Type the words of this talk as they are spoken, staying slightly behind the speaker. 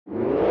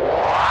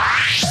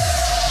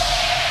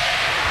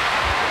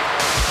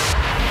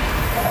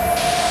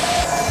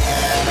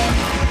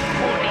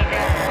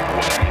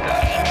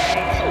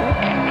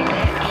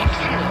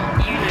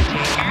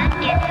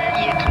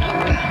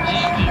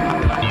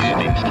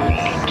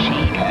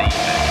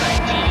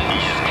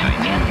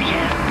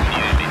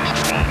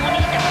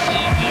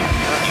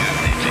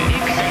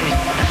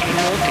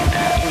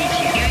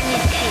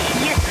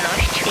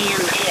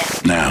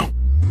Now,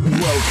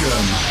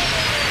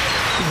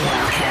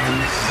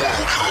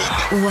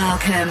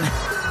 Welcome.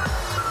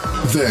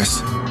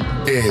 this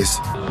is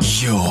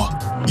your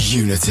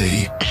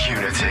Unity.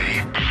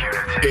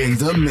 In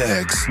the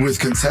mix with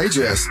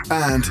Contagious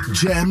and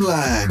Jem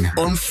Lang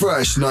on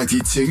Fresh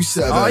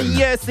 92.7. Oh,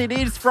 yes, it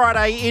is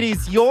Friday. It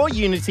is your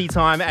Unity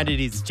time, and it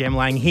is Jem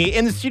Lang here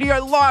in the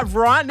studio live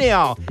right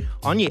now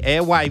on your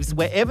airwaves,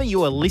 wherever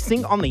you are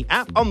listening, on the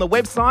app, on the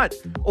website,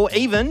 or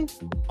even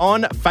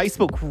on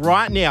Facebook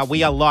right now.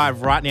 We are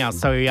live right now.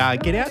 So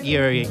get out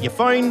your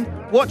phone,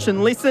 watch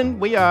and listen.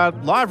 We are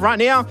live right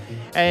now.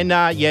 And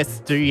yes,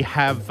 do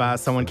have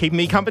someone keeping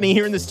me company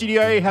here in the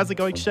studio. How's it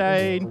going,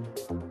 Shane?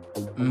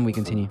 We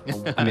continue.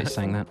 I miss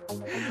saying that.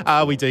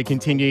 We do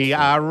continue.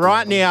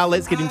 Right now,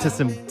 let's get into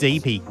some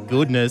deepy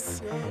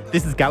goodness.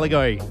 This is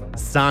Gallago,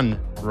 Sun,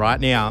 right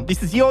now.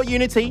 This is your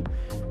Unity.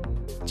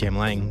 Jem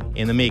Lang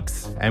in the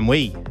mix, and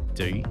we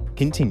do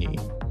continue.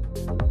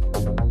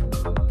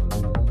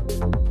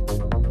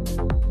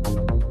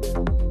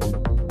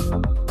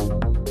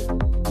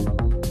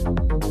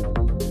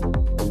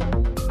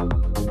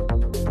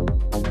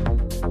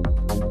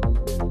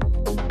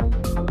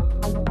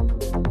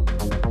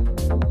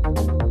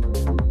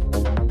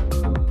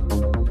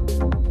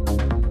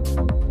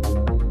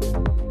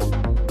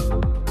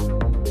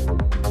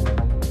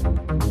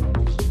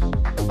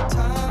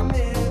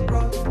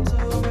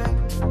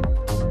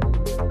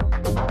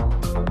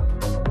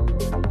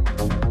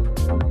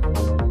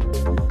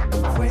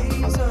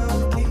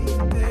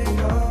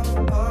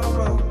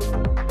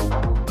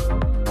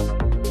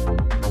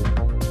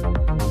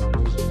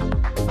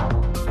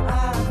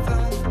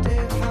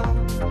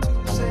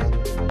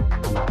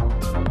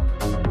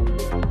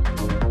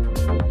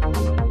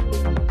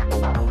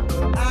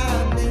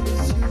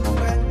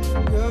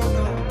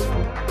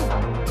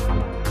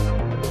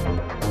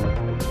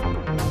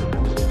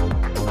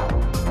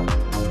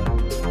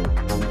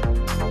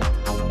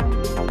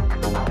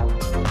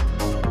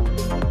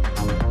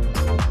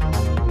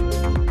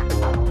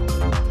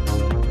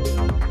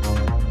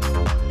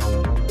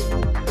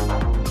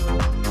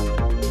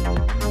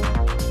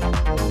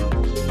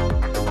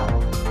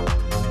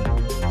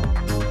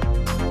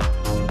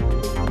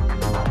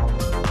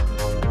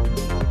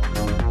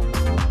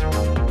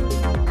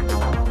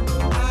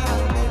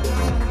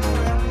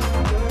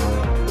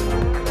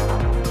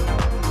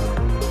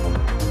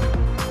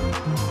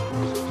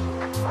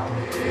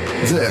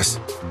 This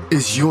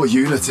is your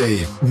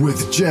Unity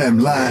with Jem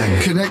Lang.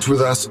 Connect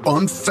with us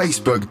on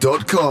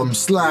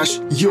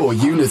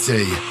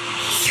facebook.com/yourunity.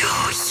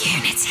 Your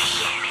Unity.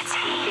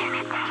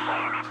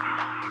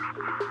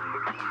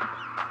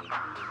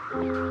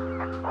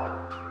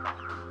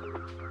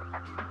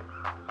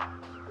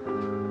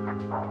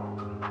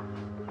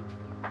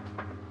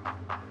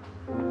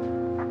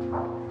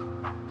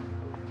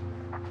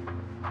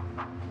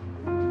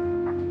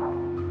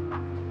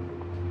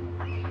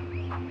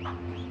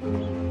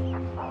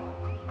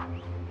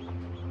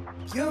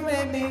 You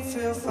made me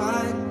feel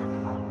fine.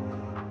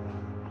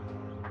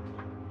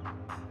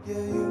 Yeah,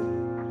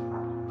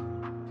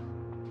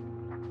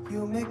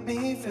 you make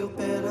me feel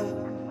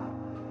better.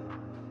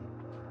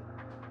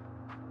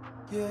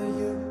 Yeah,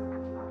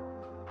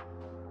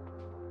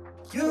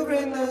 you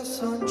bring the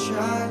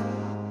sunshine.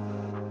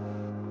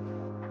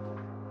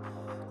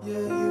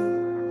 Yeah,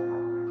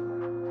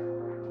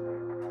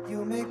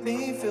 you make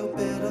me feel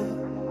better.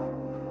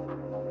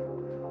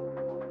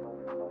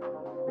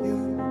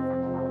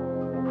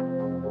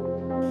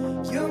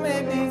 You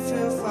made me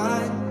feel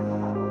fine.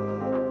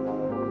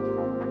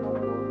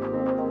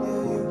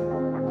 Yeah,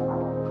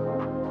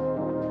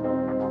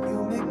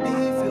 you make me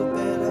feel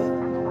better.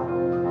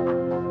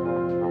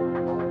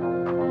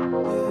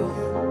 Yeah,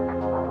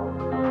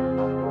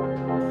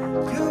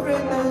 you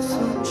bring the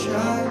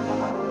sunshine. Yeah,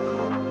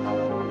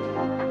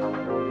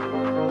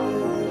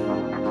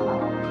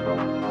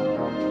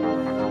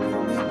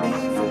 you make me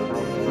feel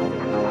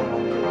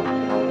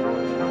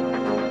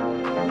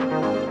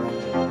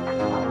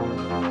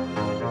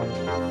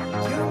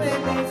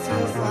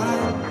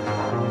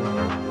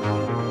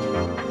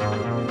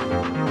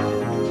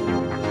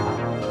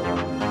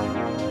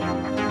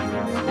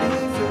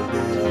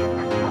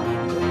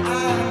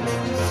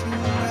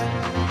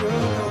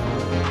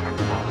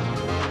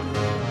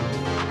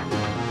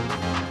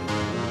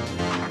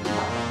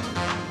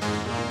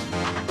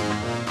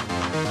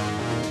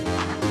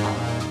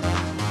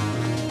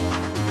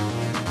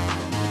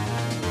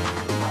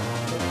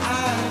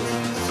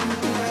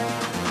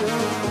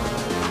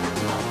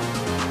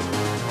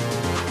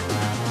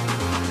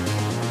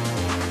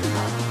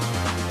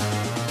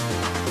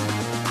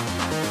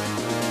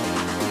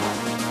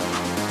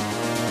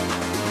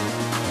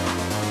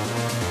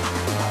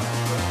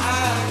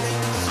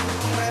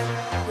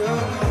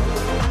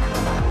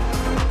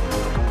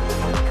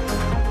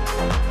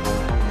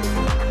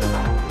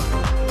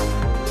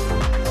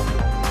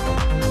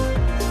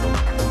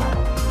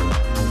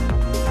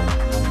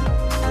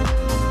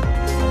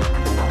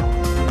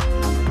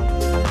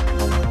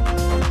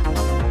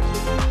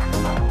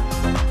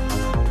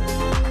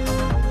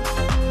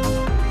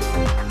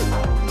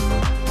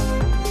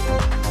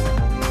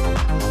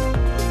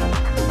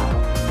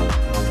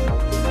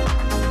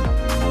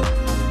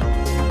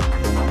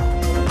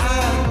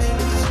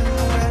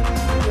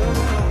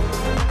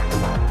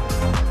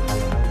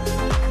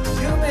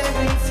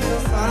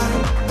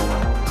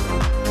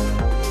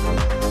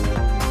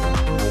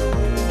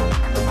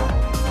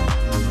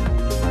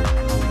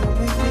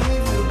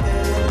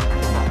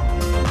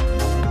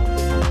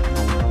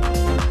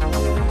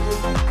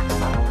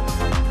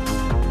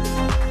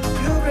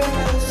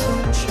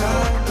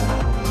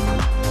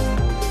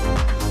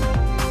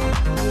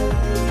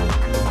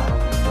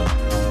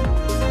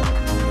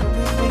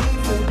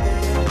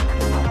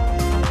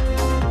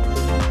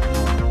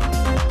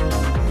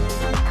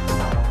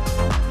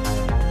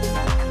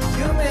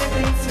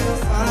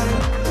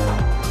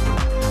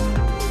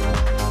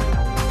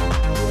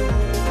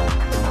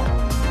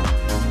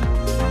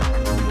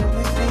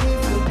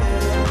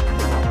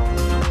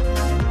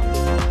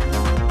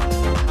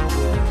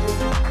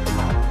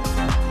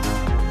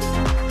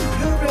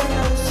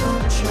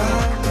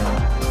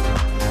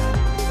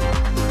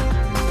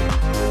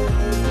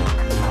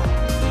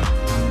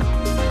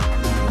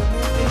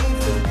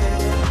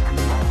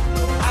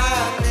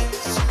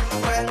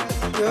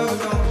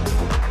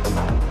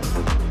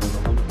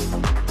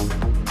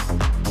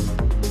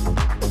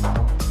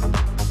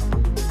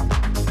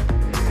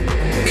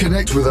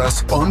Connect with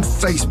us on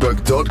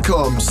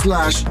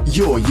facebook.com/yourunity.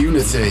 Your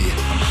Unity.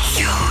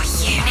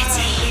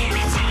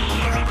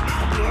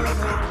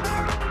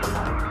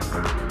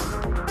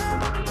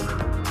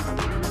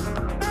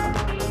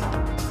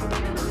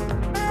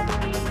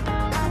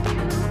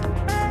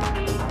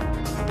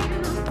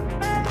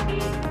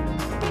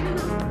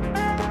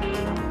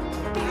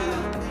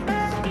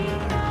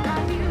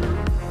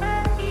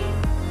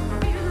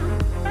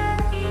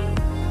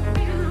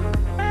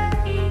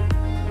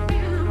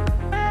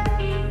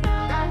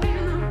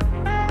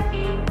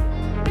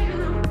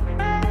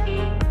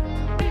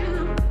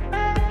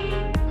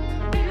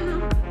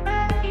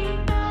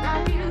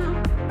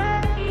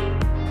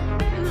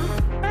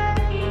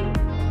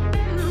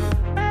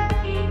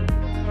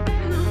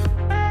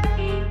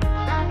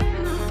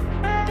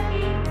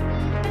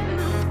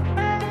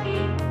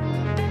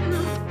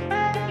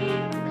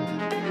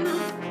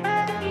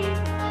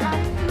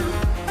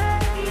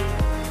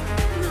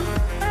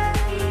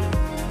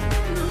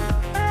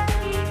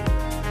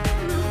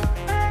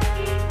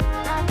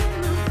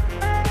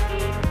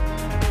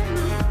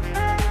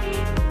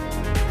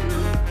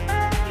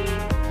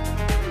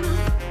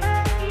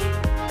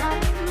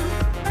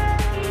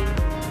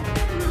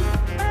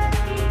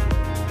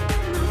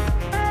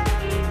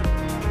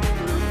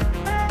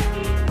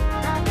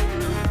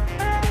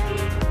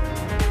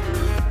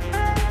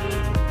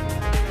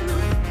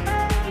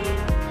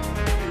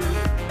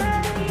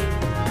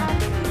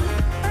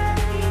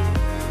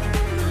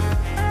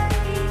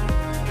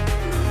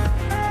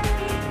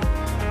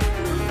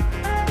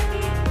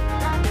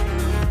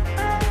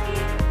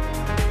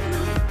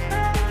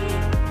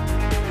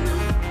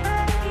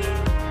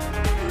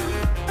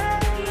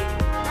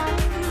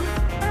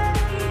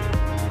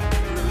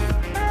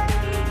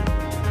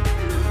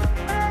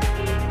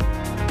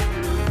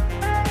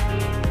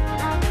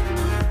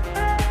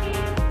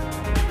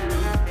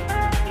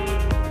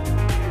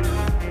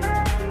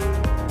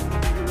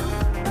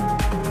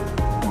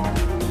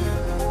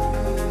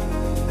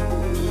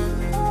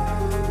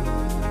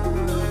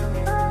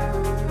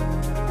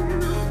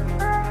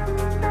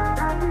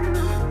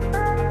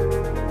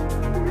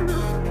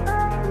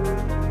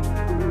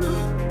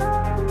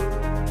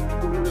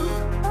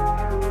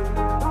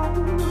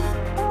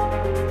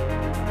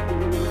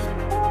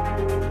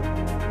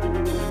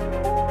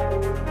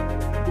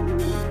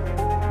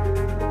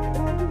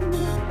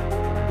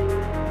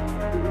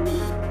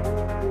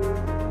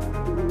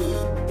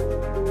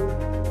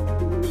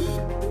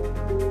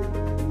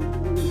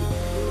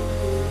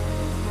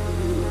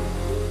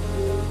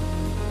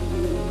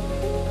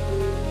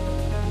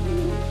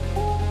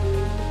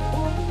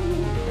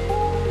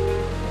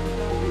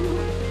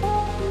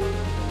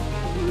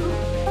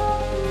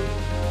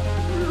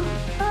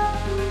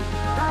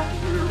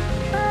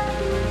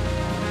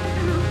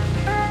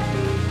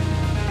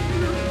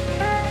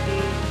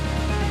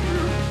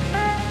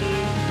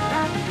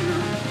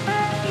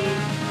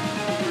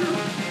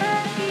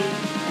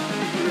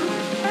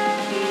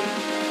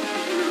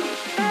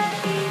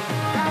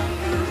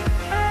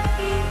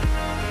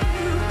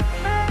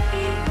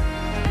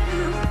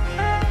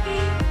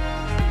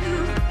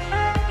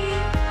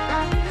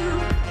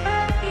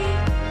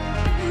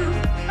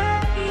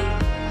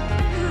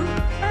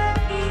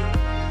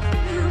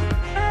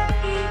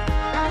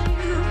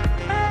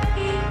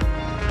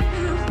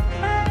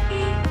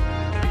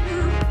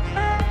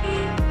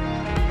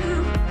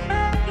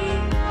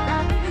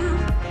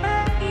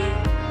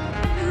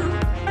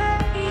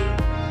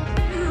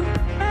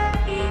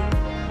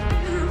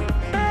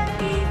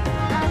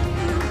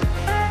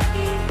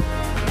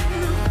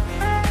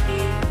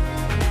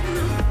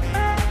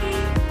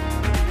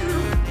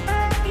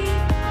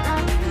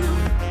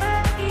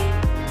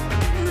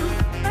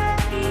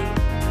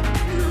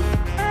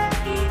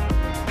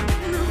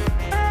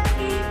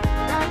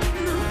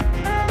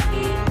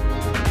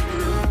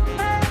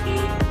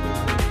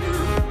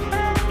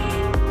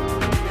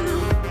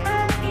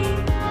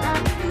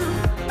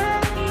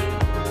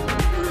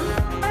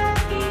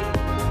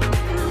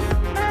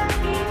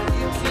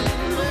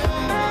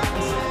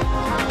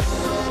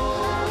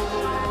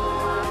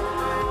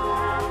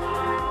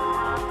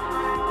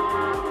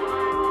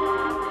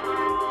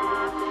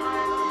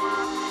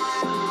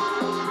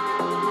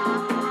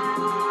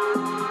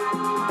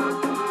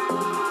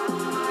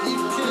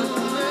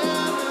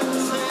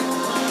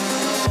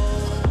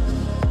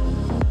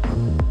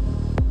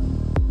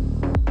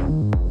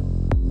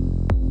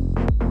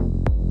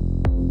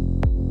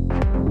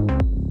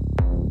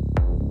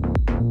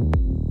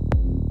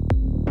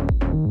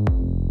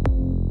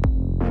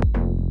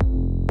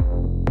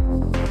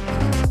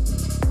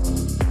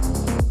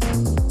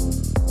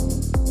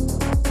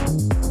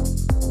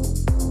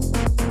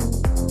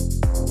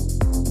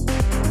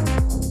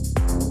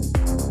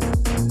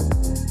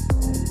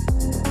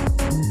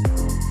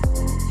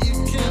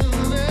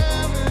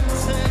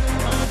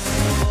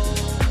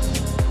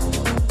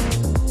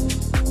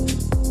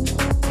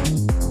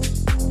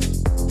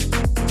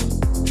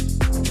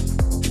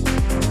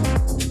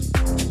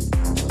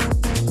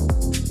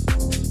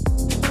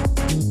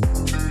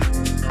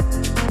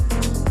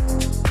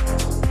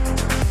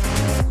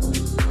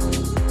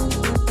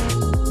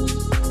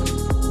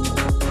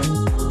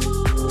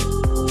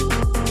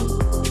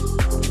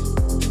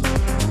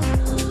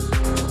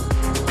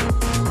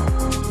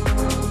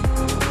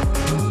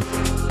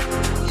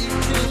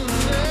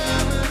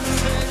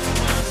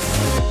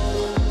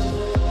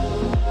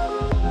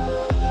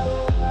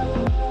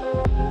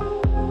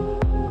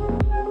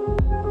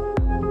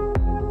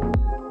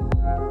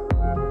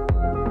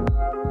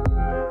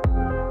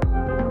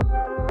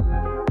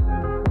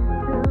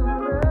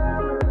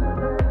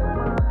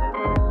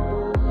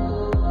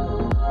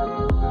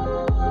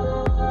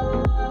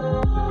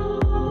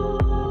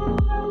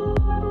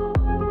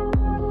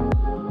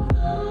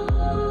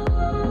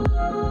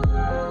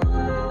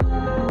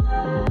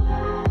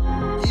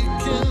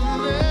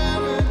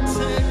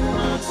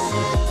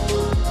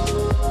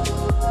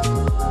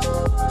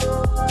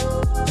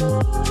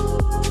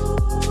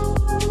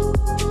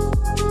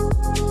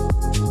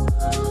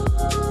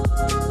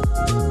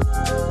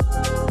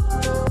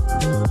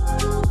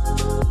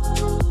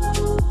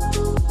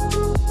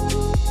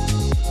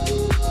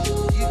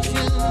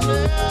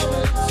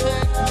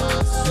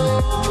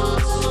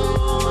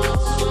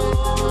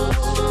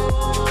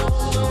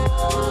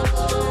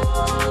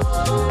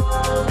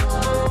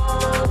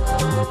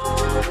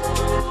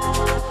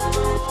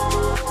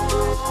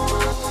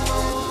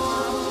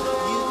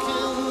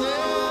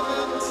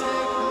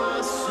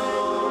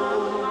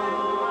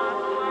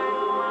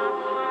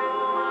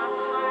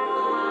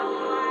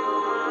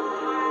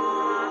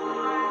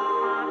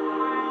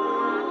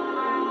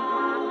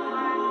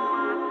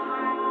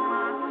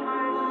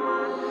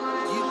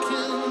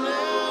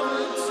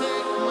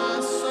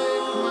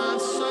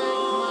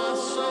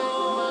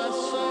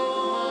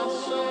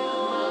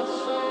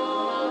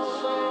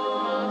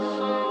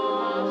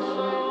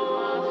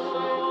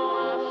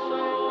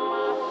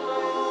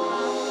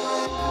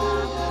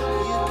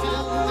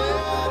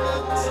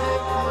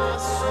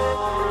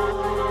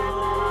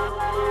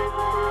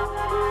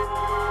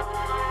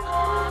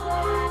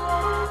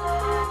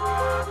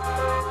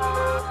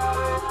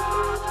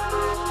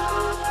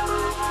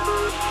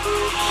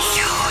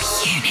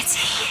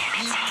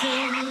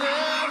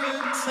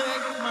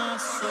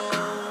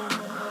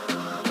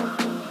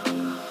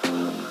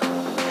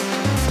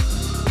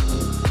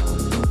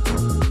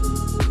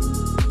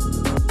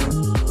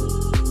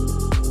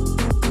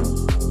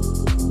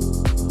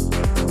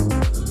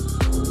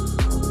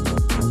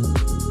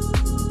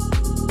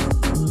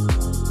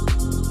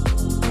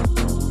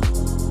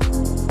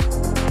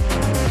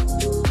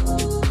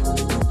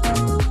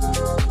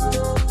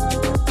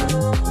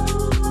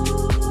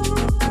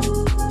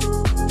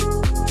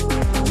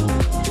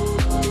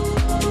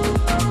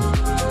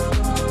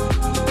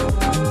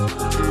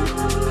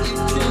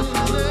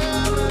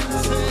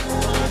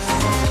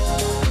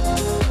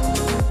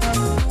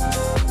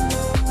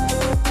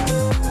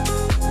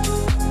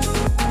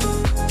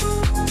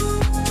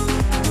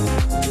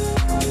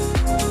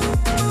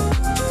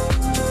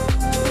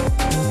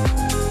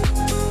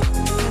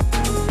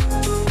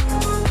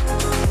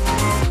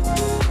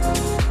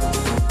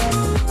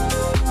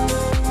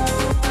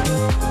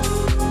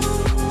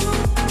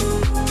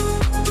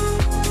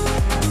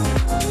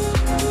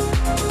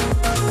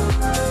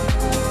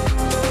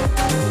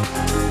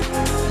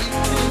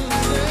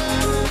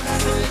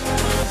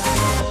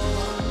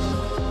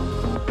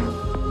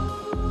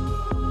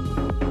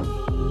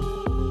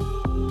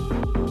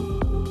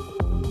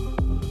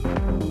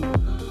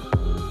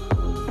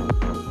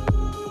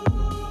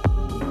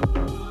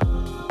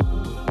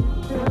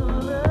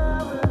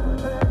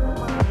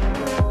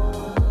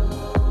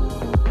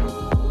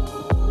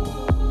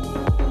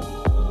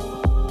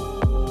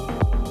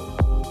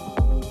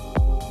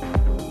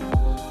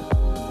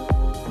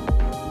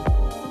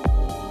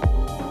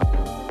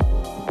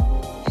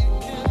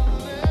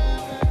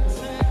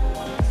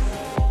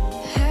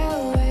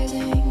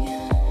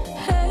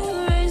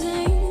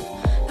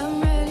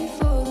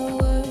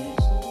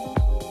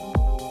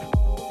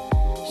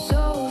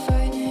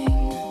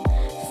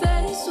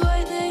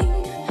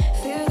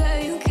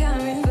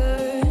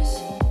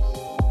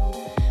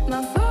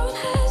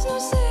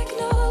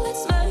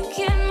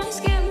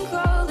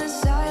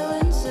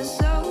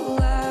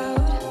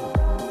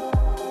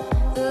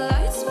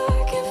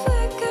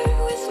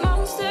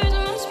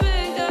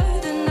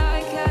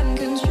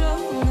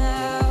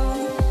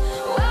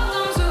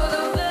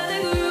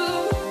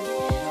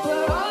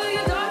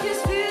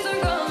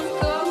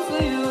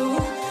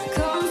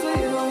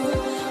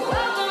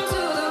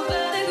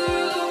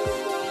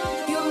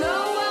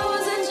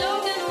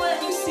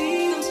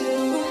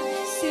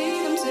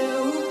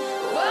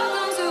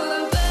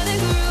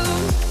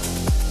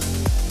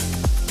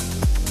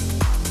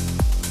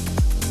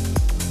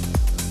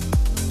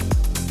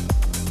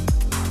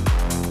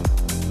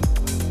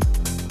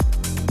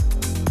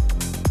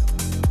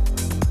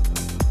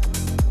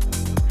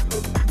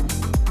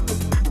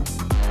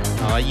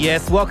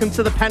 Yes, welcome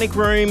to the Panic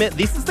Room.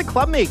 This is the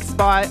Club Mix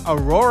by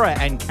Aurora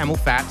and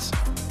CamelPhat.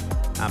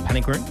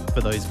 Panic Room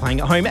for those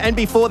playing at home. And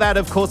before that,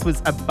 of course, was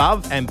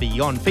Above and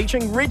Beyond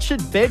featuring Richard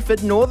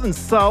Bedford, Northern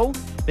Soul,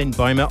 then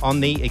Boma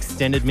on the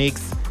extended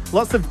mix.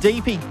 Lots of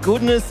DP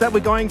goodness that we're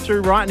going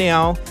through right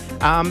now.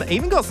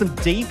 Even got some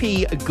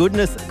DP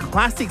goodness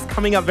classics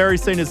coming up very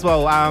soon as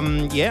well.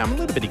 Yeah, I'm a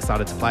little bit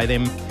excited to play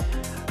them.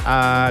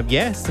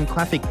 Yeah, some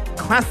classic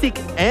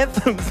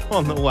anthems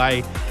on the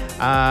way.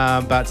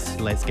 But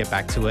let's get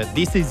back to it.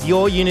 This is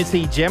your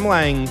Unity, Jem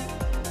Lang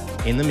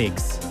in the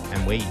mix,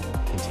 and we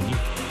continue.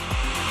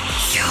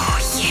 Your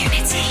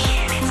Unity.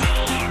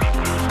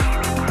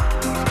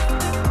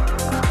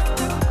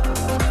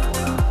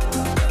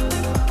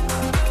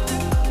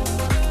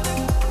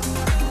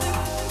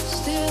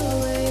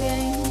 Still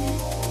waiting,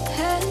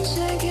 head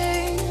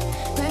shaking,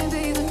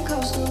 maybe the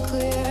coast will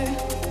clear.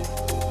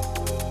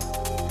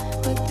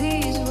 But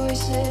these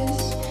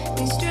voices,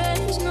 these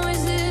strange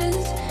noises,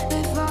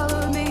 they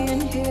follow me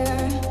in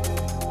here.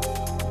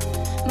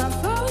 My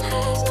phone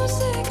has no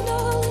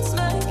signal, it's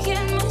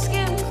making my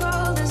skin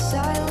crawl. The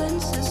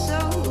silence is so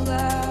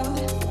loud.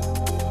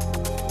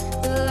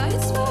 The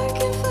lights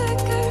spark and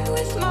flicker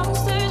with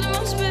monsters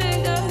much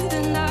bigger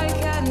than I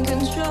can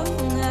control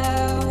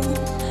now.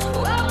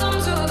 Welcome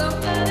to the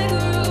panic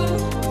room,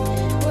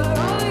 where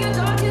all your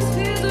darkest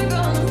fears are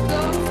gonna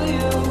come for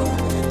you.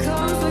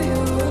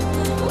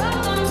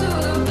 Welcome to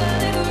the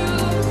panic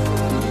room.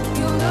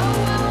 You know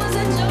I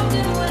wasn't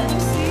joking when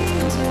you see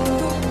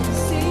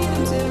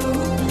them too.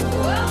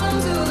 Welcome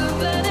to the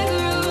panic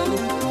room.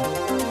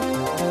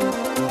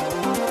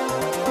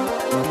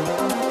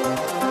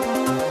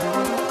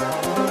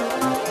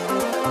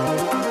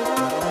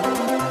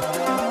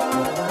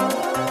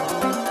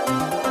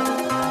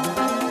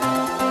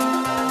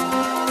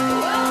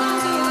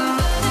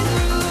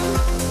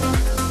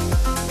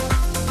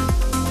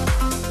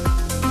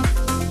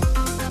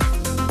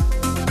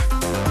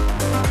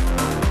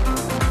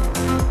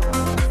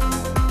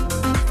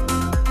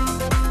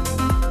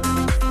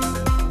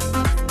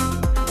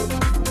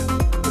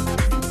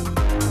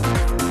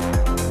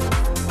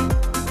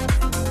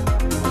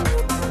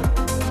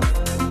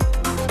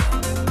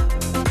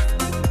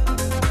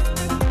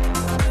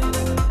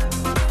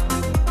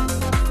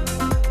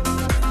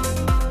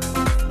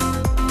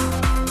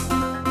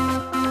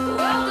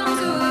 Welcome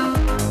to the panic room. Welcome to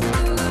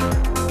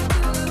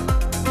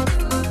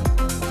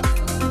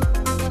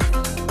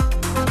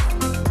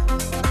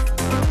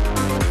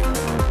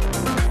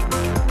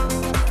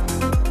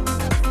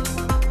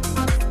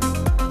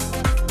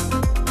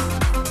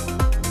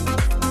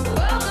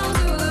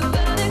the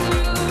panic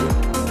room.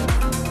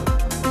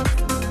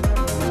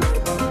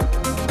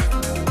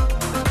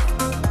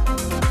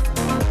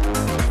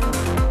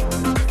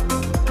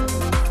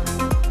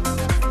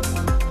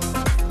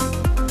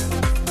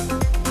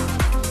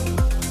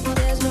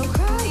 There's no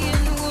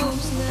crying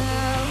wolves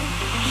now.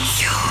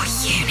 Your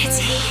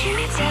Unity.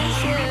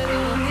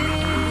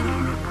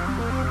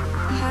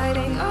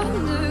 Hiding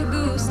under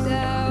goose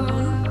down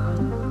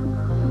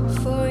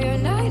for your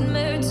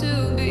nightmare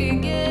to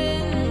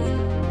begin.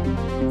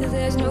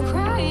 There's no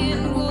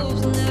crying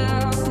wolves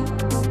now,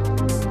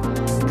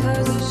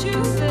 'cause the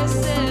truth has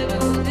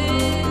settled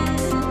in.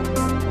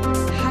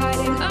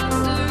 Hiding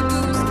under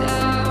goose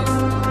down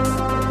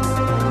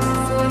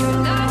for your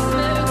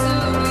nightmare to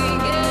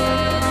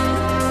begin.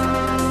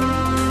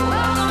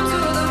 Welcome to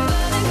the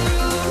panic room.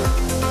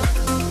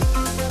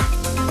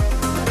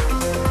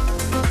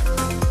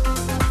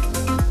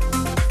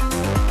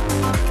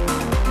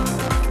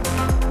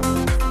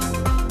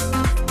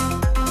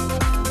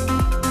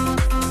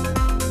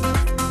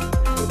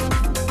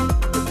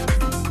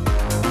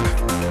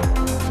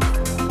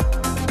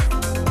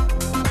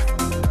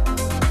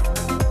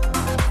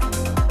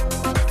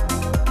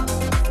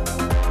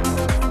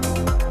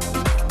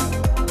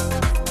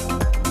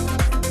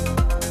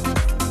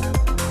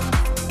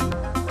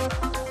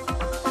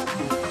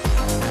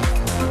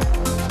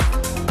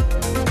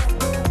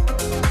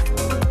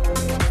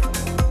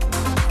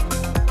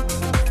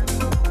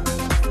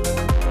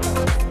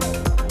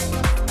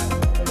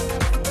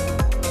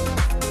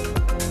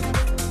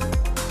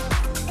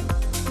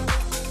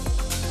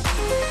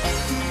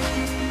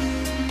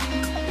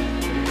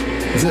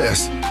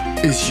 This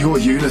is your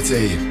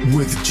Unity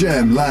with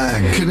Jem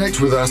Lang. Connect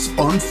with us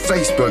on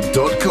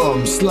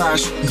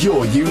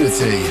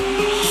facebook.com/yourunity.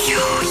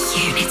 Your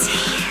Unity.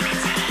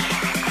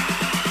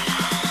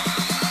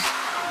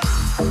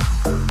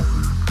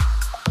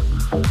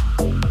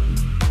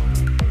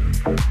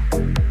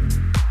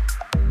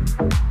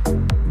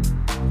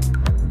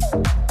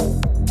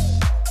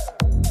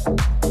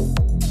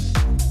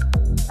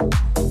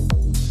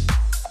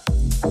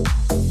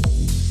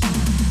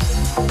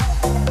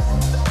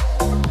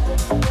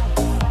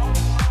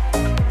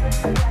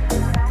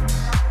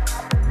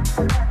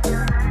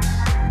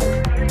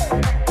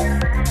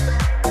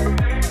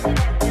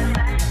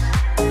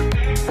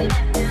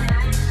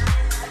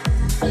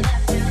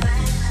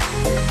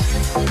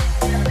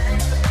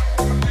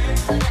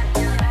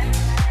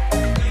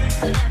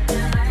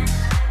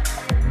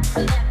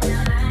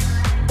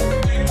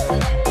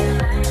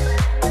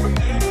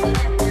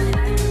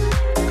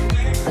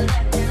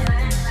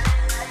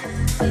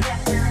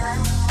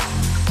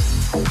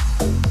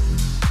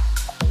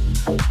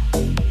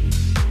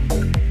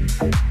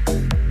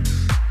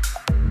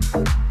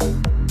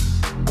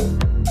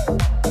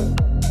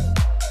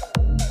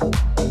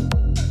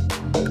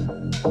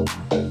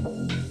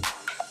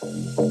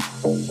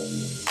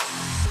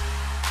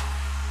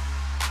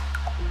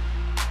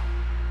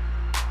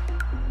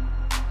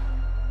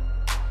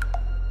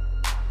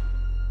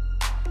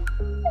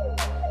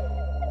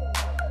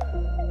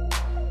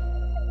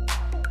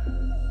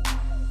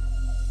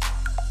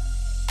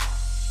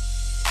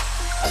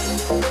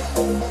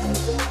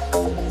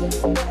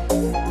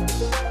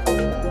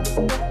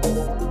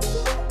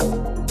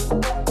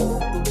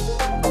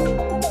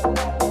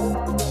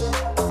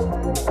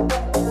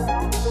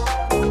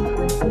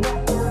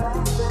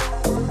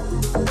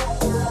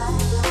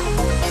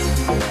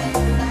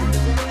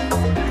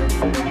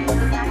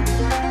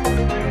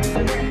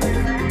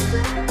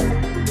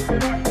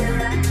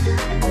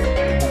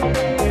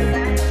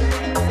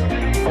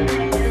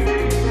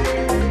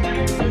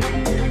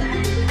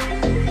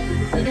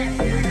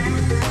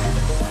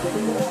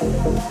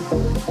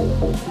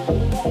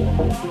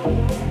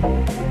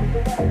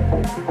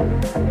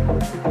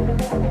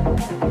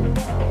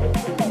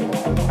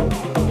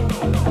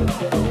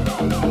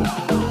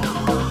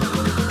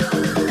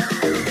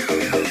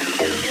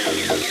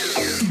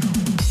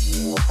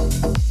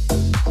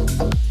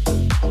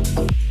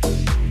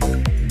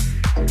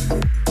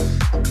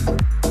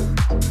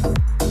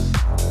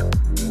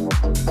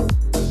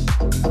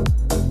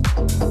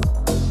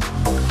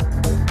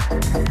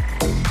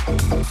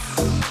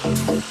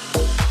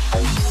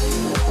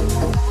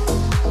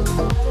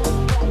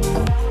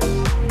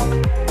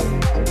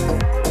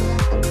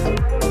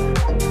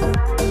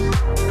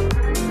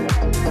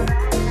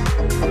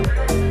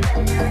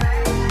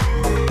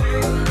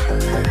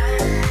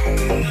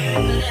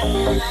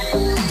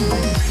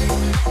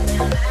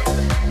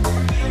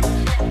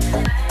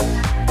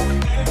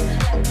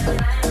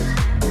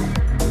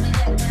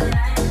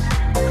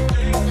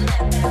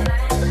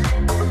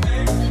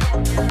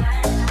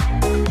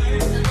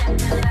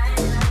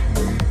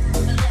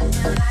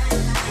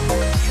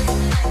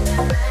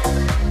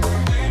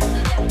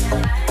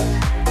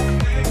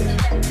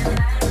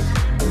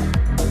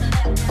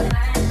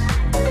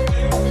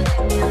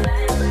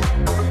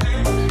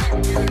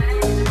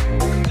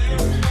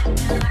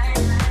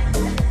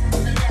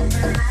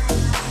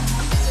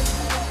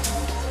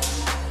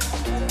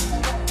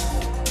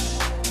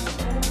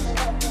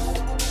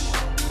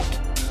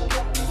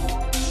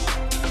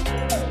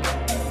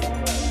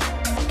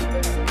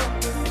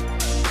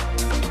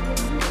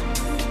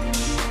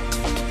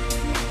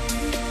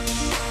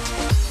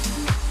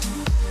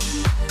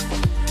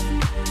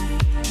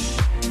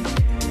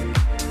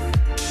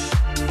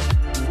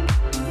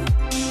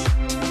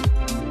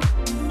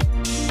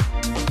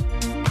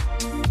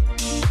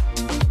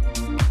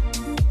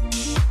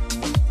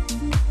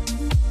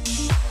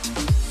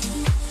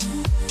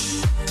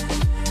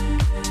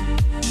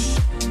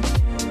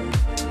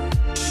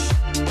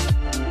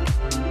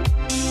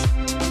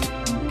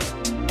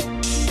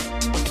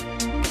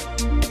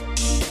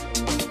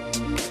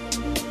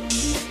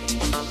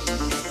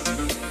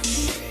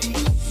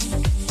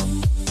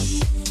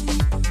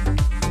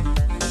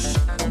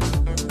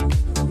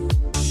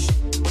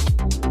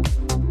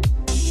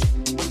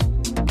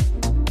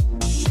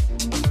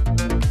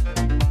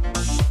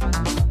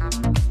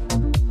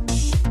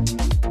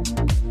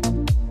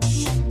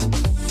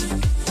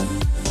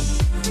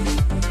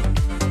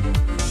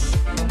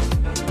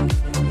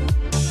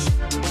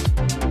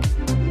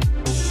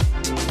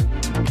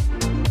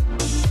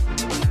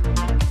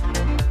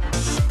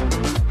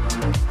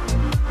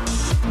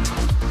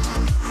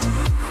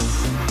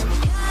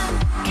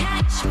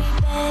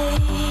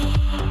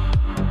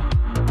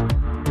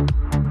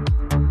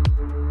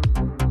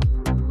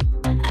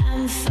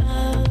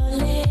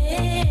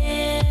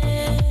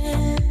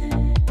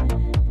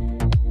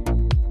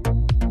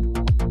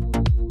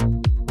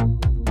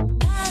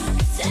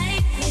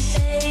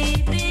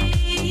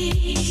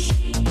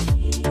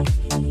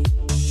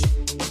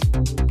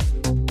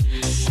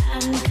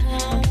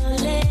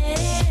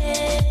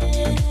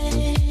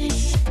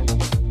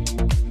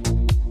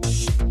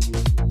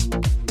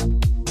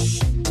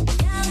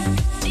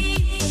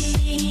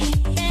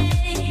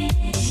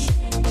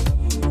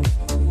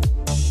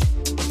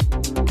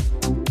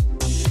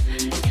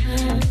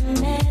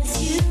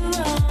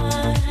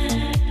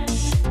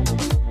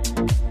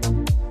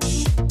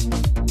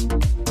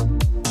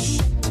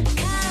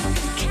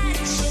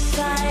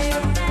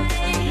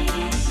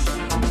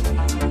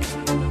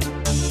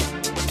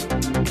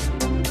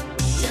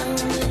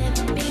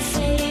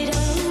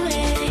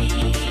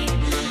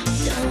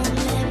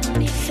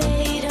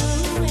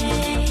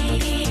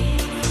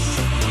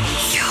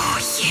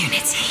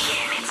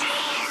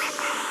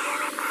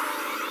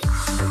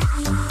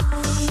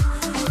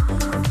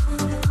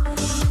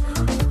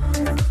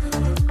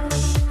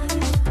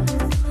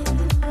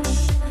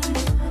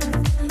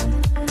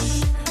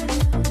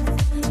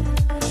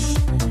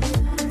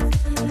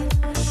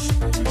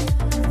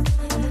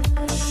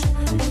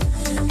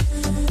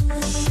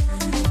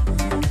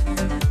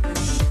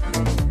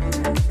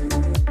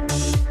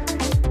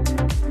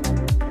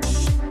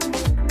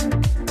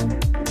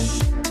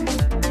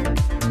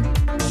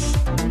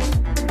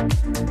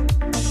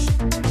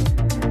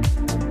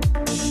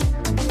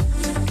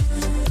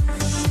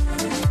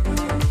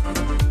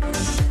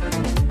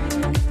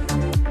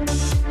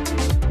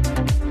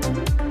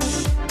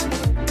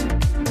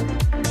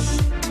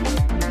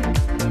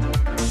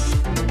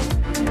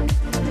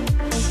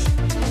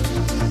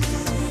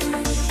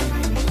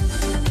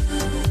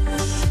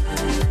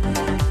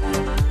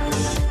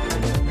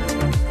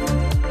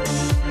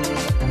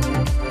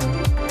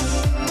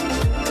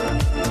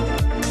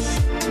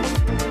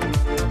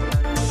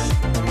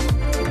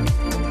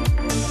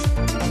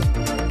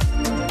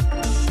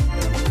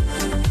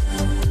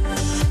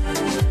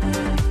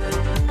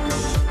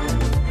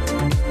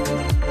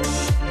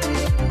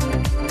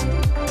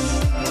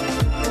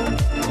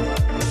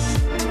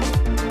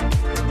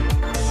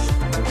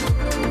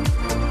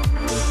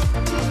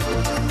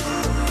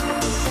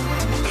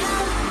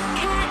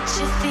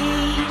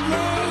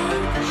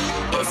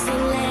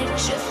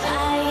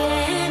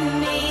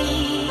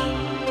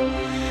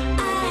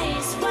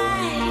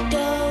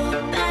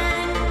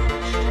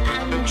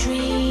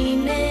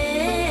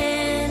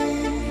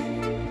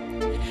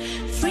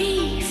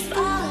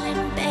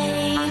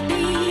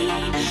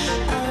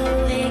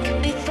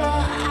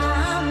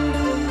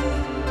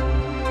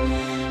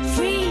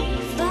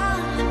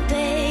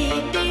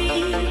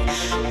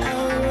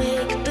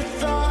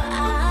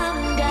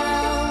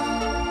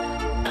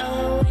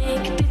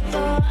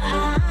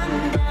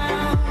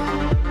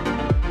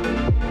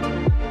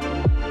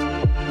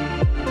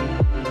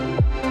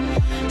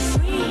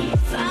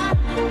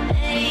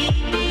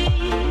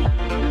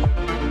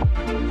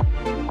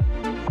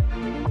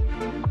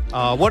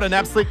 Oh, what an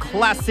absolute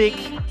classic.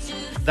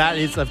 That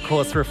is, of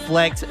course,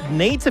 Reflect.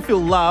 Need to Feel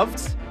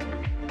Loved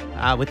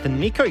with the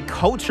Nikko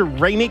Culture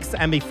remix.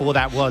 And before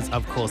that was,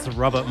 of course,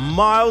 Robert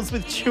Miles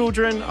with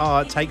Children. Oh,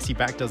 it takes you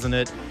back, doesn't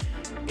it?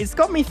 It's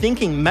got me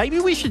thinking, maybe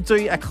we should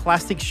do a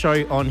classic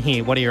show on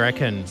here. What do you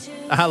reckon?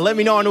 Let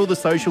me know on all the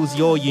socials,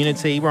 Your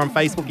Unity. We're on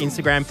Facebook,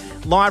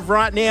 Instagram, live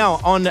right now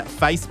on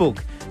Facebook,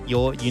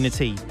 Your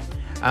Unity.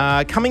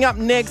 Coming up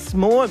next,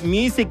 more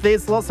music.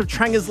 There's lots of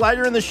trangers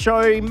later in the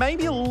show.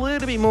 Maybe a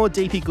little bit more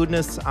deepy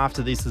goodness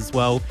after this as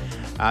well.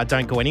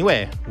 Don't go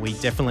anywhere. We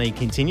definitely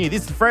continue.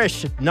 This is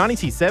Fresh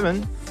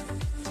 97.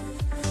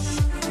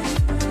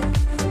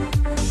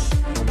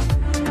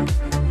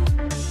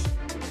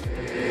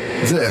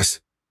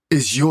 This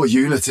is Your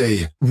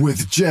Unity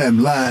with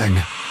Jem Lang.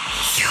 Your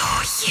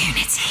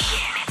Unity.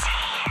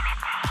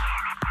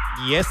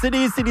 Yes, it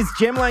is. It is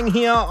Jem Lang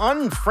here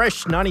on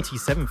Fresh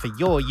 97 for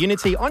Your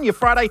Unity on your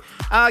Friday.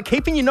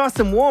 Keeping you nice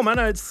and warm. I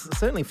know it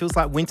certainly feels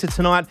like winter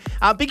tonight.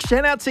 Big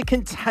shout out to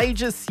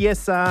Contagious.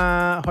 Yes,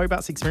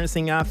 Hobart's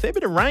experiencing a fair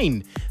bit of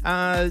rain.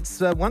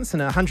 It's a once in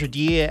a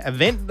 100-year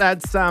event.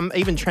 That's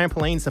even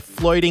trampolines are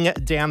floating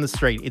down the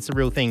street. It's a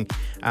real thing.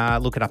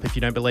 Look it up if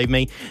you don't believe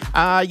me.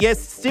 Yes,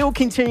 still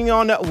continuing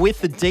on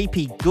with the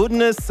DP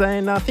goodness,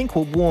 and I think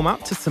we'll warm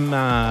up to some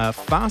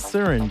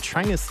faster and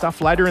trainer stuff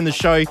later in the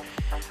show.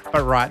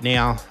 But right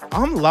now,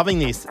 I'm loving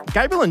this.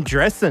 Gabriel and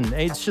Dresden,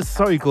 it's just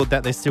so good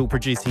that they're still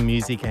producing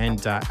music,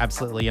 and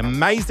absolutely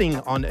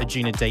amazing on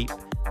Agena Deep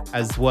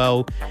as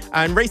well.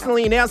 And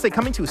recently announced they're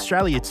coming to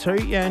Australia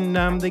too, and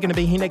they're going to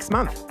be here next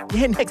month.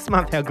 Yeah, next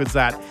month. How good's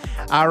that?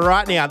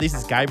 Right now, this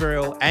is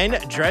Gabriel and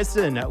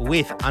Dresden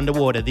with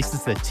Underwater. This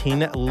is the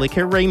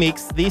Tinlicker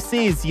remix. This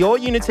is Your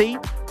Unity,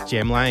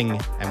 Jem Lang,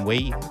 and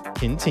we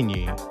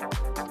continue.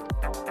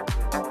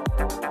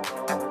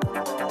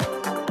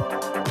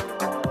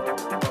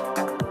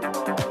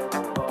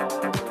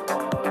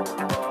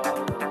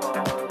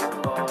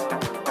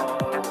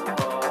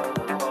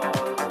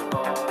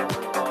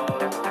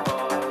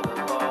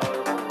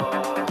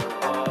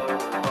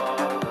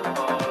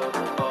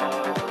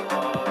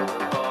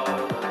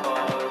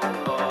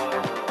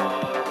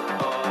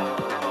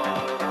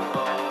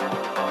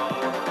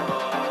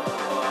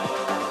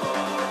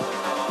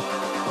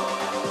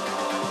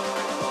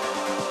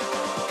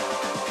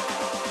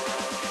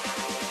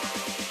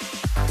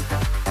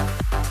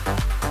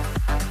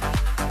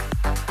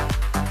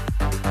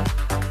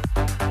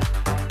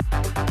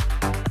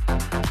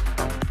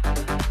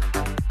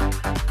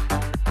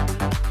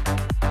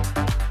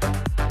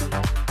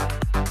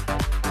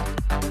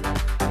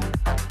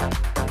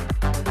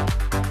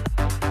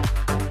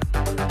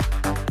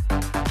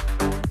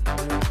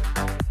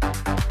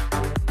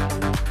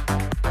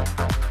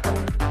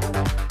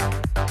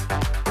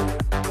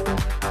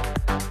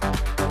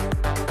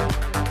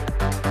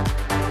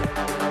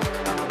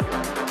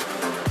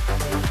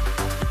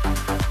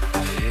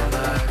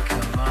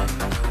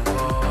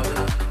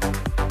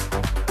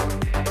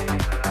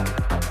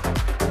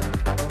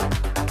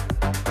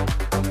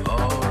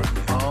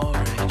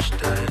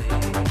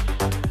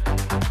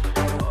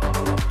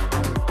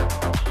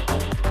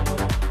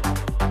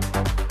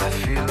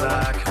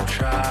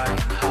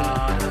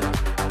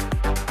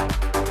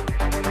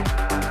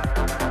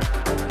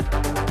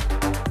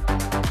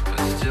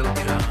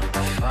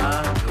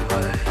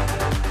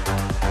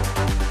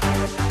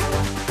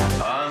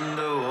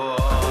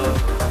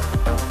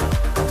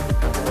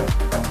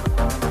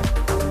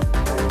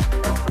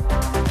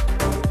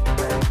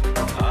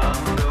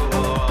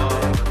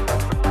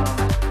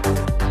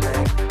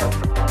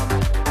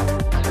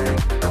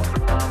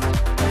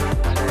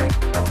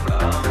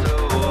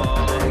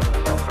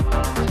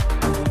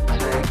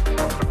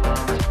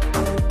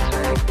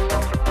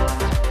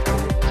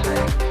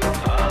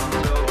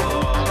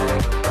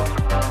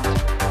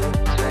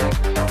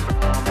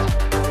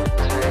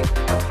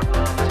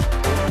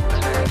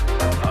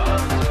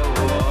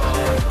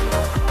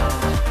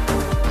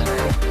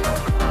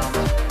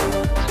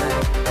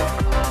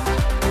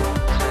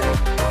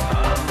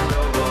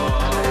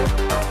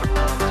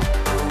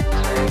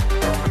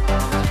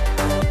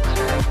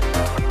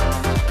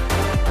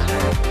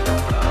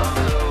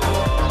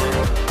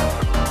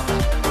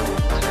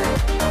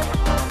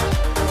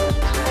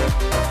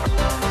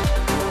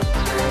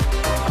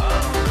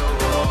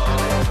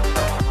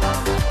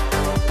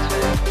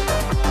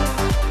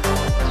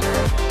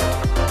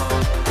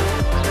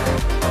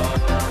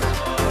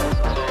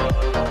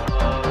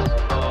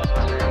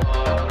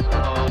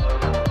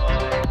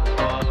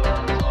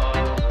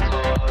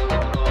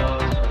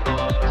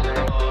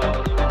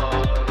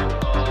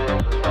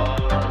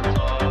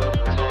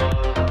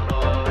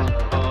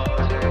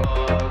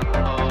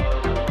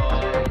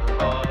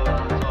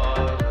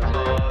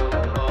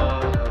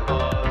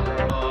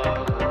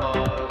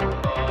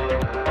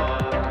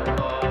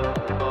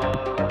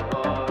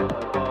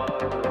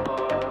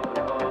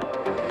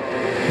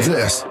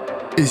 This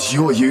is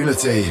Your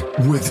Unity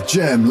with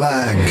Jem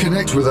Lang.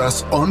 Connect with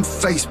us on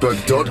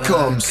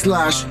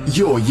facebook.com/yourunity.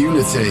 Your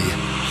Unity.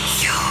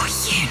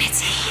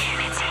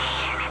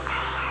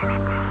 more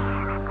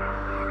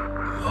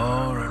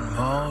and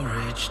more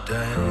each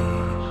day.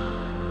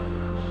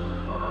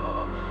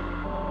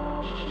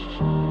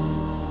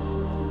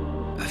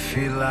 I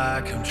feel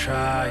like I'm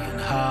trying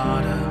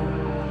harder,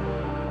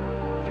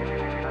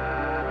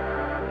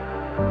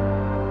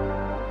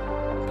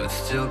 but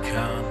still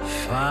can't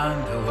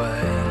find a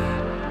way.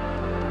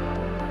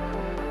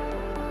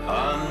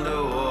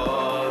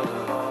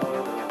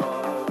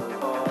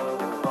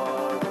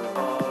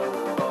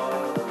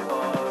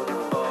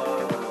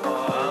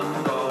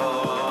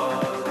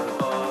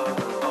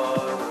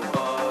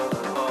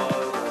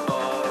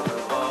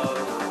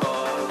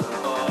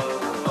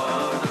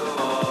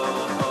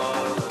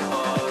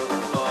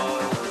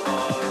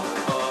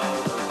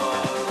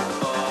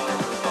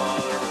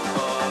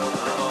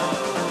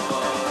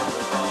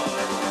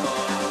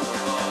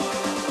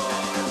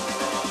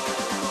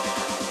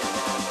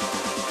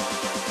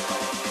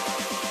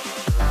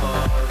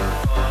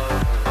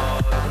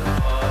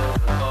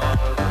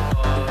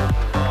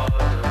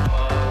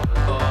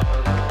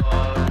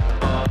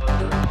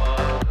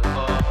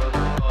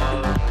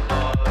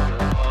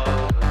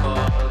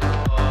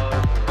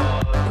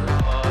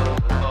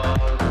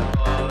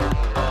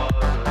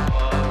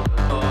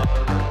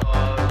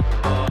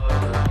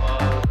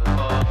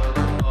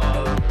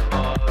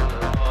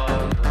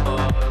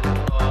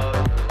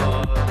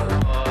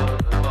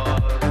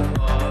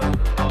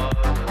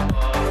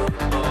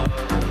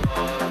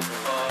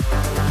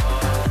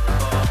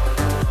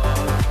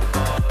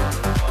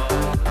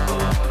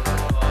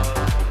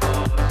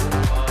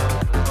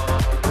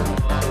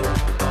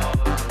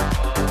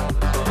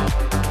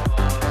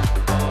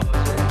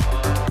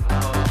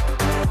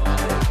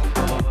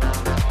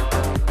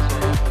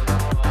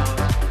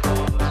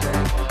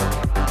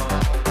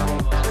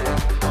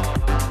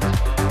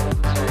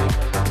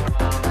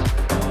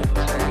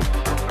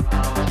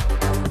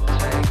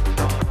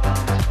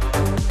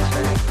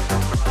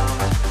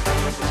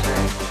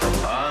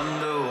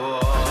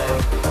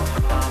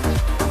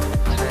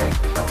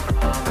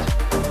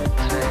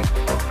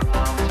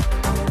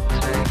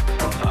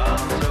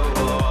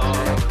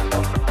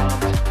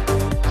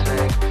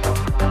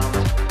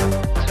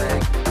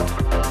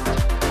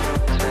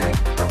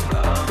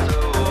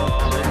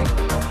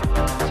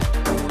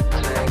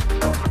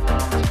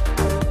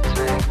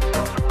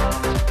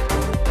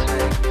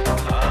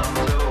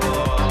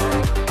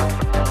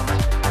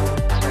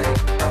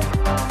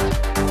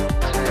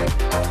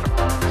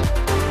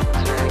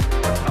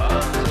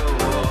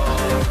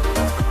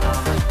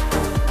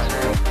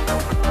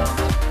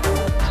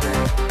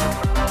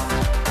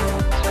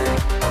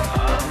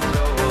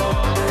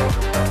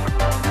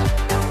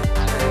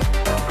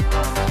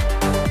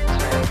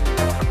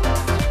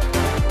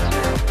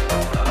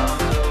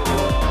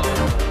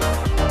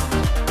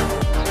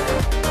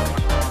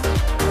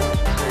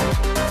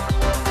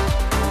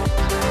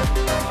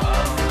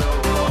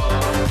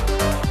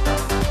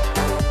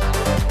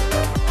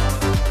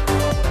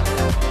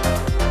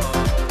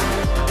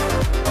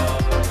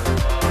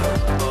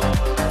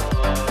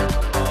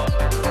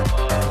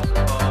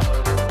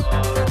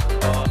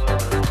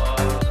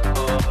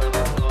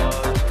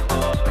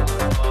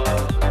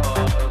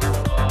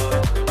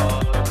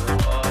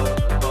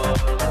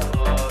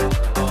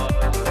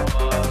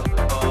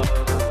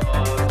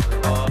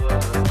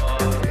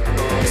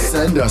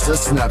 Send us a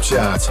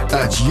Snapchat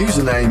at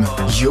username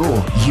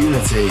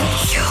YourUnity.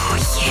 Your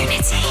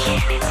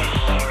Unity.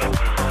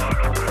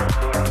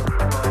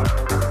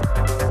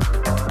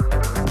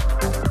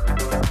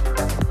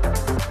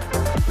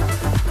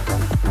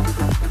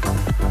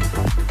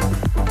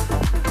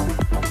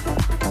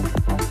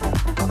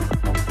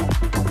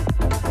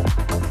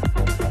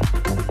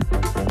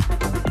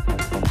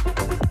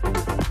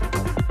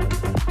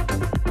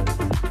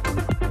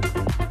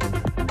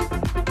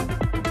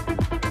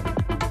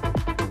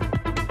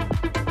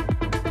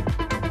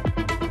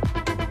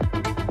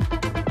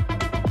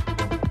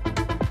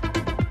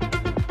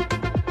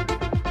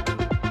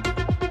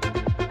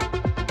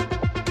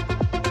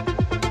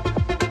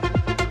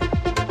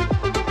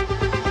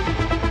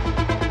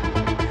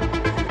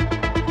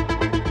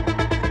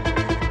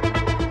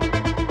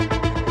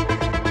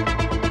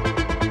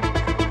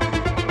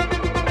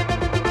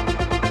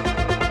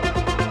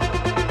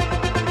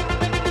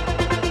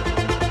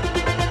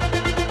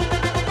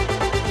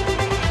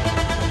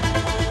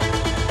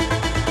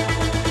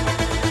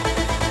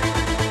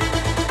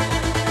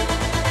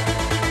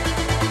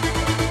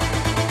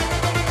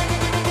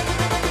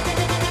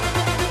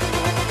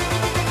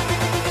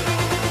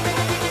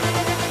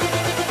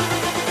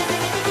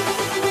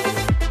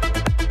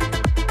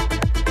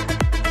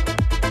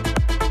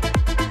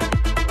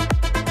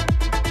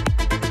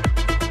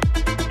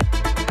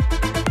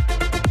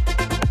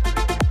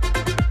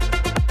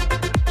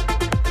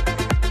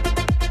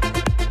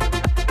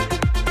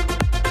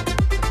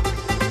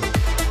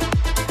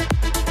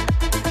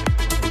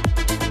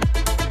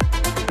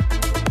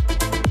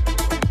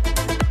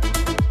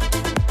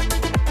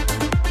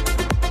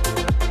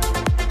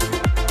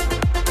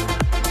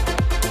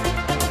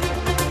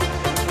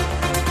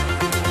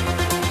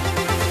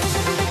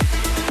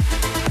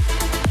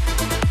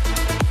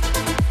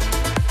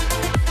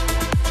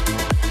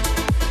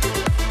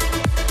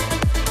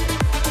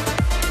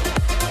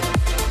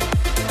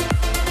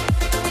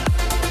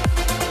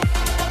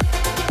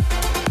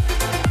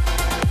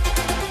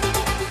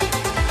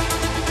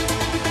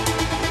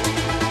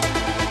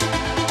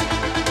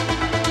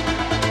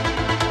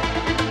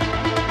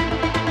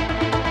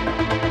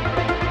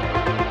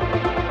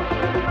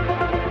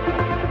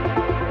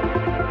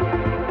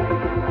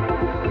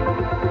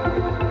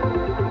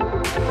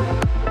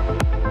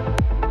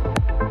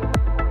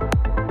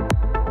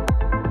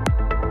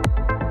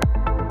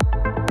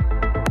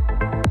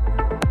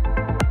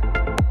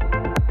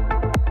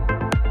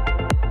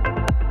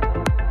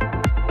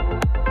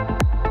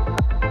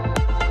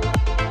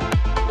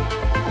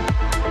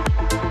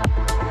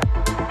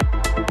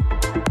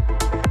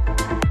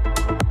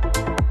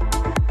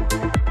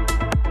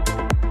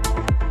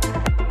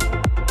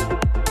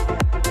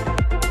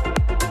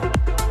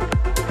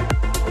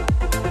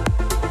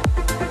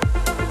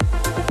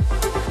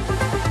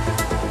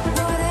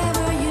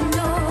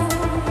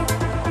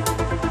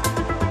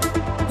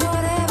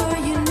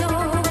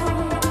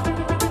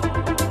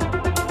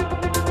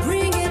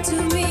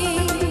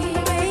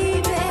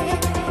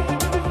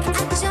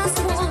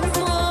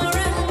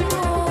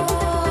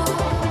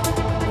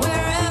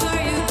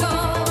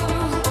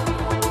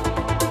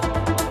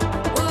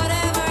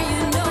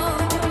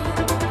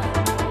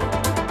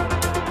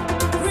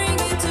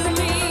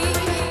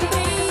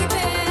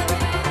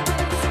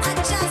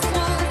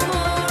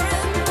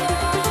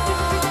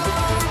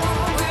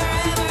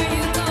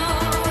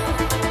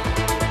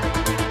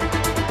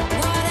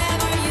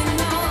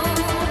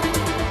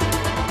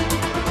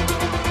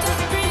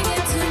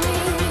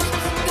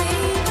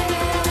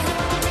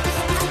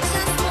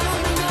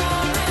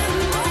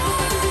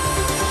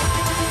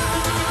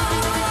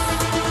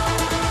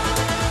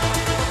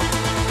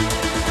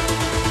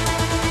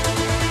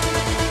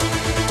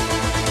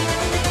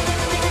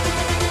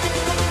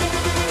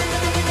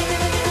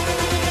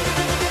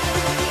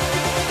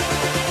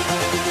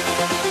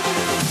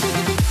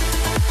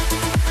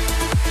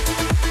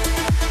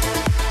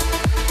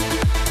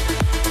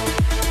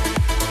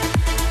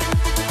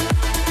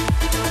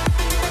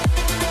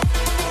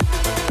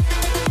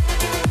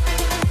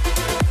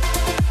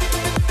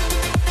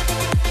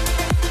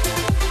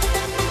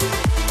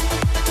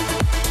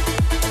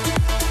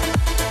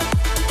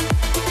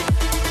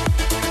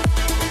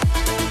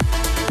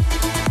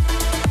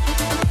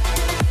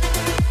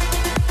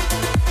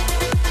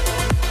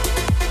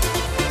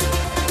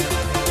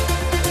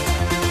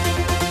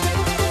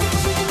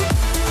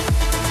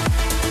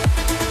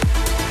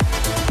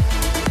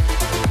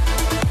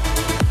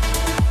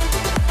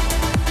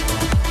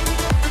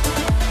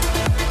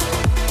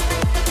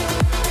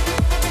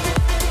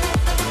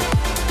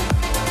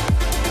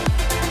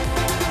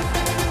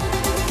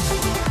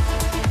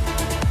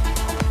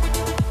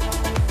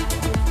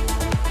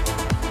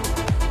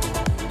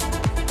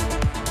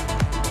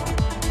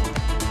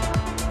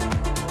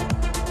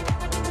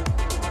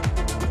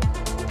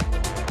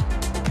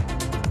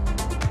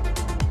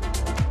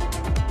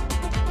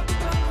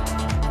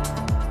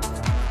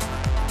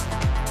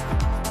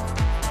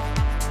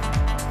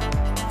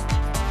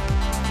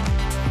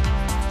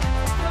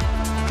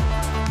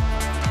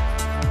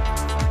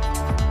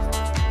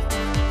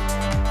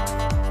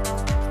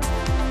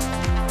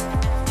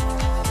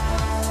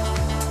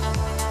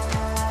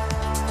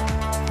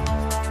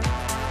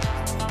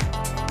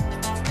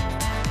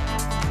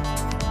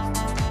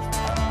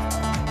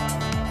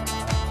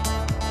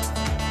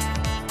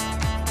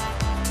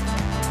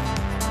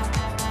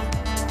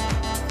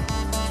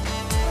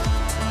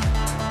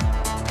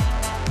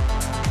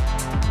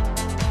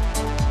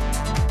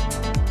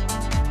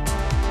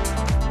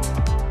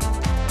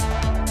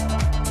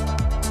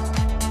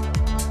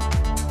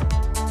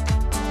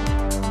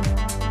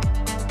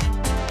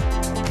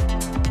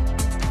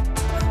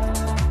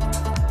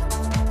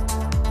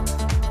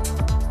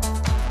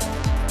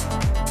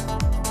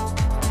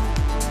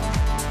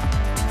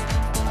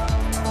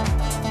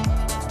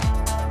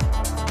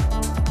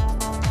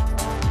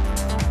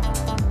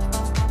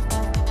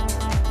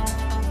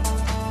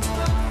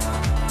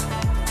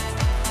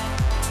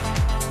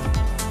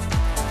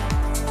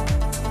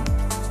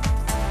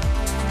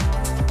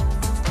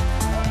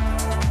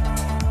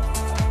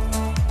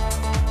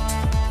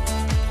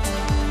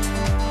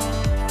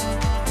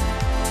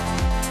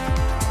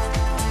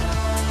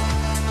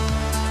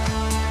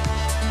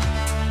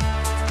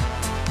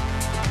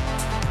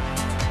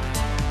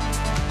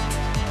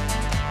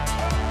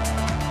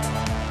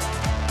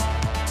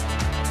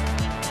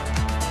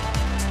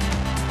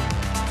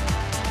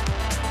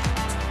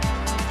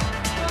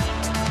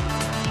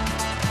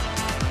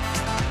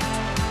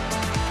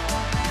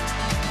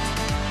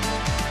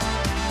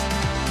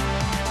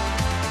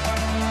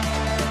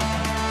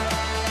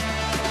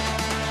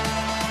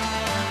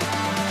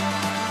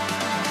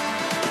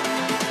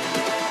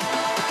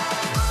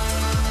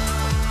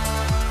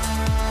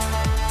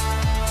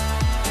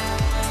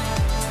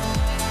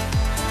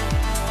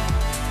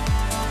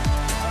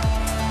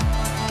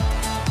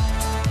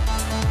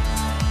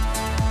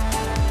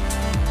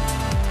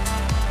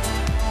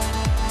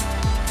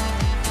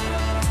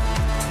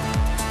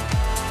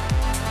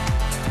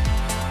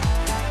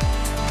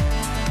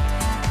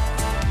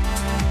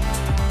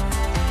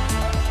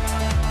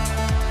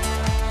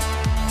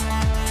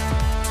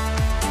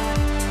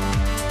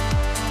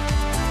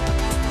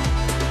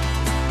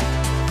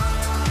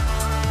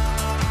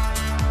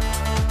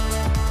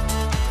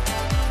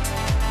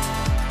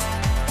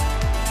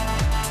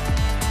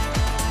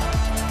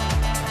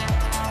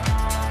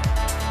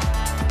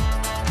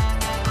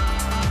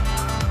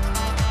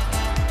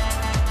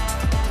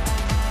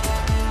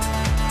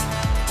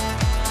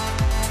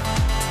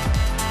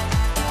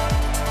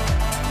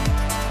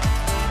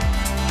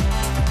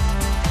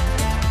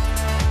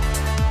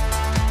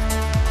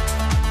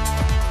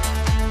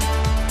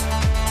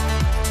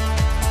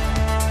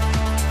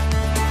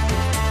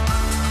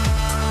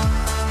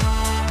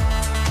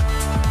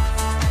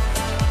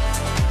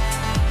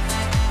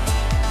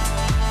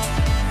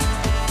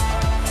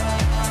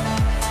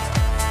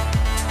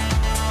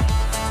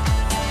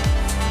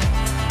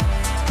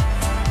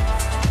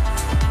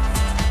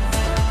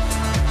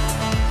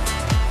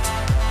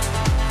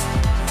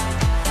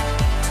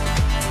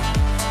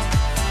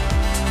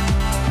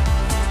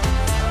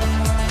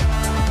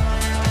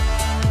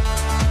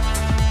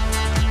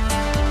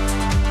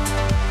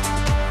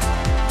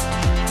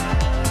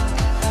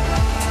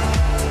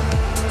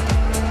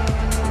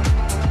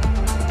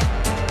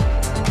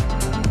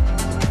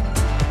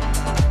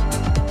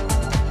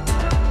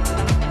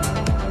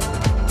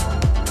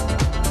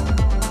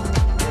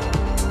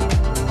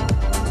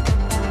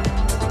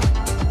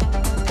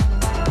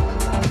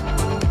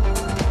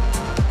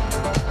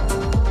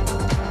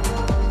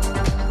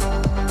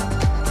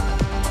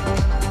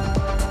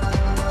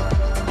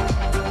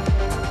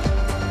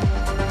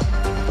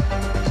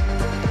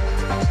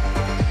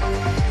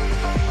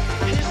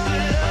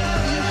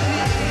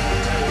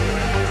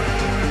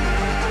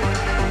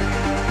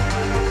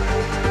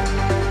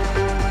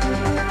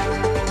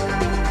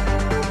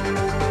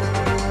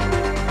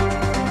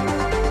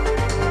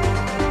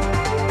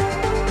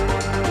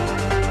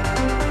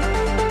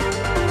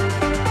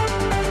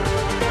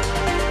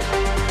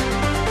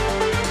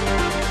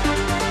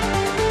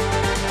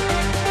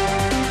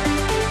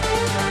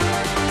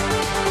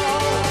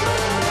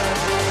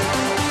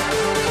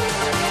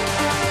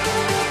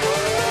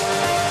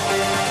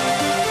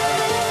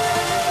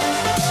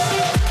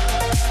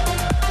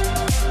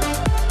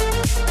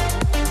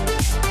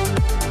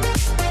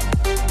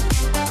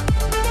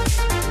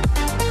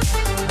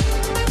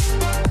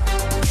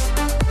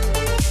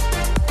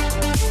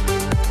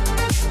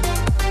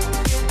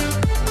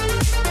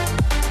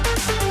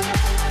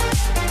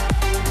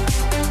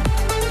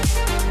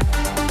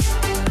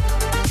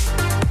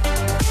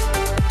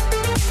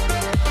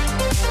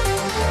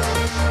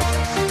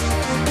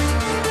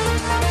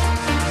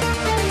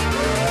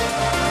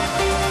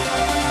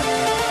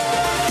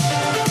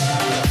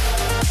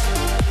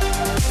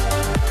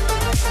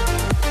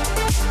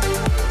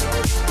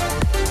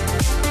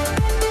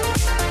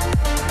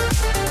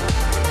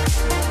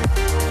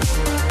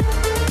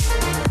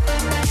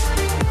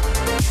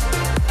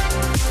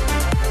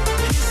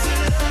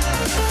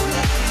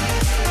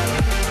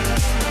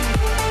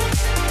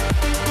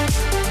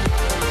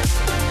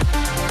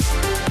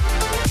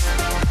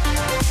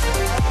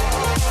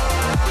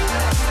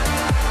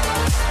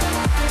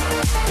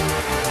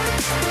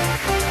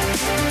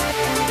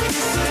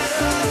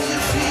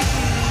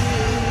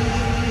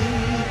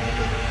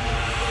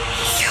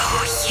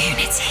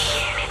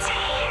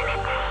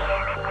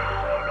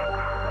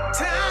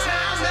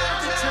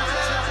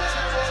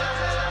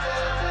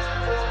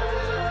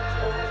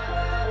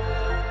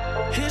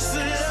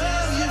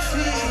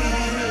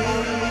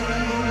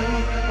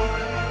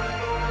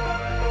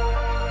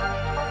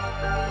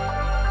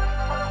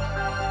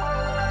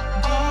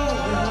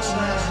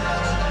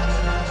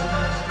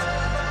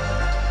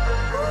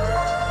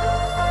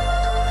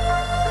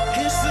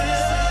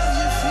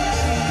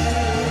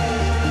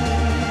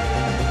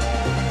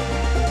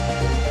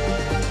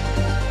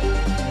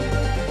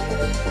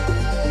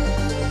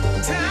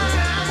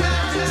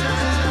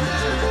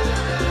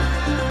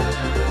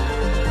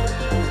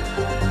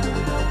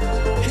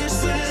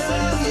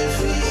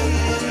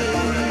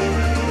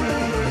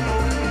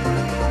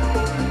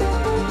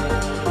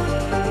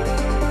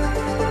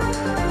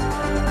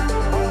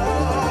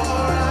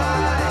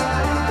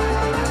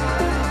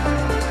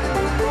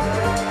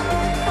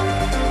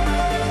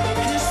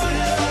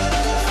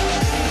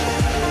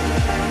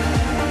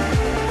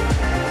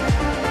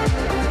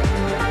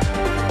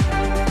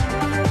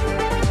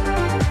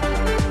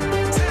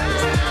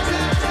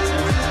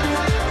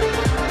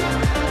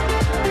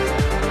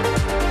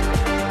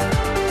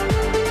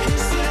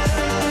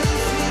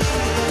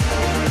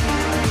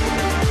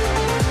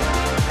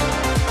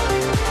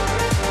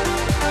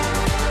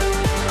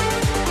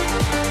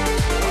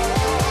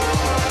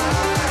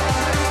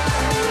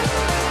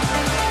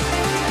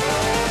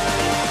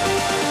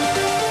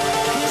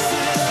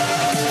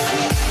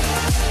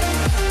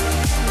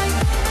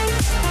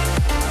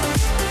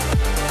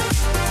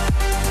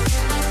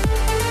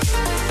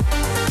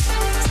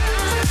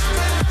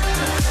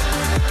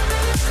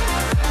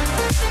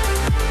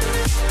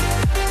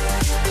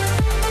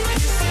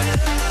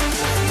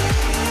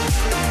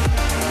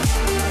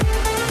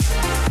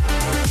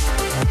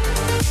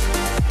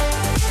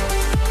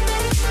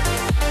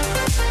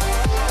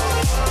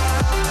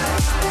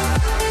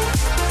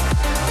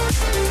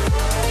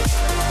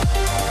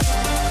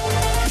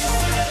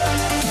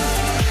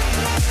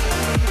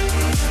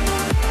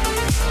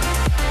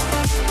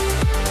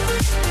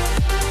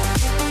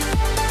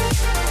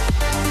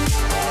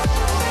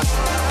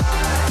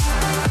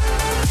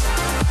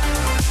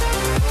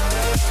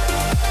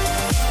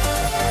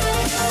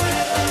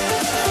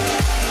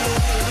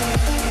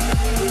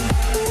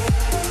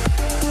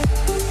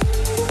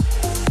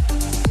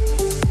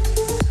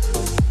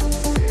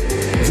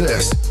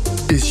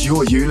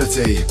 your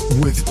unity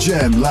with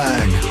Jem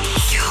Lang.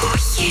 Your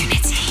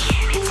unity.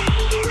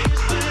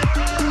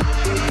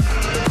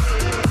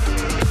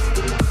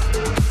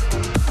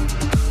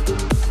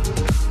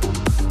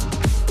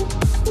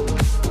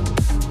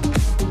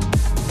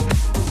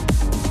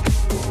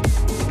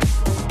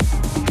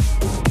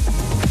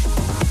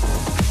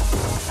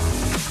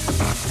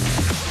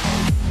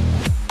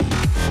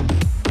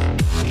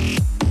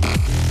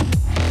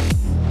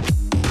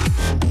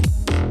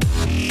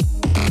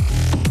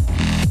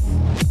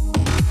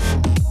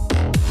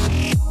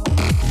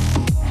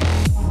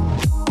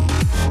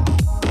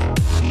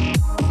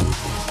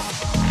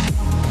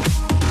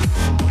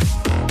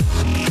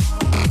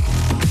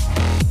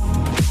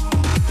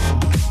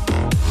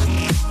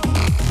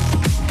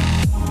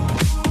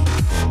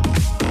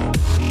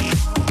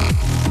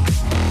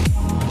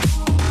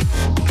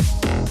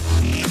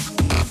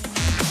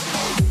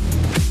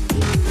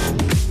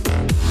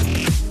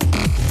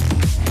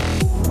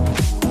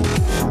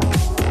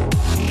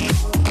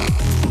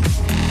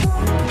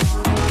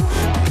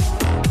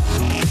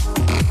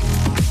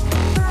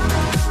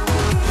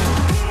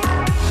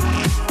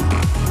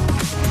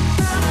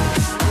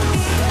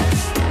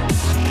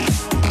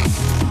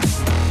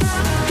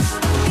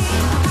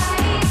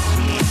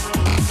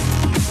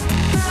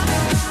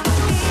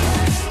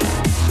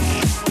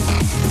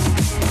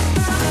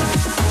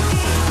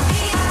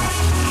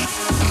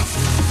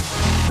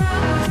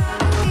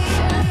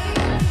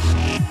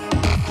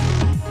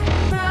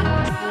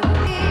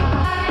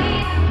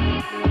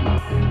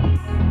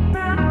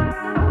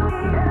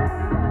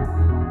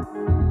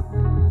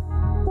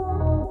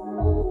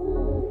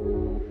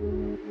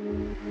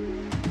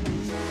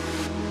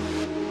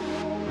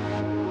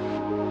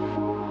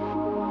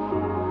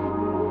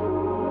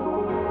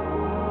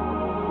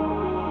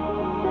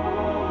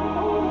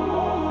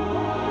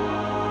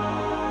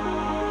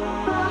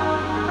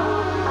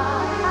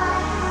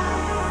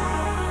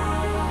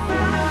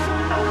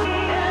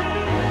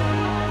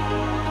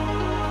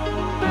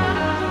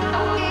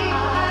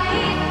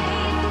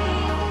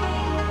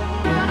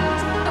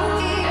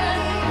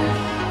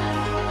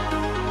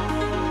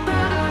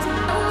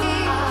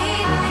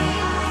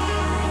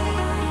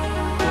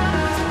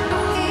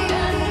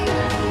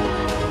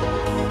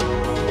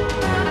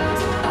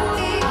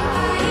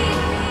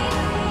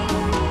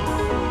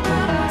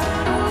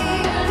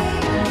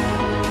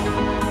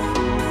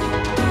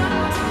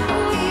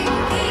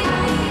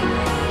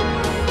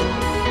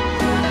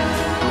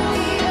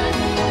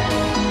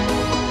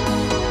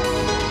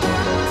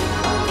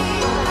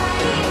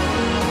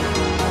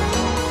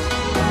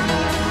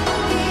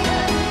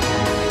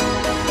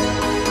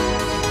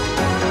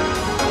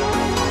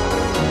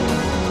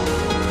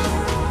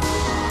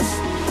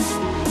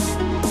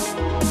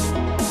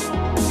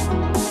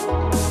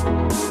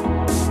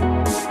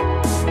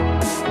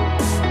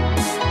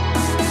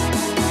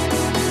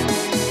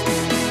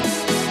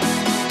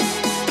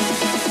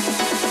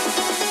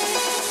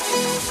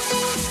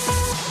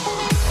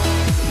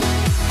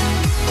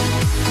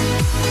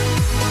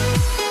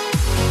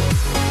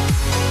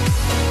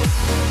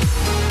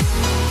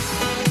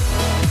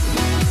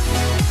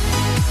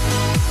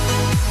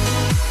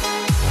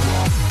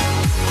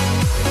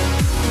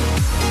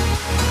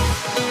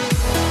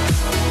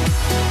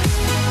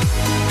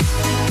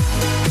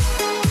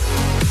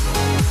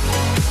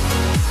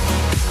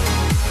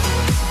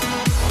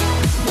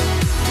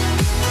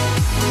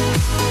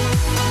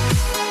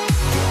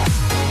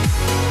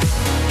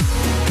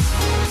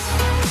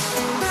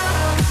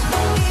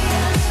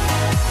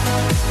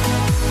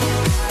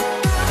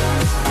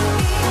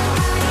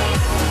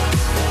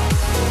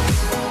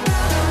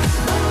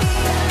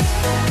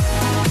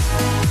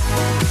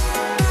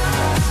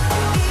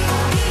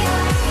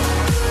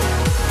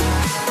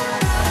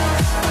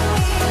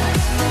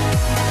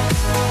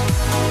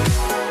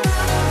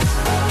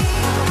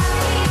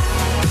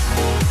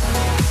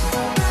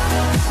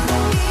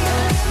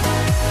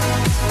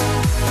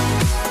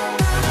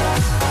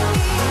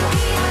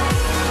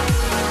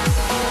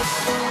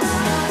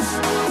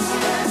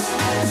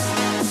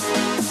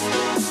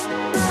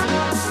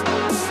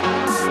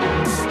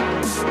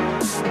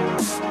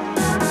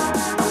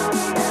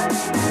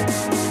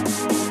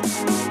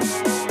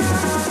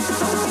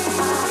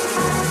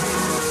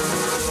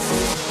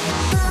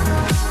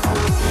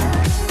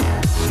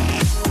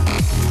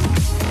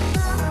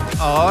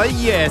 Oh,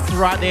 yes,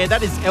 right there.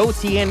 That is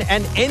LTN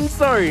and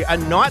Enzo, A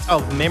Night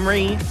of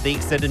Memory, the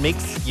extended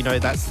mix. You know,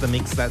 that's the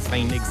mix that's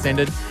been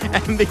extended.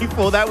 And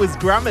before that was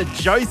Grum and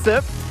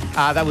Josep.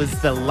 That was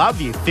the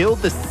Love You Feel,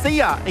 the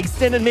Sia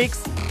extended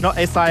mix, not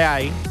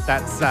SIA,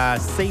 that's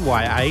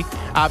CYA.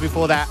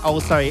 Before that,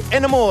 also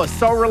Enamour,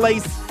 Soul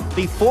Release.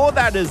 Before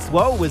that as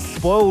well was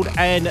Spoiled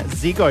and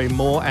Zigo,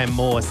 More and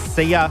More.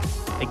 Sia,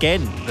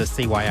 again, the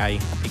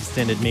CYA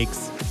extended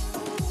mix.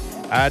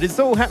 This is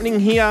all happening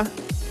here.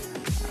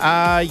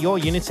 Your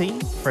Unity,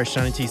 Fresh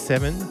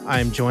 97.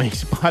 I am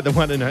joined by the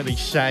one and only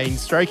Shane,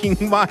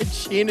 stroking my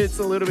chin. It's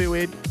a little bit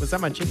weird. Was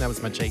that my chin? That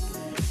was my cheek.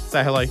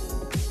 Say hello.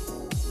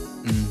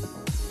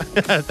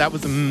 That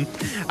was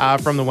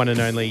from the one and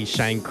only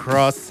Shane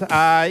Cross.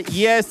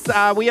 Yes,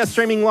 we are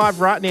streaming live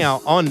right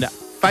now on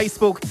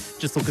Facebook.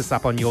 Just look us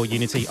up on Your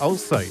Unity.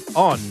 Also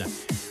on,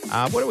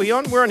 what are we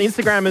on? We're on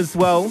Instagram as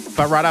well.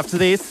 But right after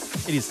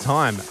this, it is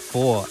time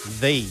for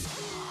the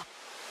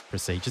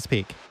prestigious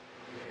pick.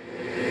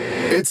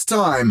 It's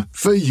time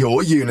for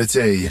Your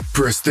Unity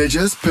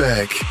Prestigious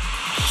Pick.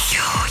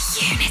 Your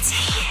Unity.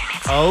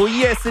 Oh,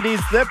 yes, it is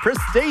the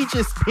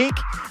prestigious pick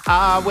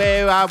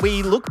where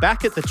we look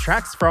back at the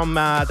tracks from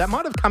that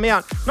might have come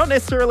out, not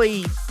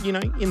necessarily,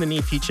 in the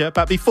near future,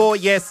 but before,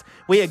 yes,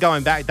 we are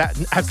going back. That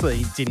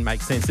absolutely didn't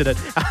make sense, did it?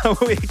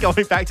 We're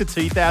going back to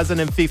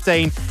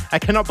 2015. I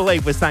cannot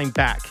believe we're saying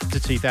back to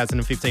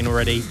 2015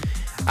 already.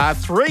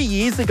 3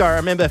 years ago, I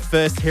remember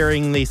first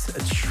hearing this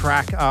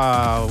track.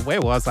 Where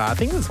was I? I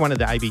think it was one of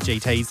the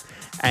ABGTs.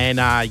 And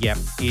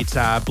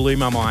it blew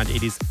my mind.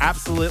 It is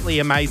absolutely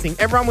amazing.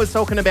 Everyone was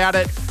talking about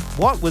it.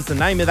 What was the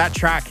name of that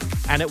track?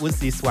 And it was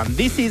this one.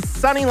 This is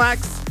Sunny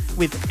Lax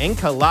with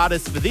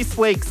Enceladus for this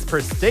week's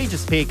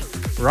prestigious pick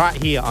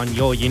right here on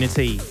Your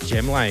Unity.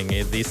 Jem Lang.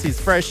 This is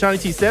Fresh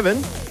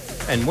 97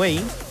 and we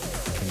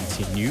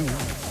continue.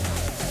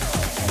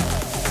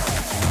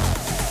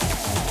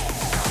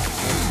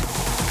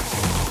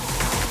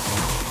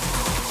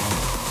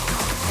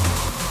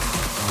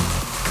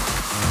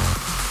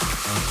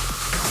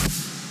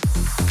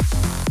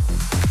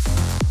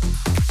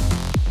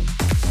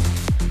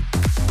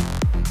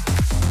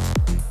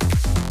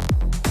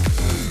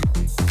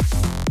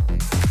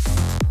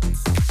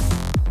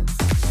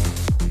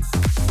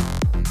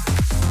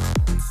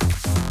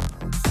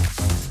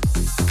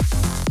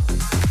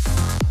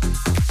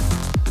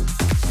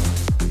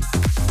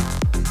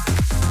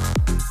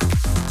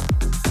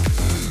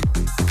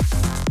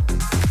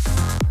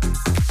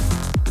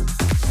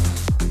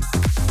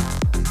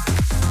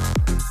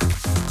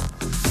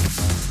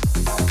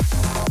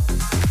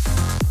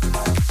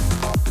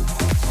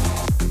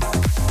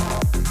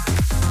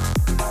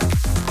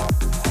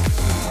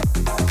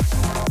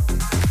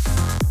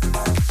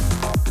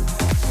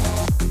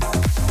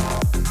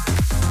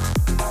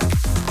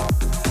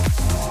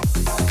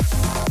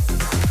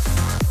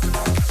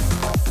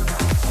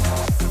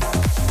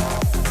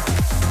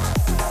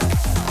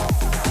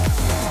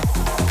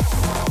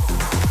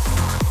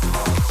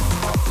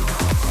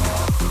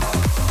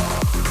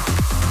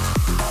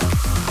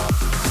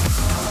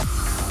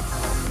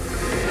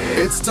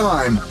 It's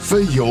time for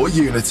Your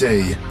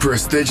Unity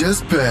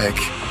Prestigious Pick.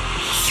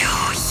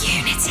 Your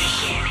Unity.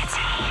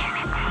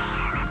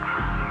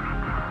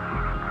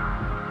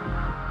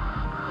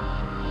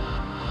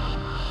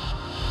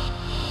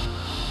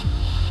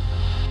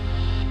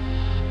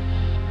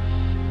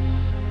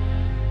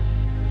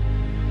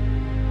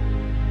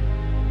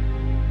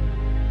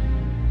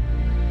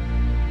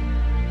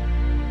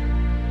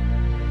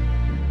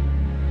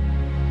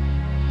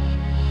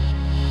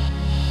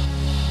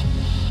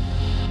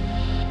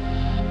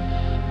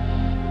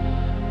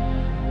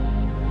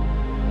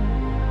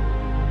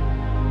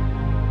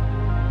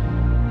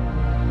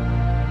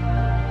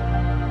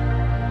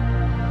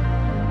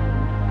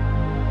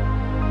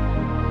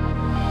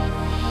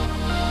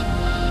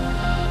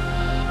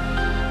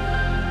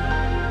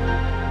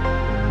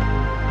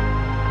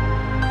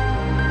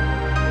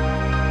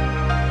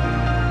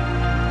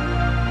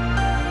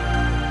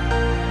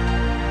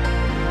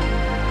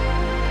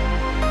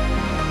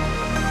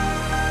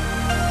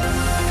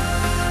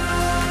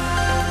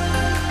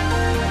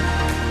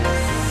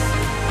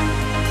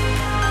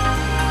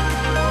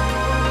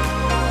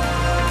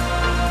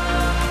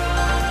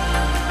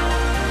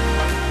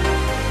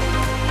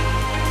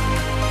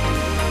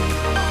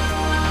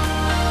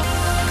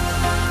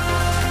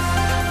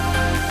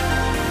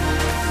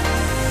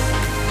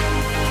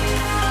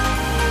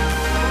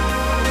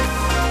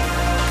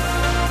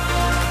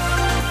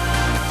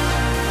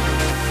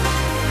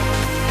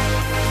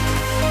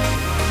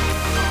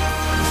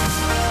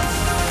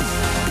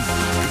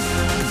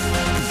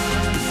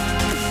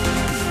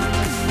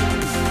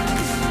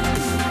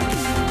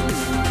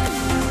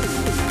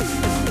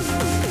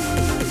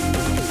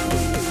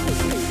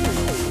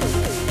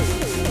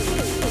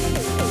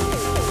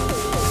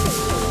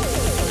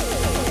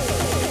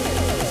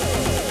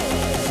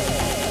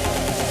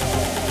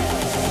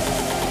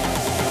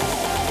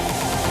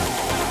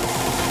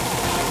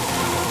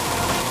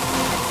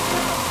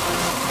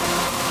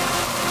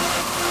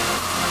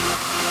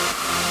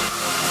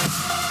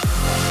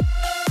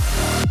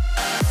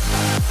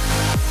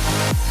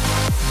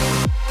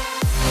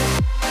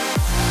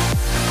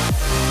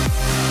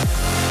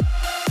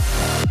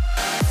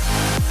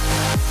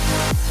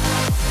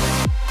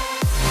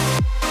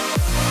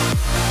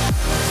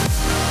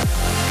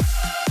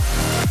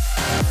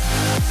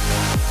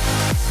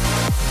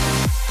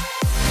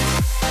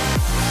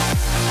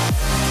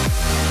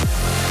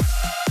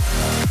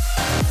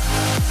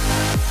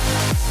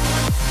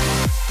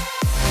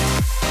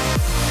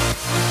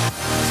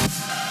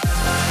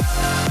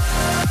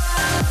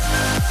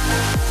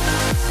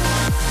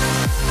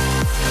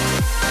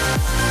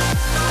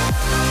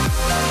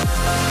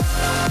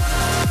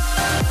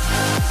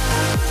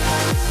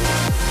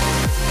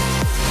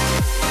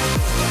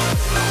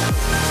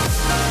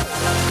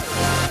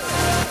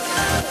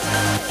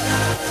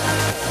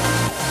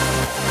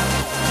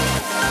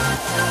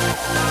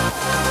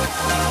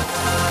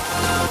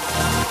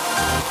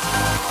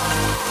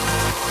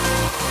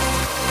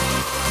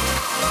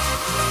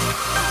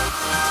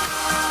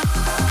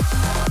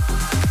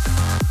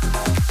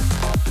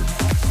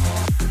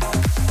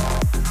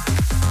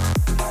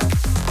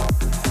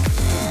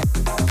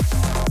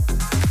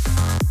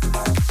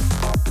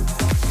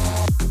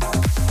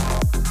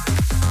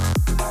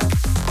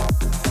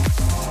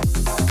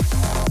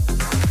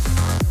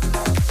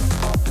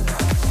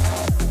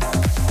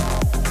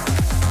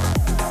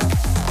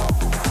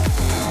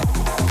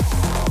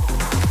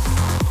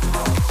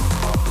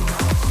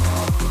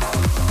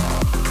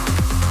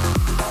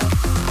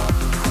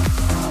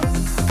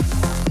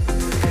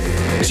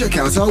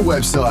 out our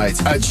website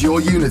at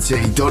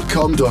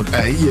yourunity.com.au.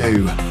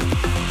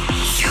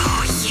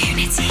 Your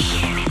unity.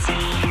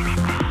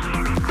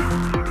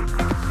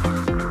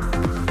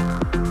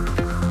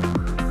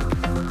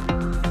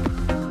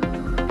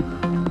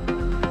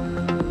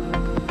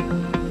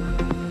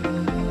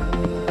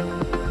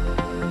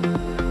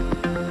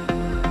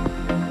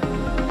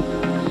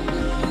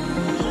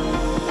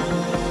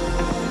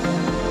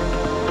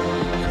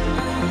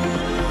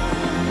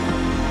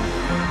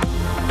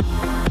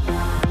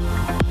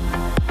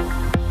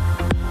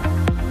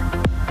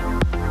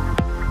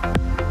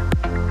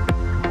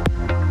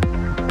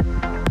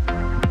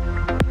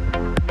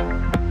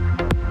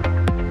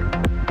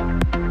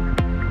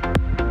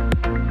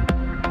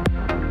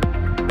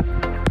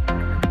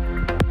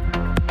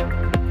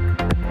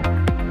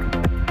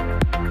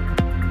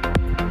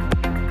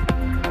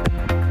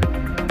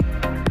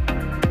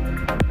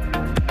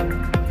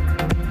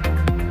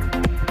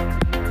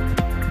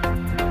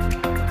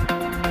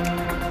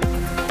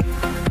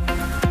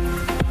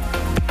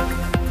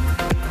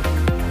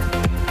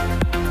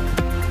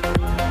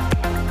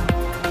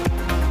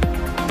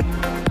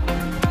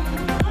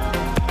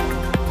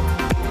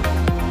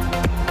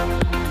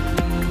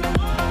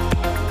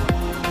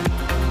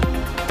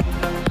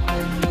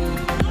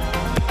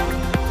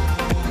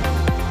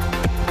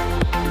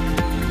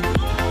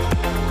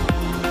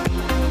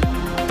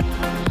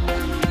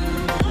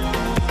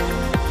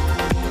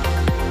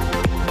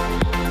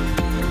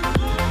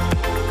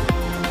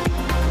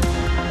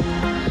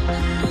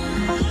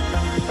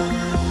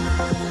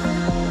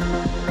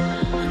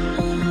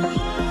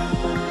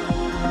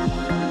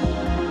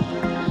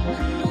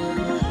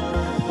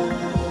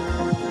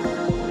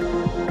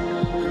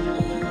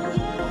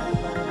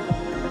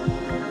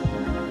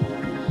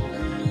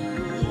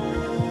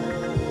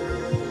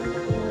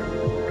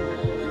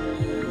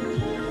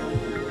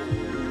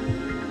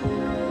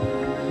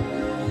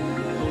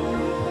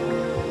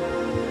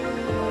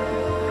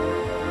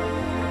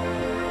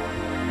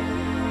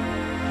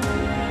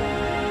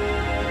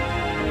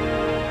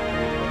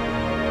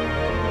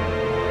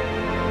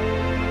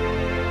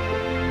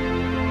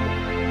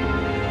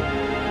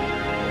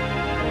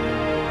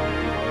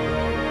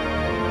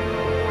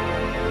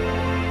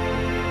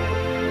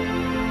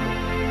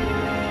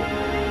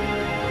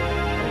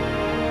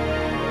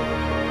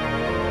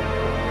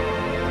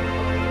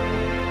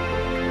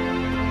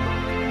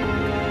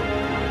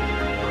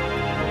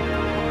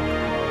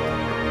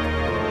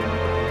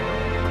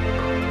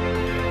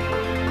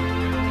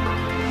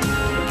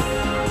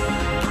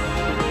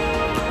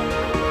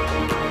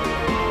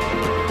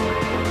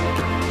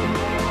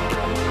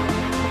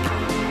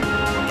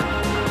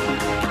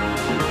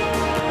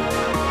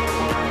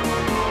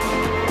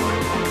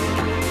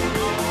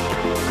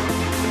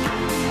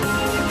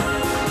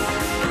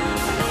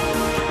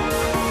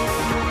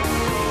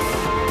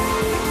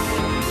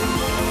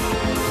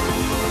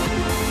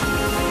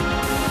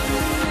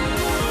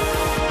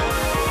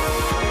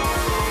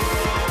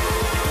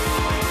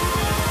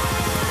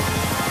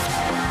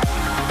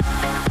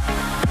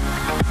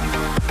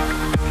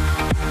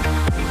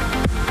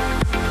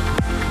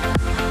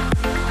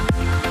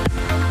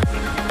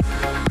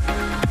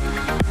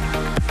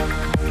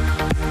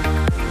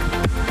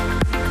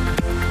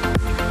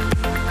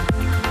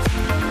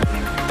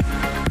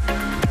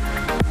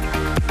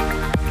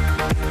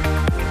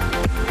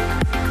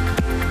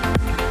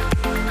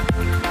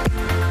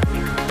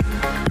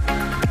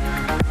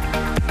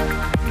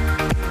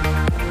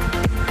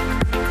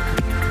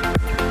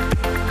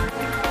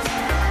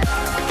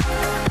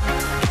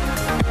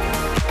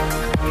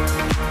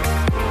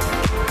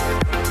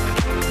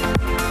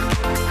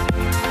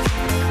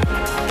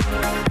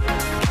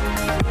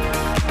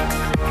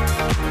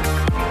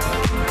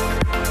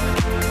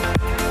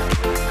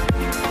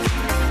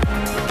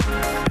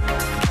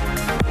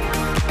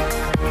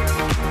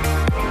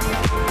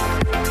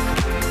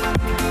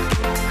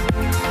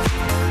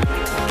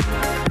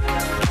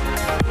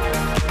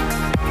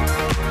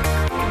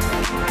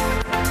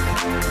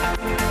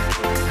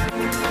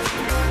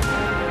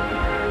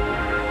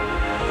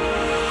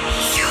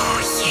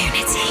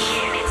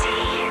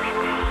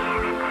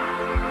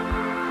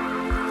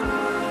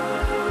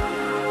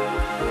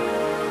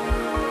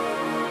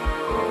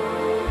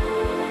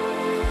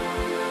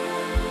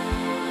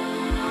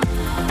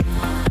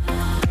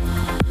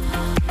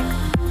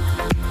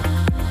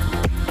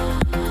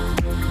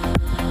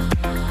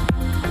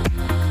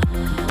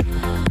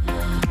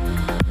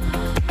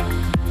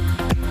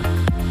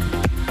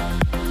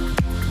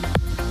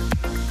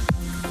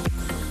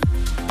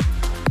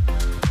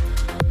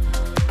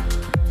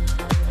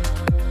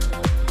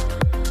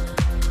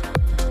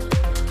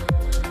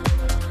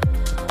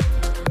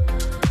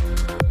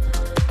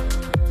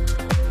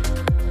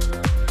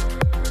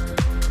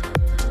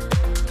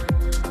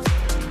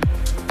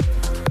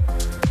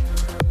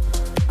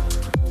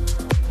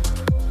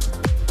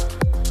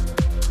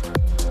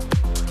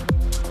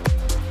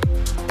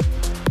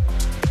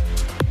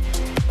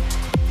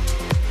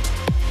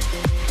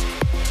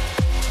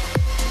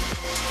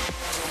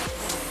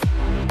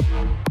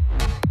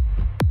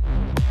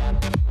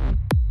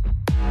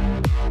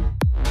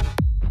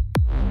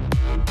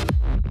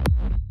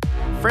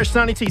 Fresh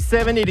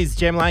 92.7, it is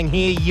Jem Lang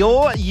here,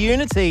 your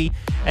Unity.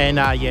 And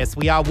yes,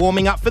 we are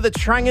warming up for the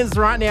Trangers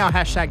right now,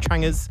 hashtag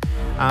Trangers.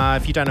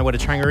 If you don't know what a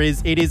Tranger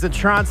is, it is a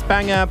trance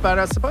banger, but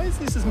I suppose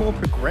this is more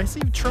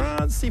progressive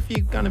trance if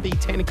you're going to be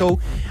technical.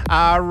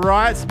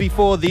 Right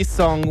before this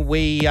song,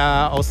 we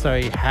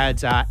also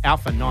had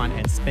Alpha 9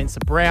 and Spencer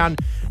Brown.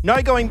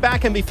 No Going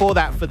Back, and before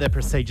that for the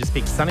prestigious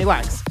pick, Sunny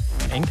Lax.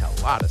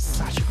 Enceladus,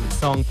 such a good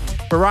song.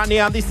 But right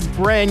now, this is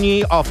brand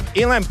new off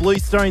Ilan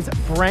Bluestone's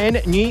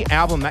brand new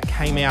album that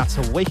came out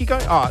a week ago.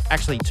 Oh,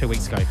 actually 2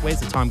 weeks ago. Where's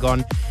the time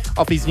gone?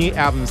 Off his new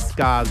album,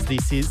 Scars.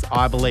 This is,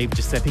 I believe,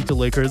 Giuseppe De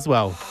Luca as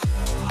well.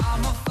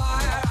 I'm a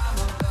fire, I'm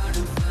a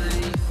burning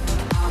flame.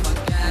 I'm a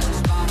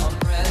gas, I'm a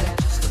breath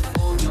just to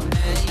form your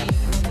name.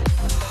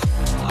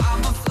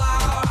 I'm a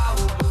flower, I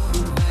will bloom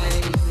in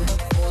vain.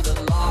 For the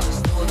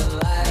lost, for the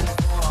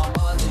last, for our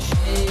mother's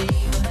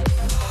shame.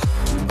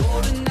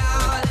 Golden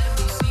hour, let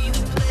me see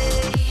the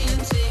play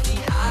and take me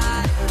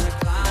higher,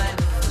 climb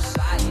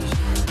beside you.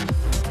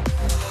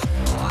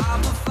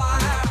 I'm a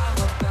fire, I'm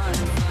a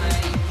burning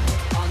flame.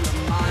 On the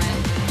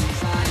mind and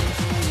designed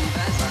to live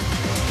as I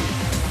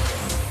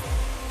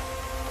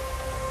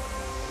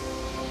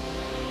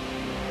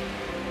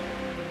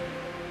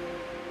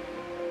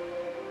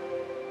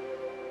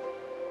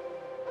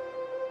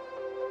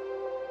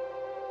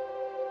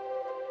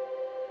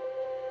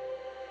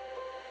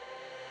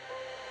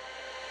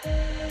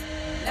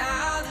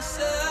Now the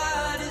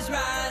sun is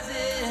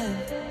rising,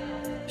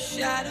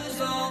 shadows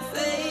won't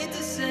fade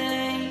the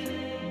same.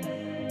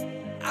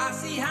 I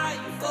see how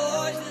you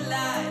forged the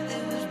light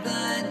that was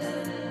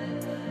blinding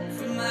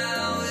from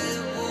how it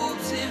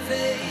warps and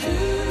fades.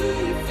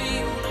 You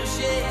feel no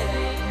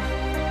shame.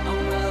 Oh,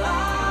 well,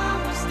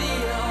 I'll be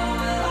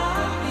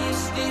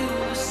still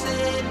the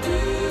same. Do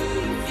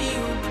you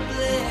feel the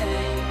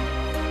blame?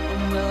 Oh,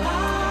 well,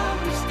 I'll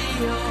be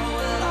still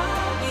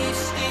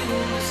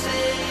the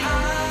same. I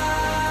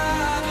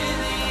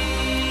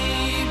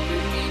believe,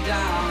 bring me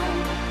down.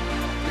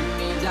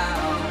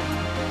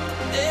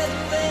 There's a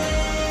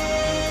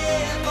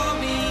way for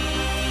me,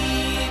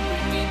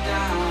 bring me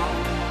down.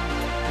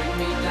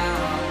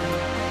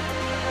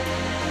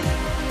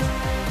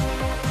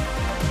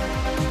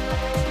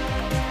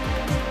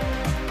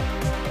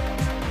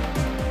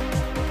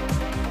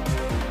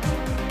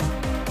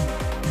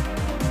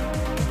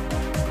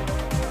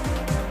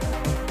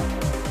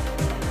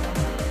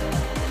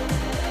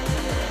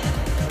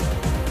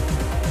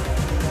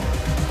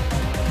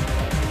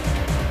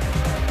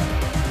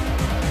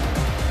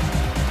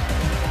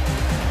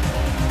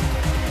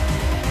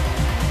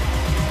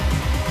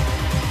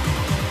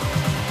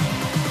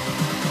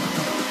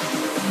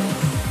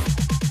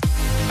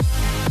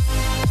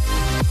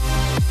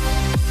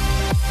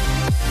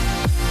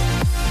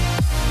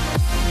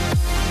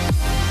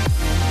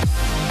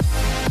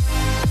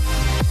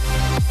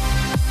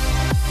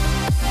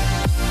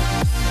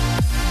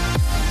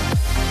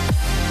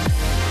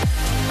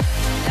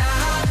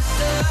 Now the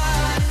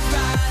sun is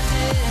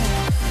rising,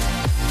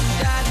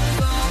 shadows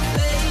won't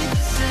fade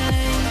the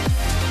same.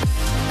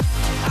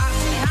 I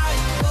see how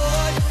you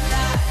forge the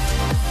light that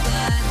was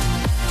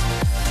blinding.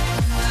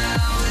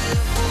 Now it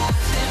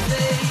warps and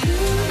fades. You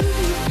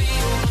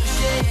feel no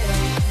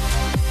shame.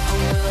 Oh,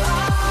 well,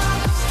 I'll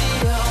be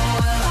still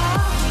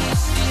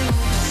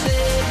the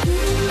same. You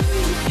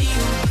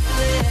feel the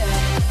flame. Oh,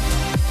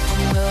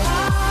 well,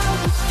 I'll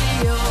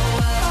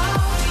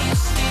be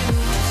still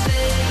the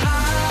same. I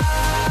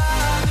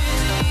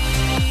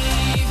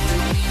believe,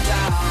 bring me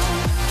down.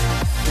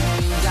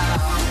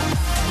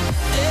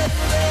 There's a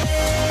way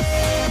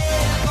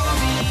for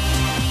me,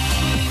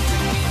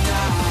 bring me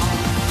down.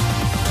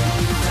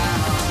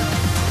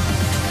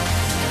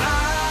 I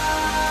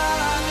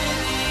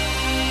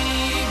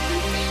believe,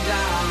 bring me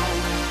down.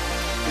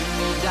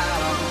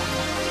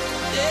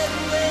 There's a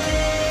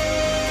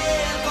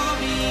way for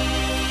me,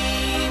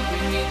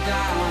 bring me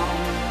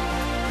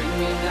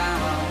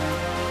down.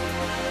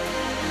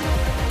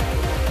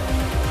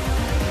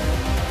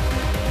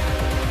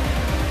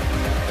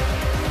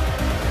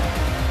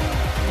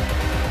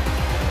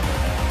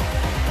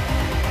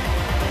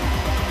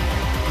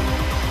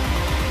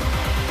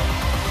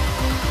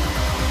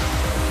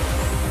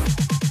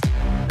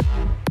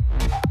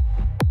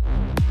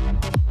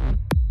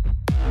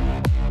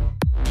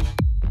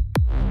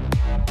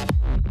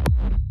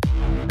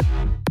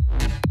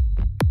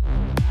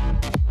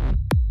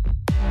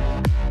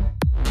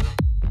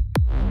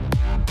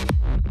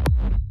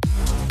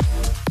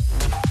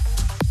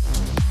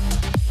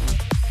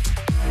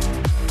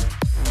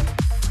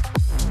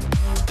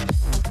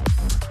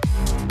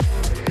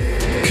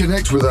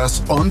 Connect with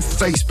us on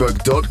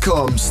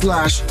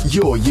facebook.com/yourunity.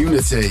 Your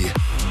Unity.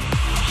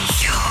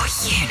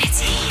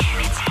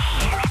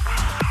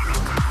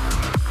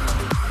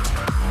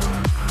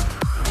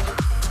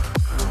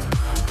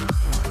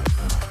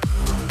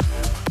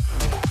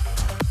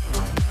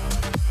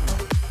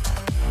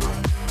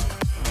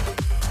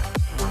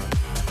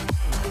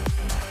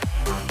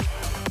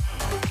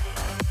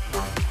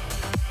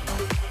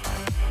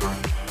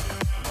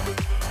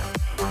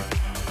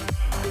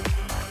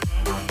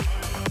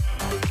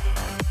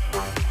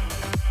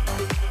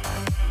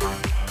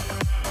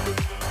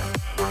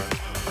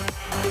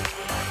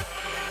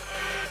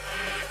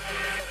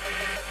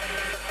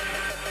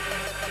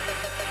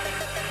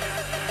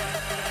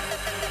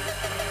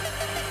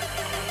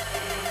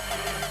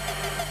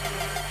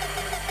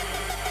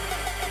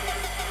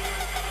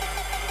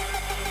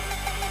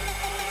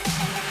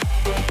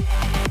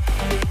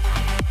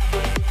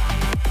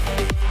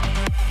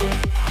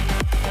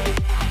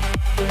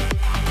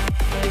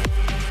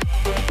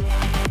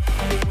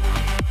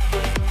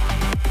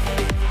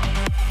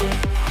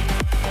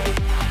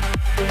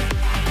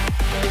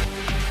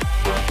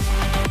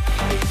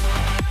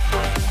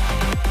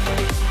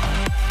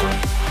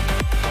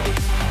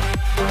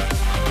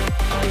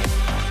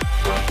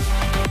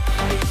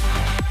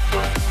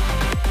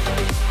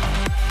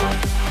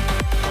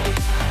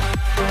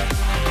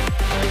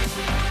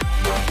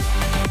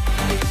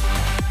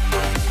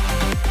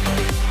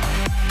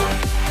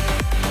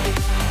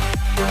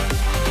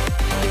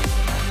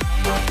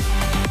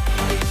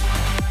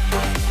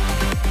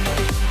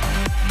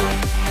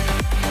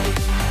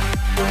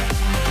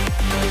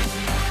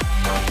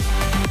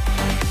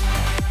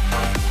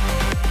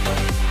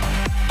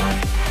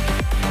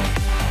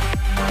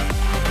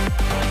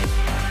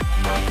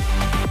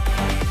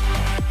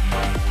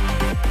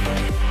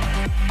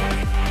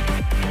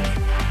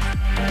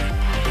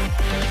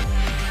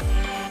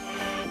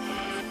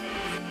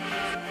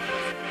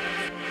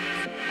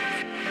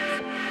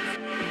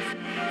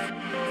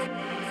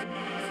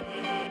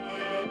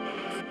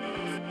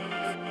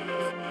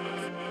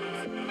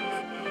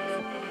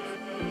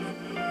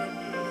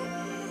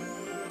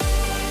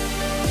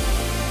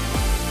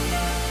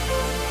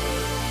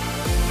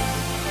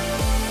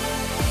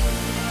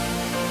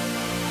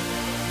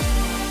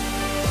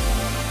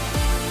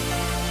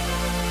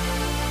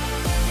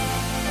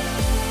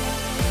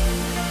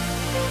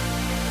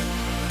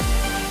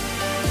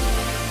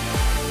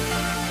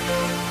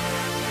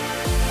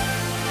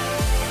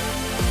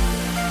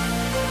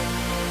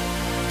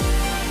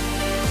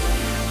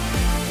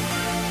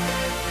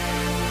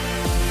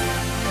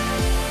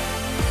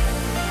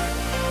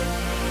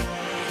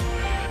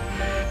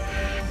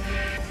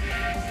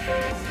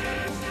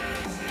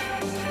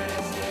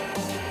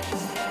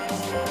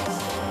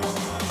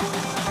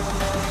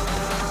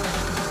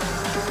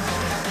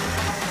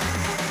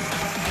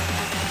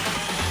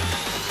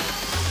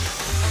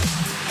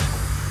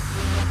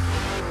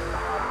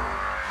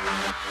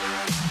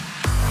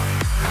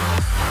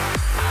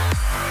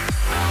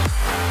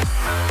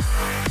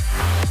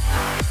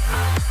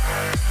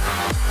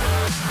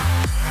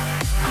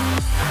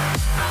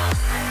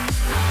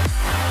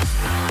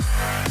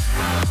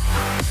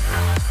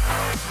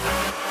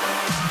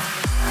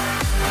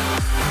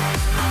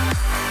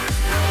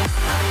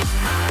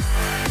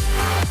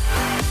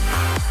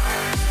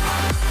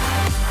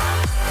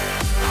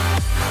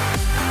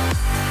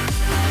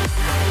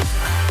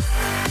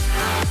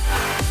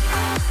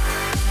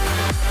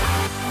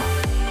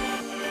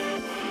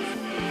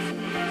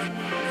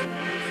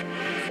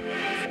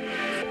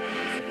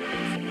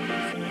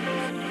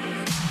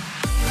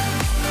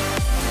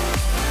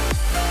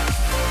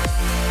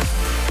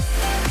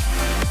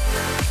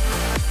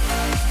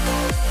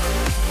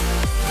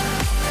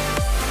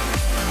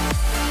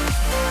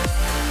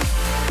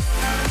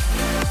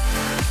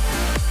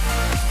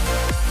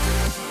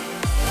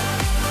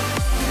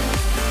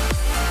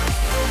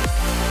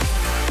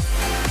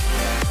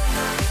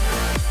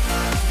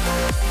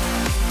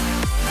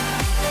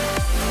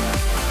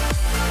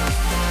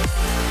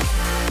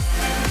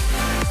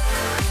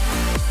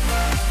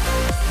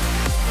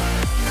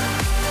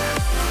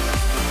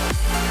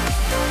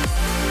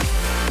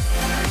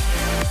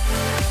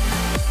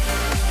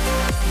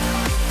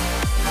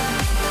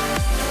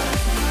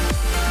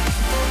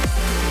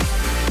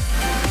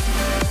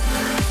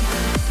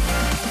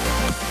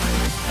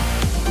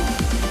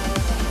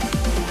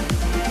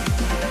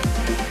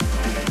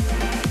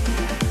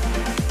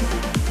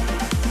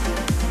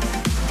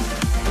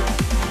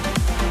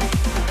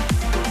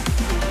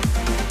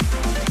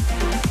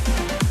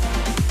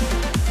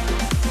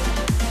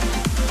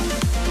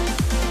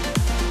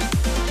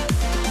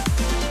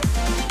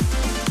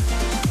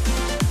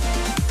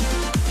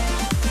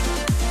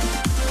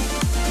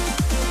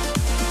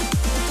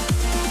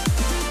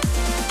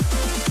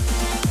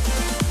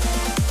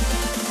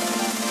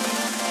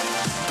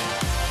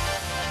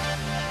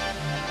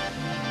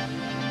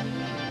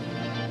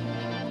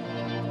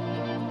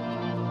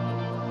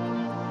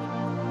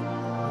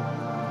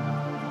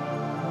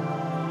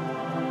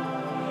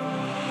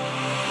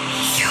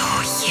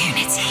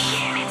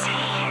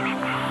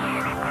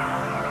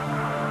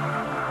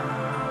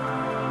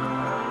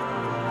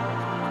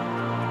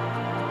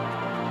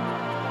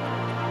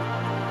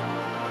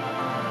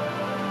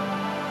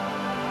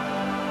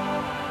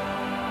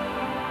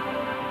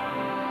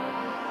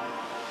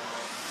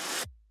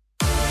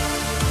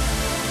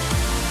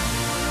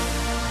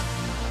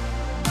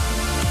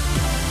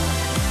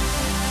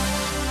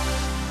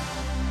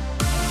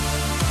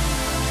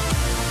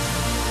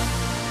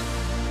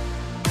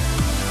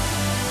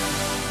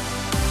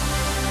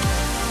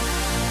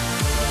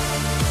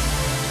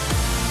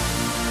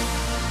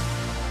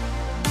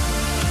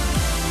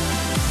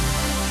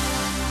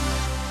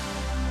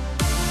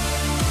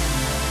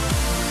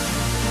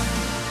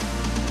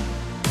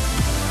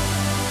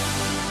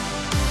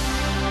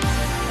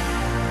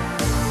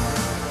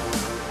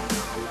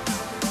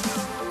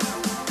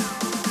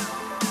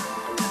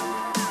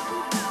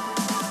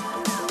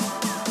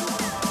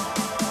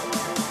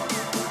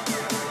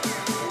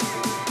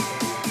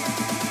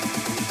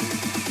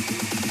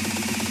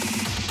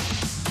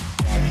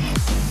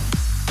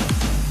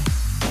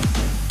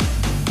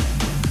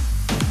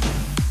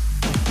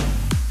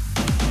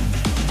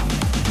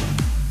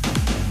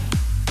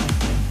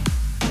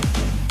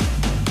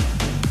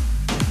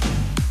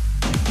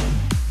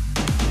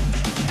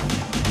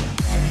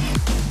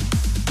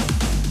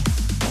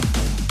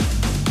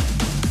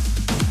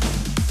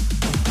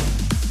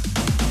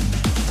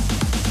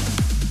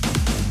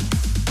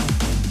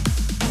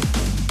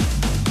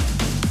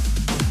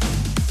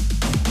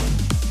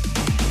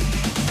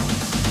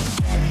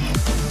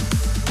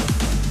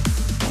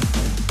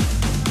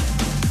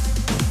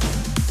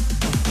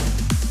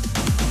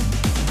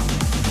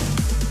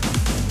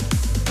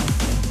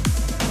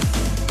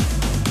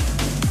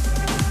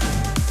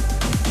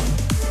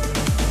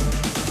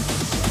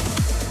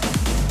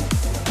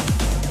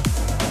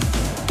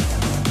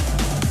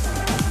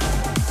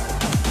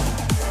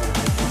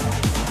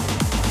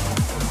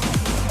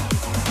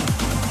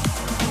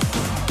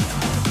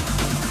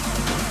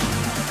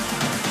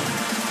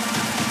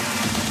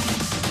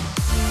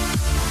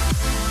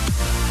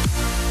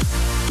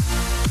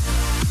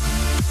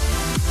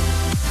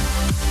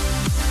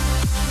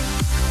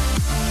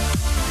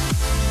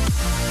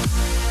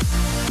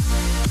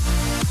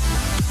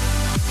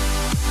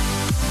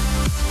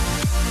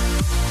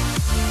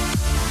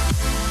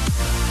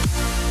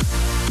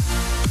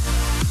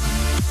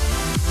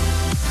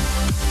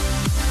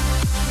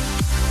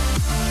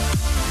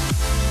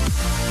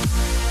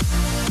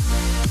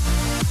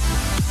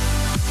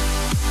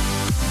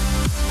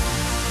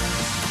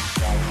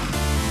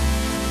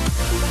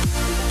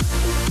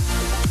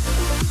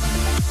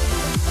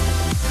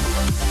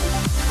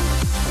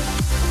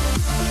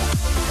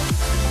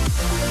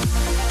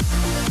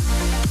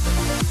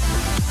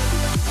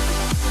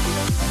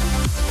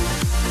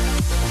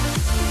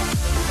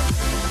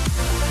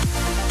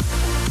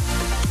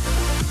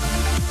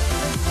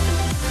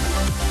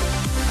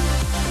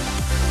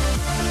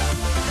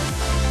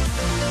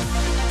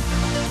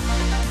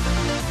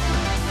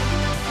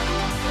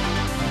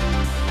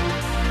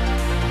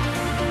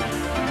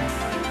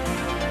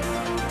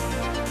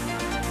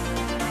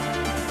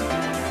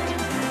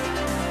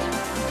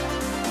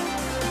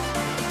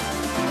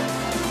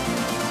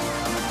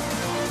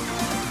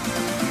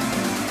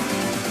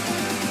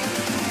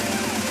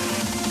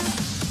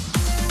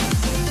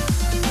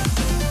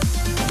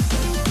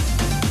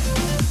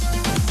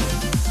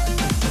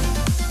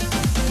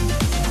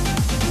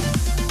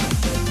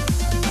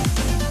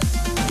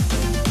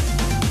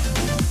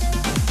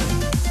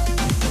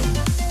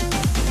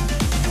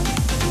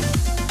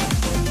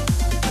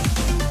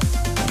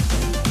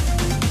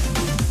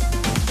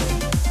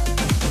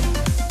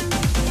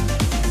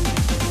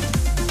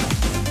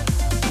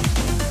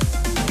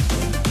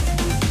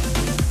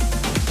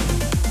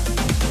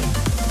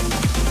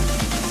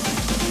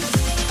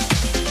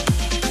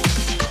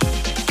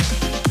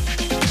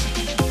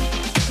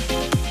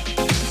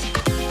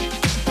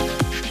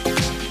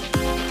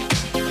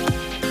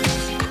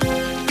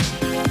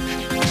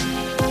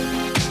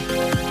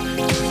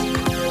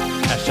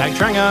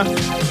 Tranger.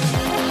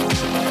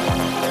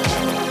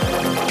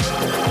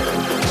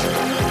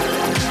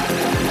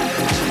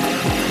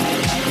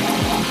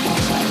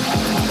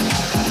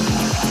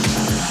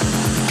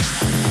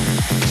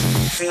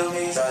 Feel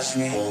me, touch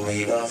me, hold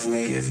me, love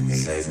me, give me,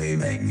 save me,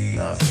 make me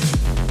love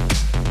you.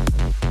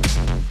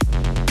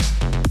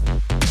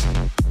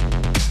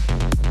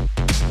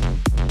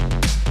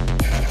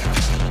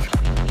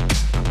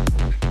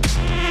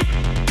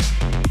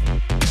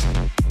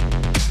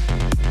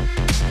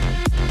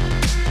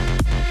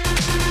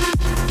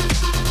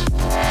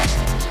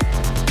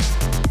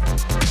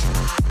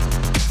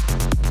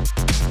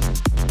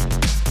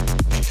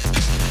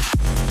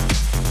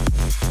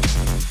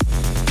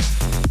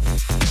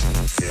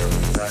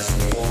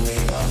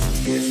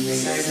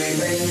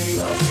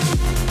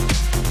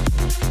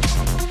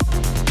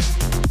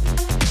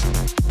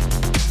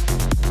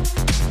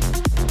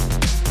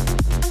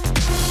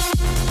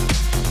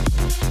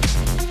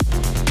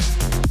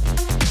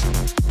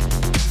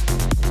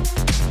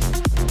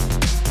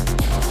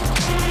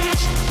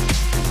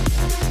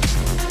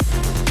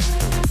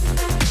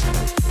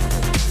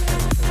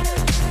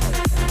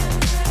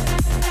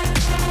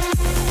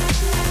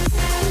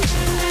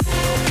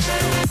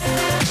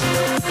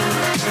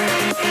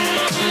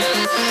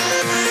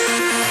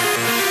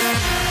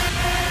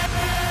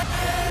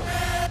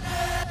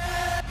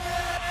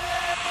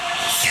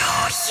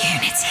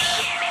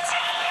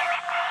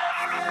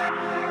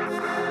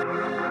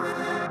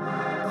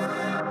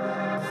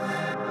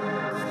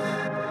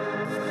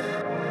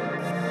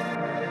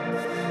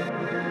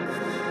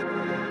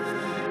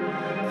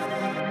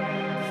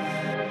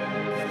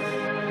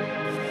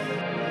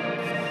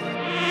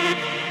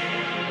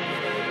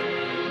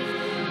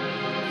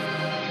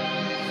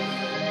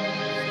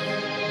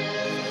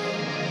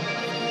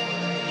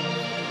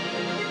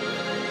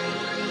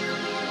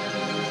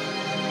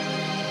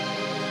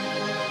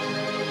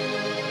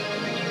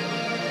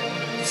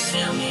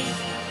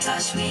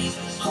 Touch me,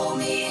 hold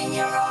me in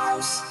your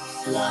arms.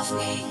 Love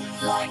me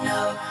like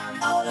no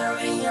other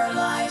in your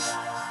life.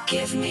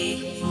 Give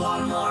me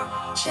one more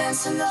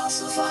chance and I'll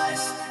survive.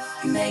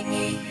 Make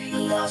me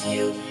love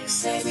you,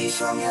 save me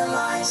from your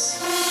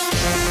lies.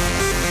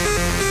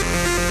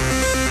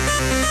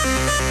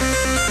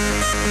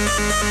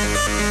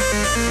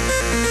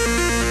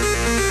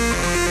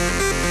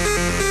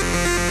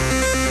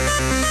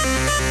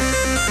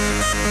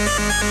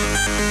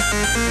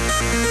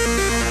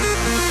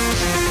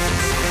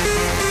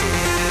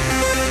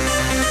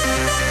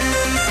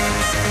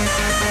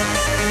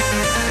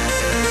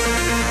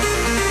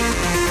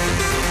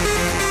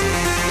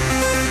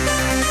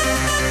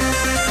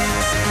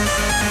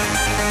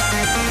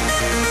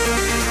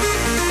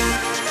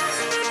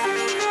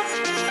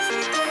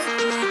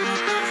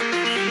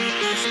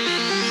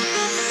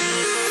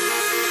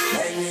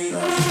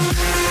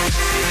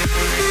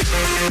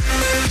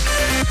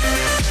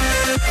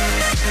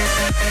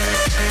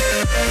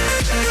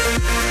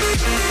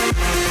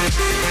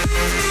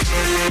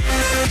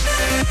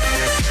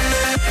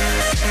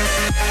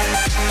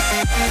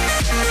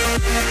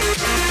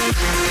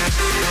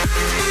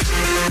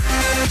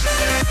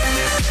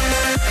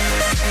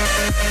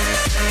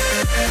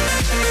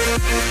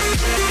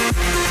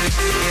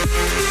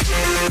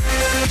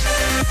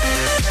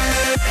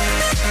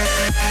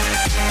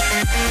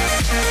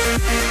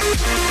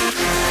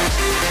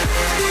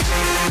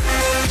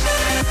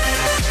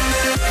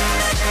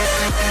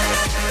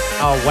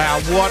 Oh, wow,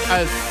 what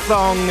a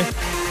song.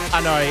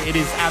 I know, it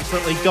is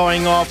absolutely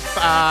going off.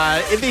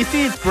 This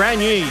is brand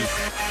new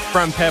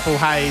from Purple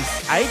Haze,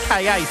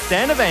 a.k.a.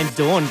 Sander Van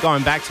Doorn,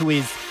 going back to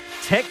his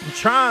tech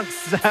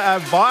trance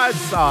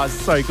vibes. Oh,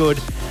 so good.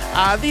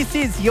 This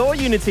is your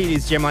Unity. It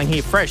is Jem Lang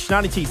here, Fresh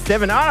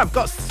 92.7. I've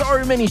got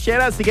so many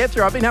shout-outs to get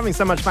through. I've been having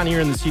so much fun here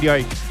in the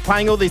studio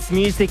playing all this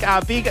music.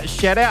 Big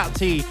shout-out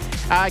to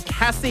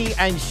Cassie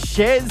and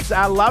Shez.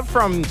 Love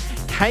from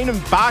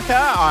Kanan Barker.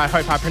 I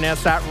hope I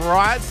pronounced that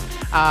right.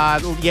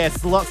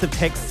 Yes, lots of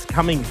texts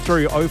coming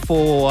through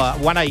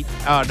 0418.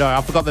 Oh, no,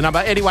 I forgot the number.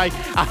 Anyway,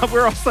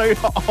 we're also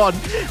on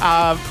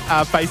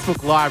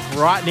Facebook Live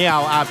right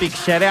now. Big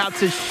shout out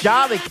to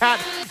Shah the Cat,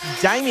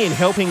 Damien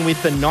helping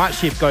with the night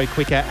shift go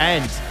quicker,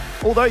 and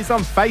all those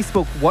on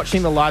Facebook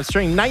watching the live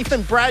stream.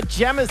 Nathan, Brad,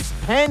 Jamis,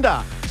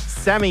 Panda,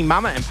 Sammy,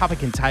 Mama, and Papa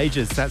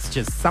Contagious. That's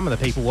just some of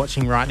the people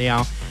watching right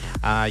now.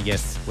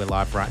 Yes, we're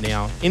live right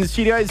now. In the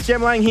studio, it's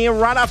Jem Lang here.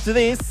 Right after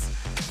this,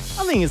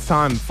 I think it's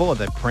time for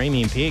the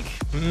premium pick.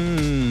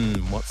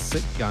 What's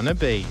it gonna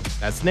be?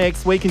 That's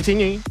next. We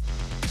continue.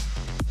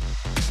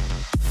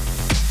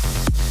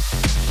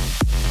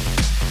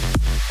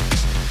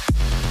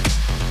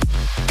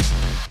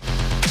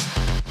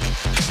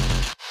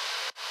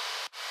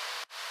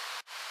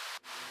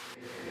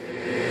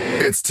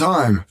 It's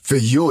time for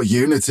your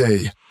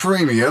Unity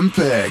Premium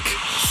Pick.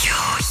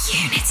 Your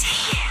Unity.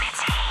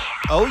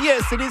 Oh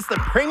yes, it is the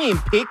premium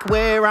pick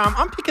where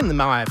I'm picking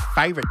my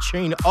favourite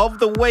tune of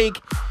the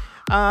week.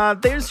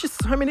 There's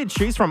just so many to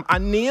choose from. I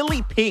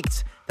nearly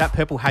picked that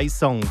Purple Haze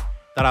song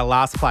that I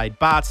last played,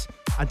 but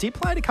I did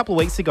play it a couple of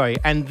weeks ago,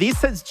 and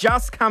this has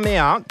just come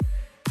out,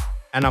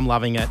 and I'm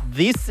loving it.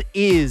 This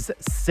is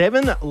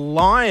Seven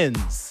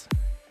Lions,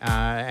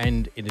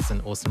 and it is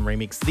an awesome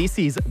remix. This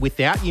is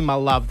Without You, My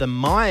Love, the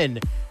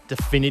Myon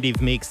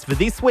definitive mix. For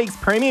this week's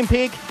premium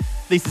pick,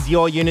 this is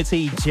your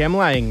Unity, Jem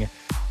Lang,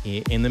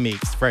 here in the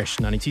mix, Fresh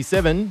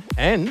 92.7,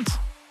 and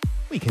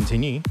we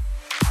continue.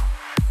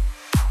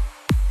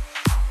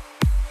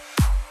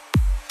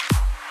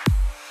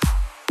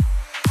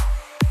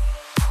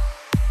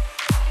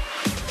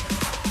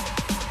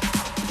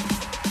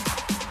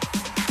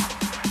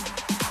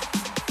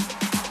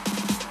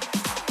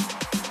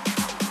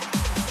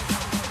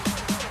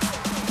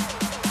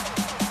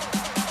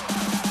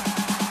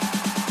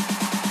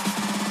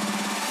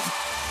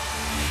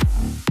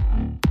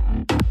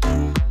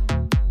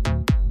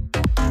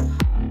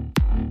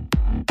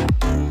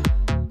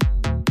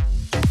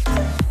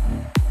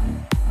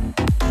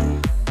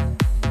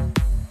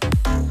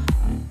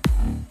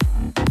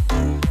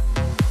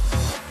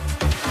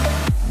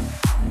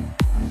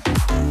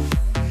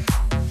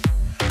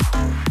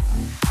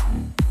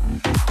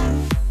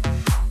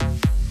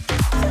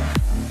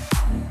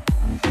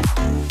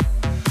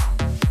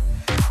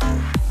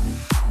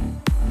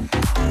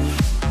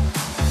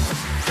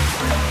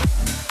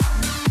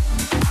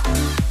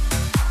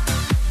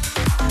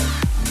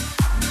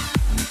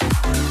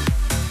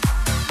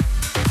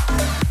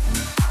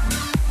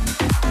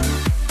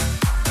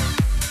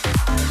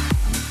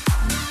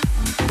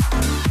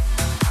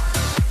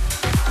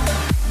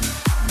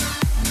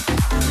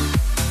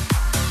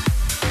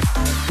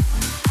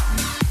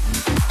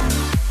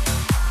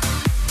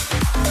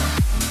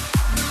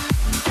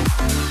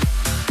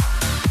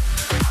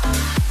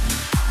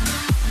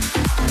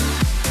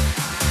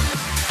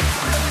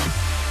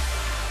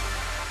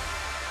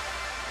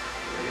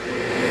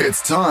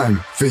 It's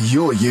time for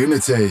your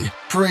Unity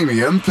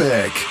Premium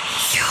Pick.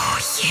 Your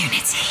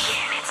Unity.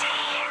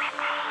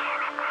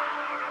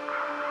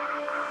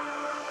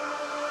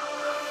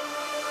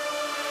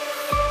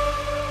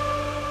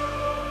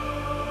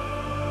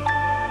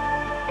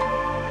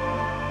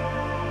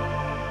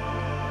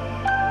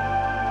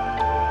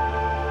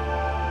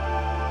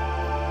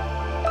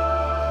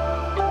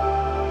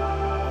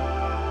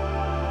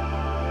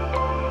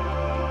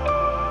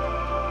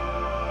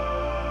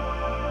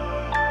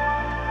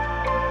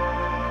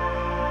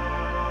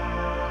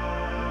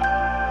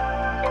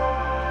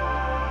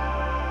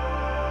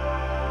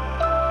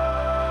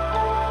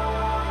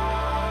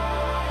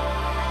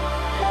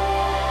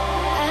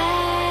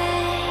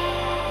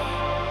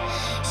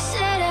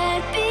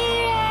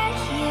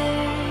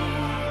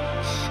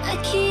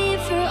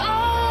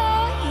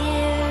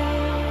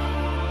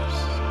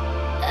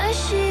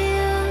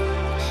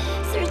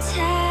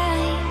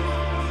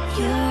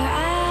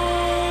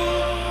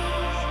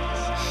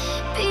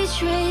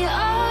 betray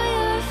all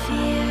your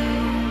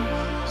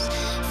fears,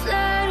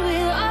 flood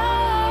with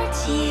all our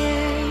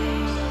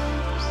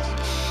tears.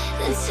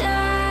 The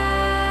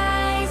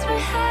tides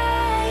were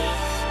high.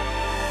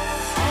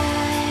 I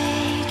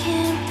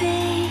can't be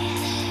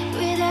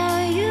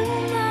without you,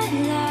 my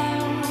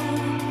love.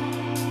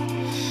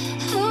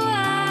 Oh,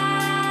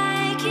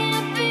 I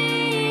can't be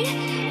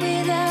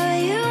without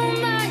you,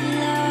 my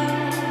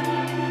love.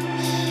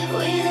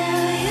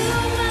 Without you,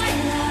 my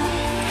love.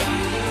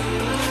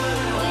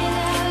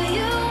 Without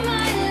you,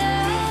 my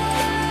love.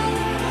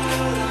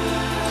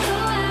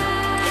 Oh,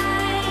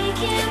 I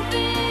can't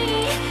be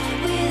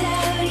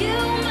without you,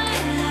 my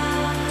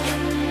love.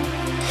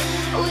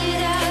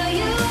 Without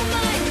you,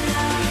 my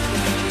love.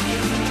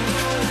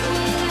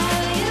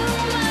 Without you,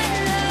 my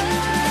love.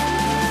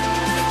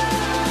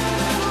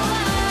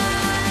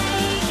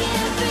 I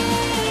can't be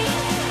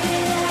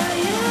without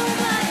you,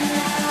 my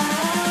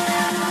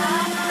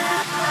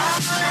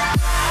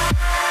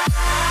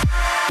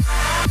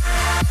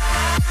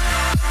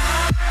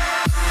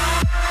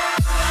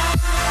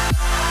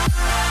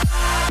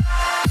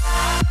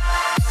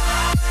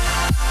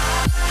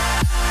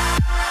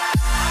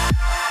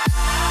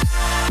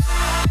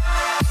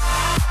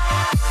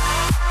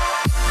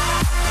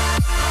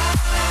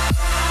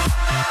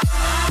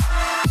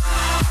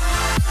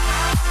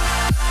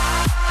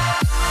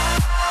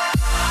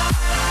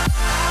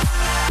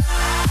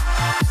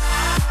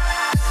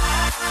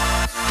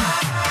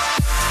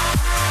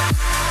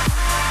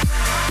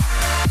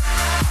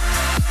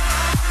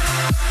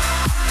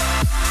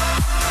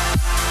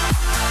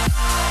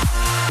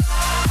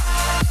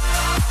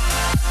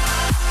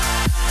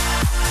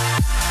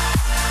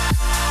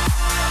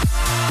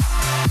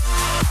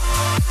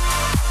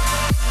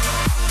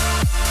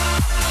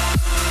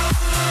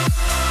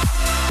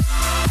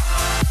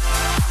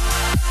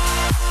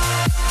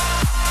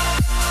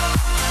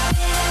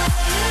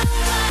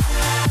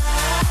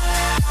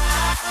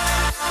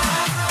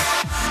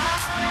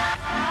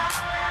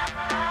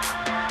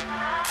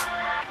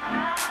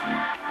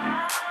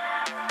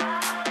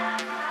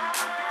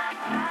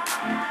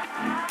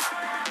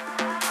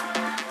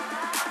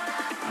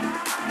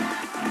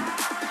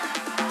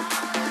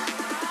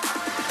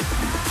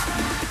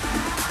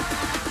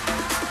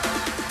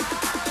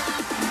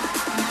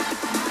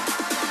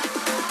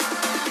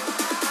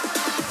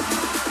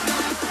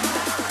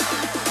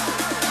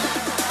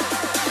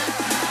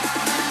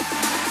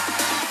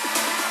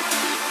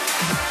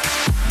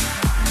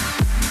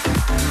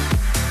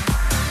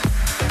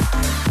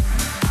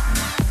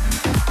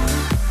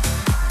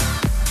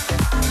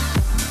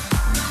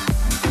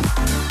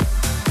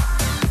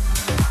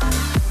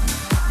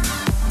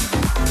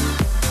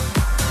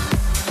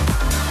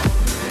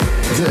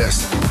This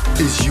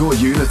is Your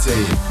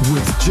Unity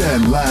with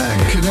Jem Lang.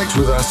 Connect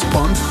with us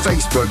on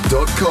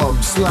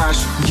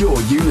facebook.com/yourunity. Your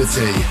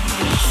Unity.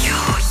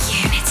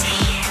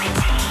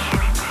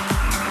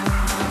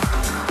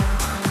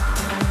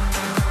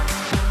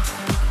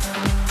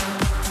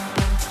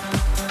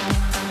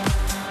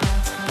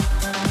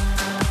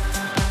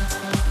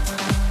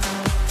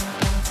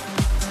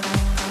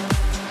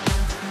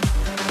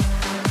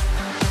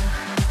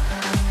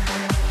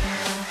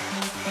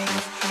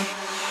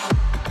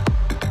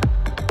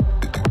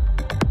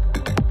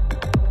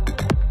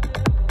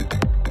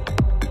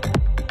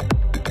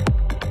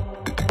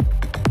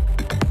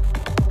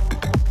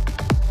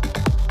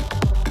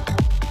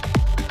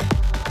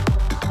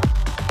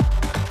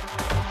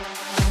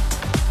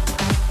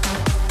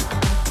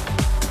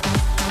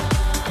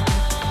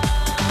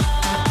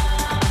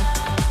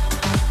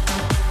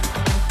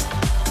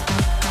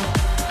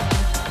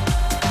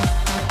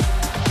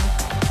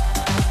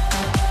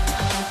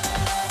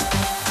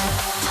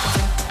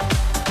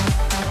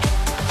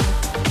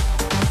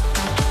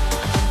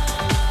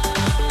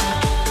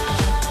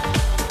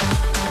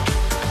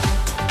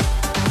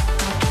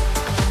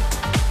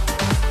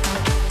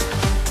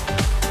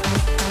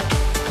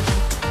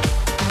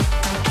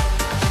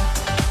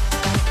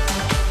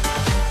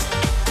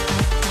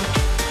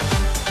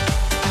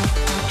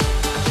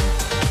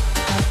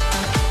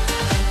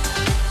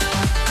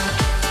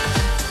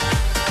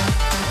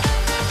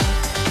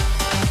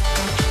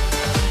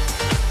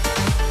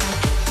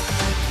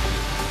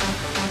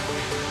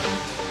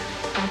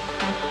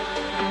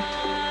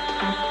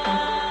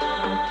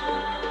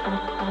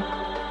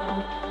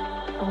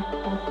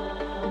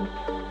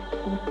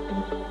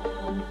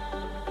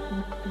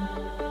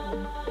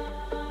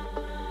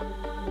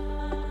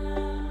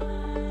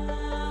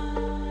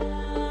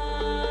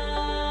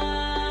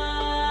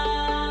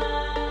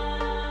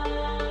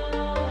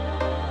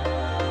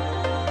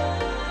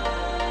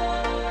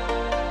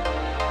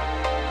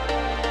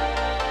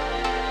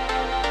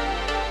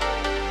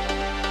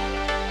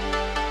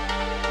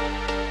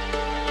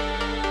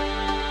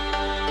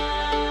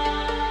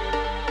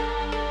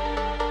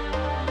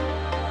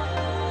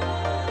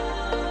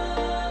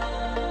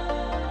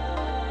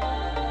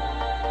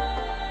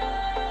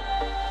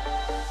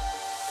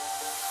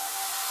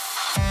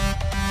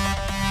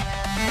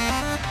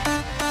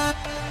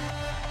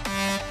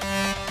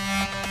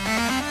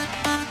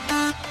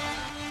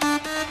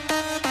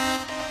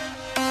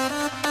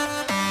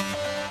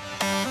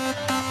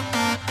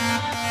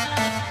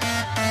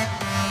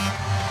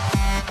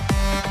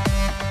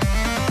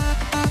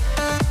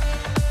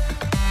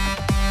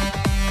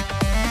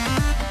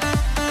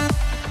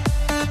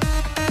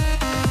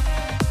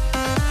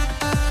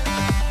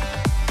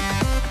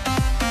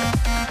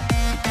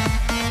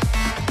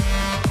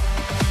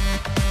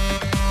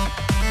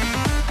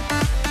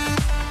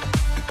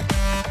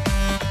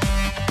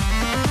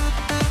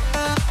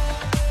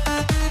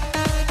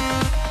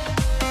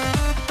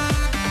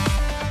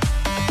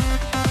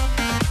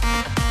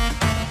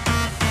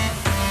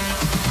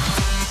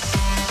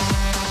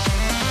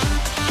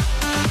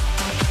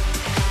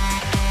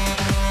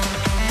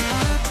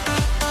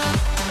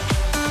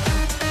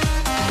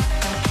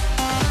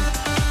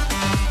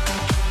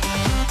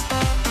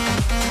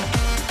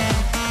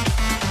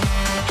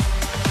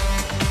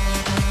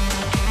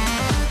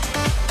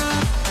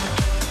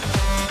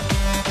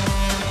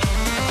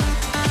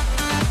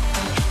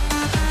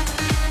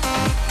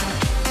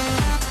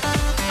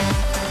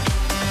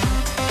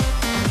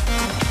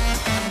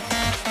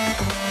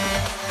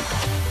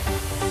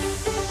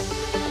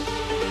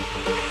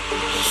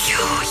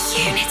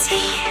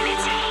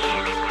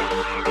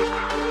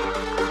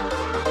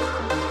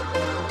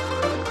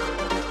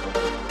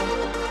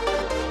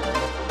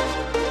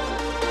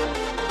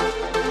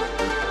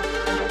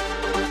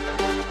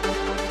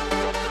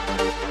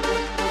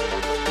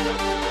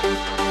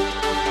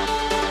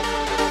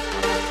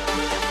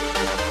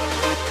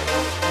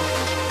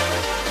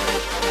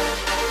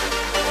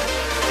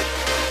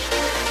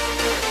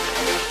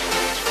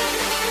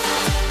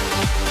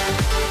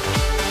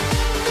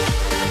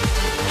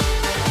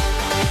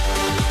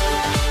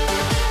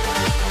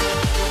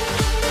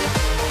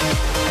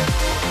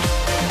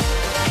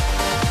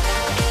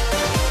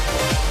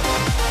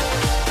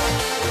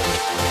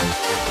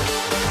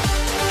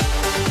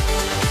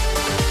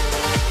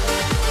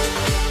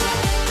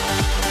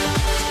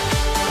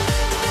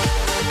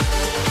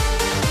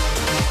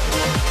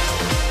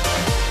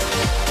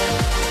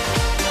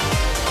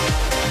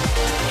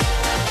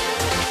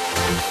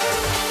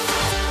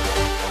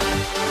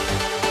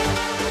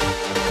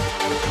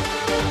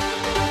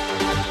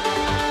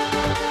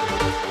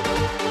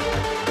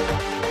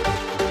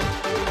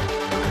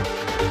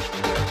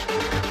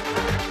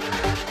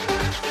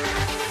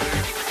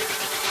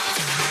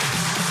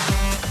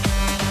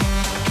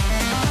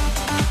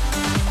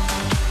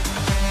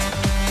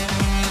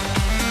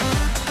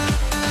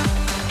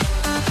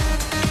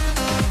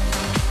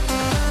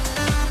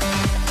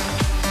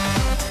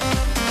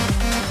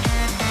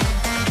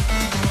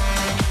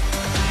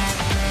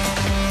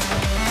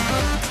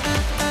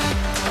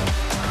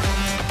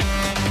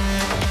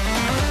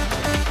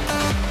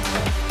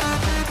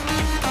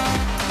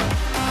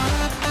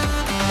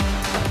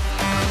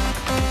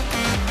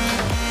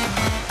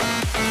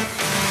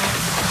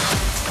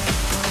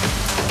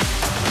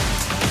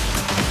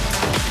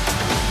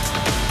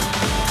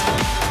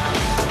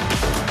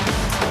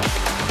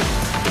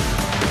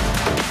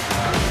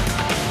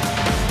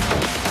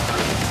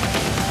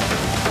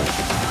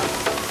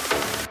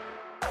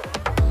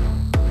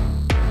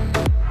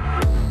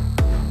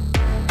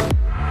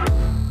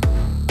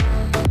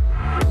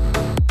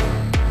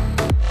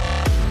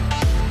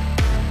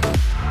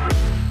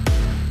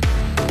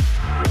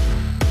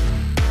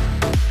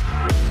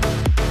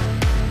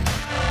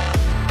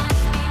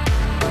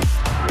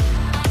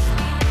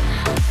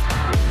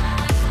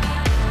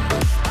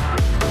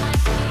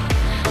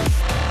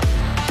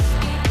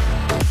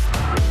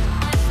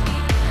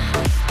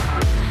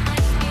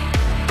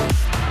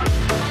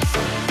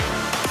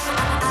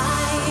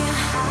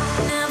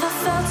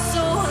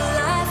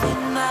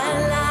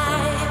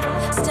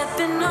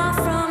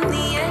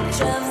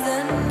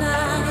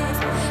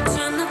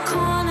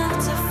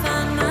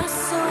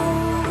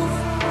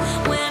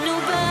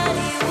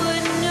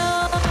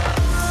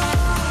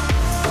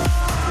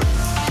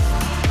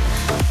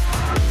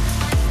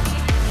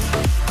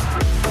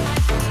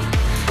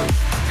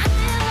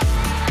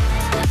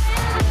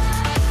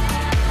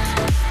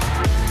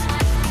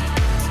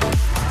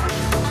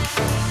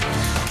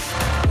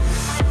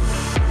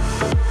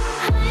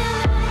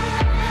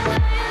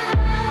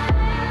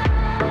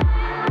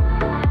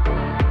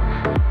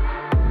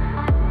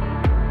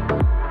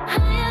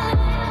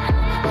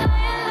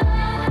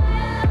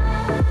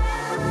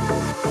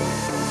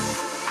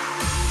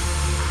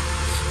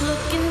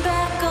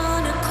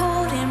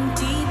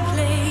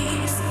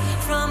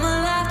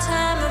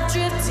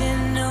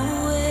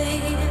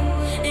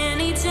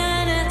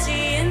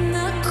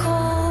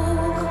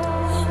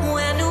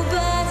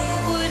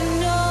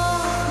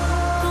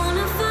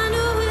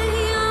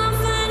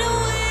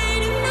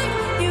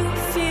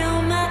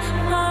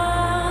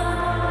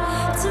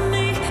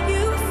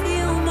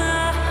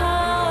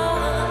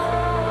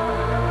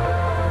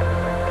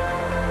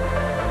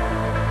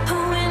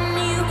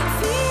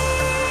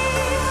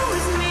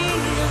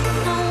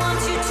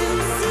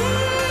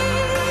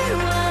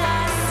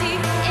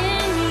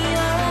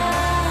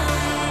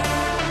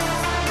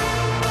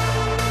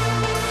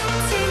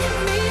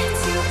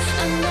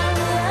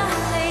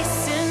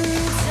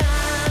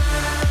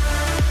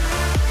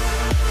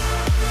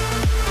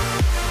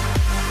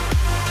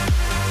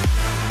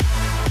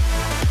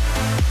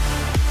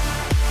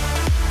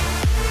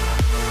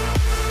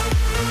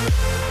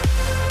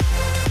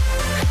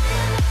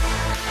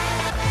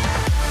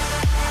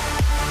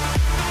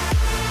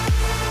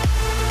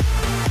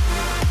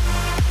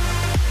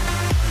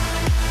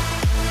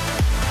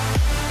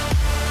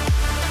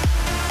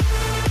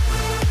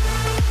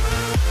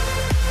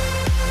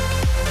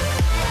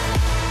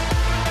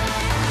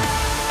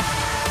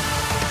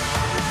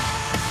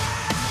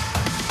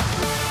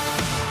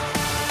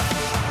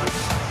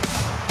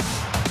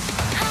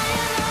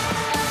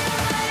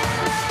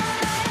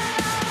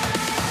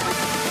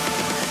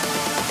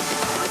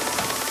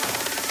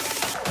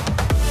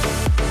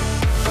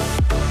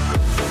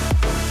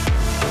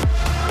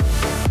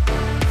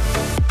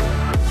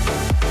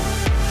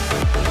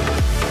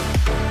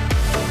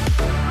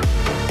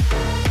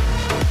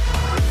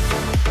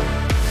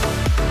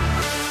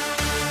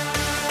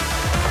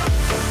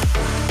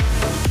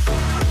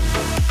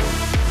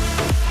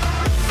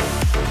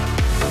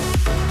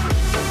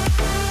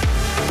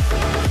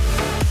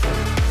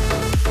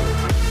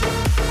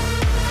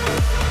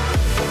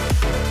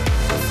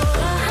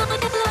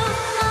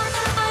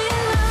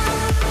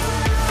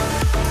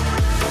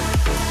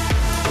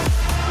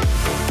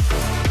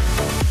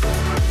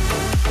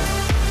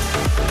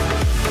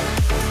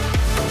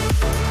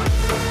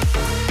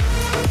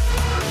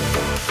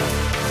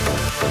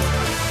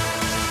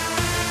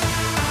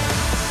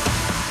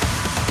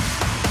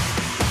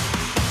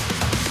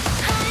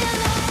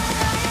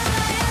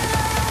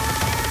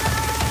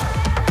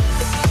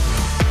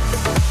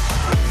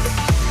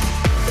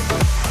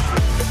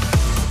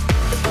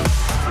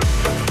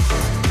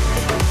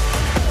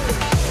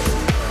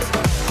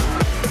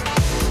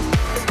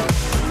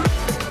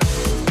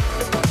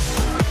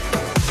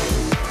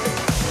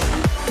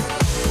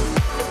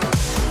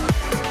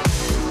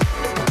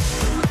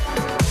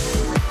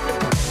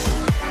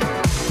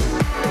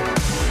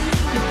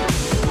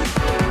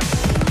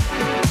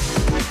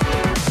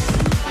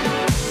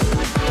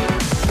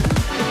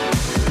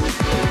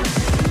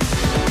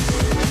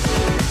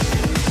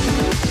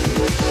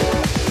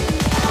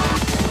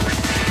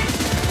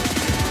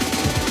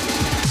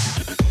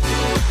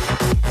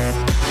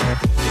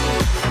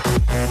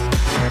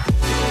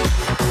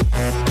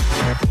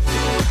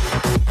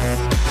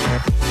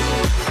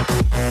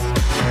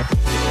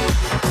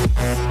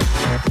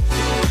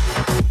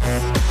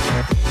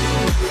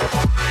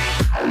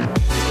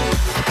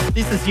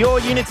 This is your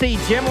Unity,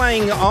 Jem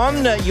Lang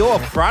on your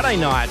Friday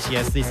night.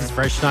 Yes, this is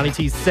Fresh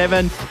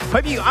 97.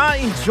 Hope you are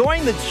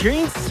enjoying the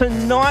tunes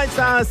tonight.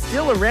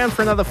 Still around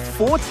for another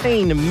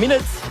 14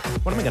 minutes.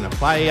 What am I going to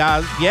play?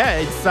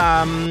 It's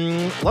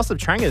lots of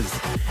trangers.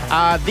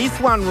 This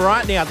one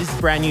right now, this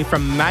is brand new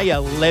from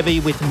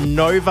Miell with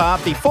Nova.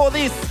 Before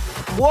this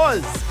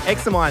was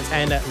Eximinds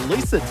and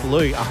Lucid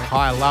Blue, A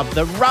High Love.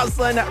 The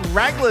Ruslan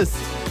Ragless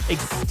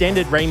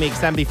extended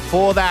remix, and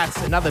before that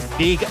another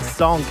big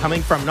song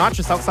coming from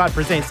Nitrous Oxide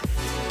presents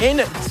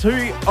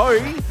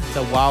N2O,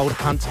 the Wild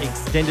Hunt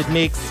extended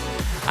mix.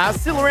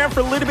 Still around for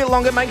a little bit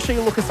longer. Make sure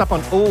you look us up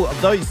on all of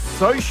those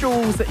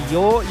socials.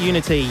 Your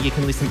Unity, you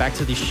can listen back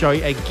to this show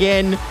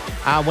again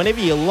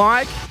whenever you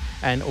like,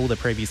 and all the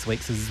previous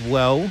weeks as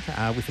well,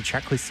 with the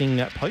track listing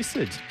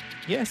posted.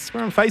 Yes,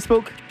 we're on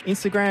Facebook,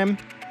 Instagram,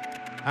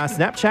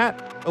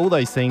 Snapchat, all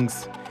those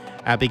things.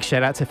 Big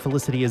shout out to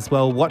Felicity as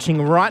well,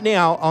 watching right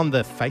now on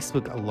the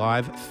Facebook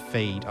live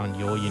feed on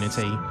Your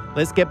Unity.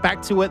 Let's get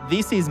back to it.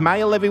 This is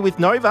Miell with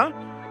Nova.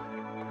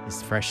 This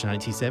is Fresh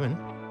 97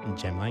 and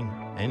Jem Lang,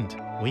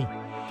 and we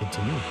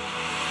continue.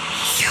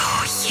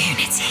 Your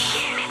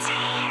Unity.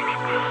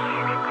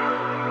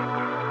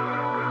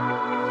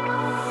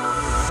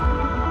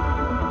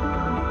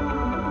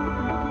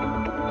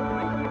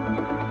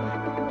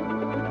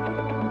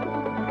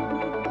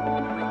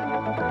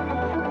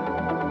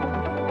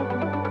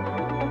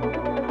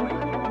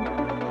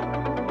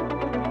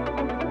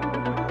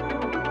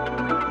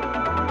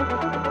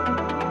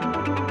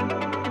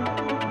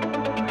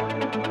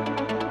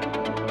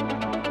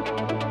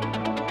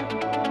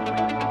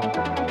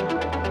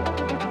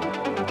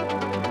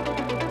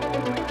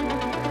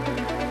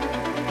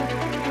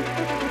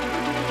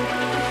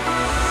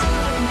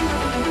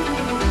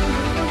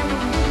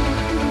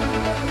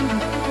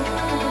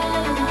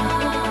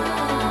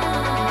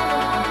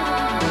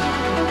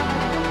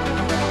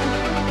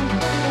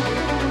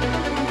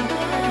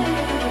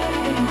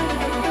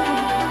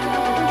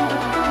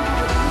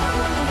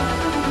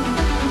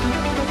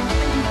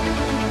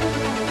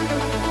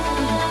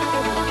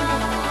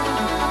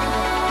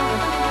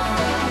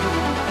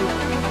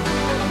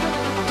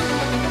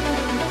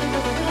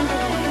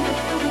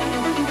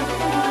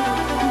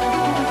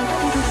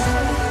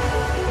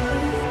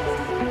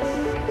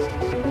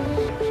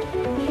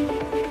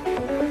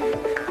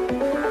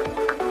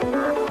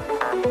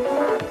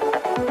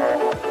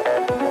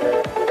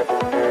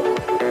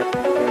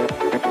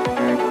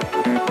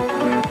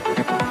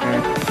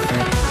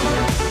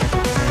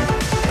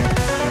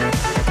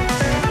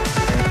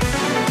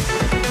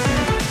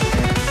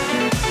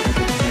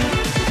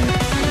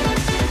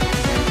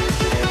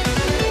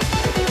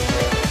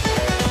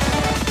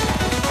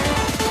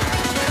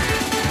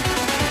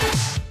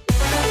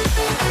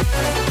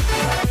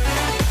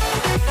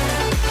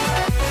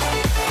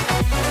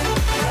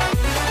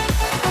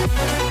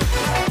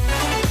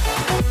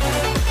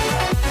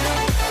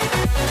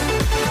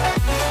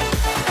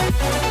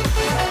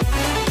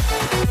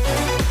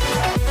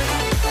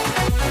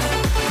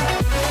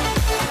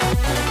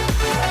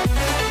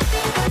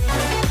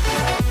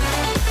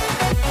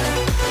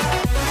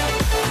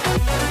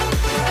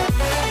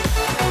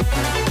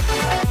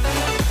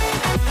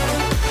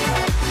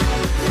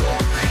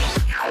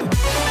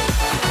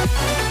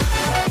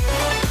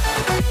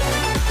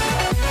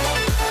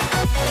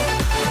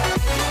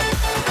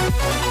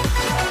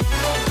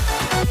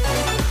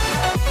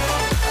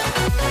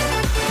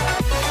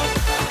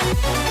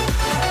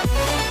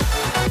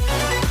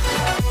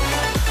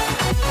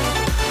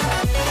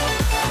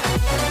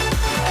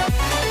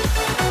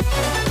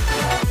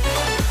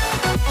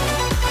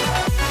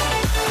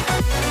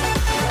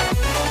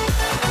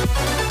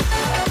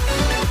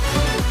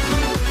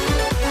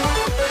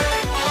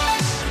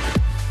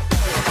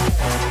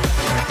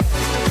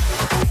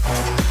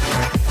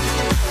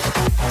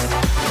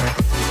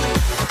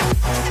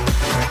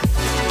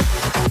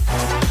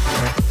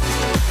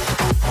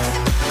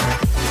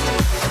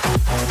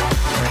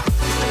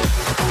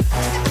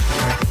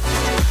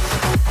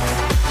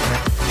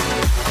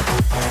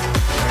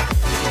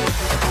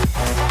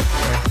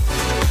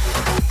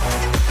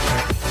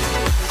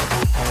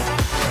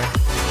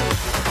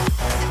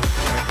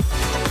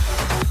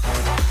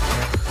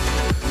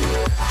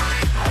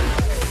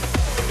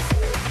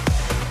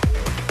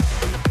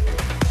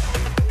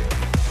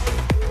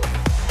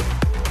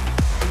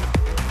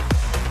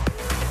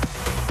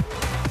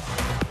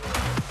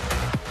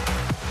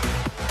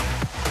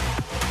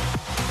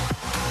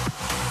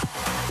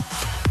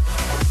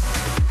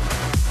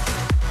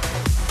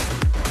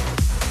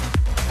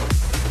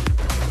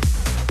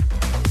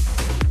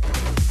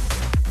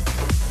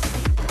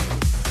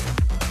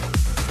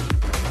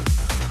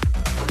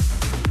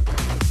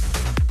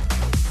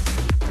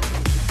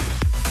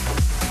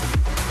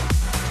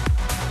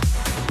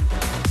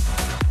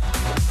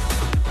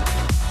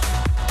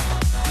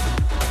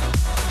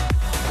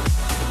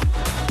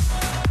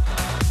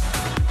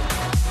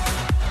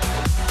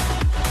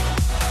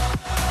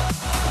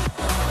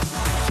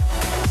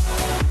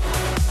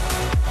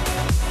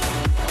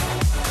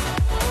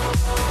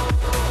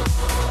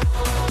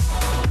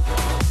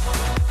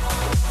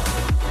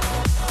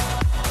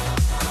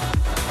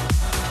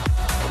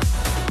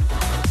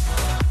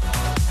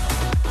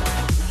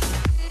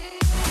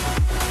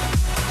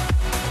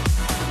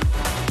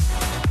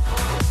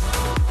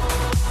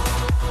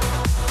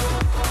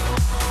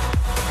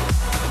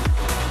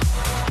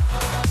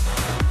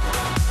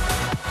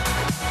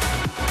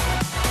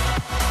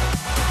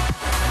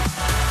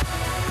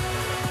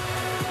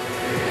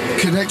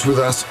 Connect with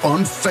us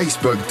on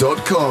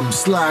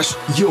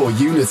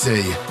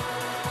facebook.com/yourunity.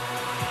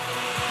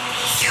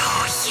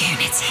 Your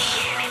unity.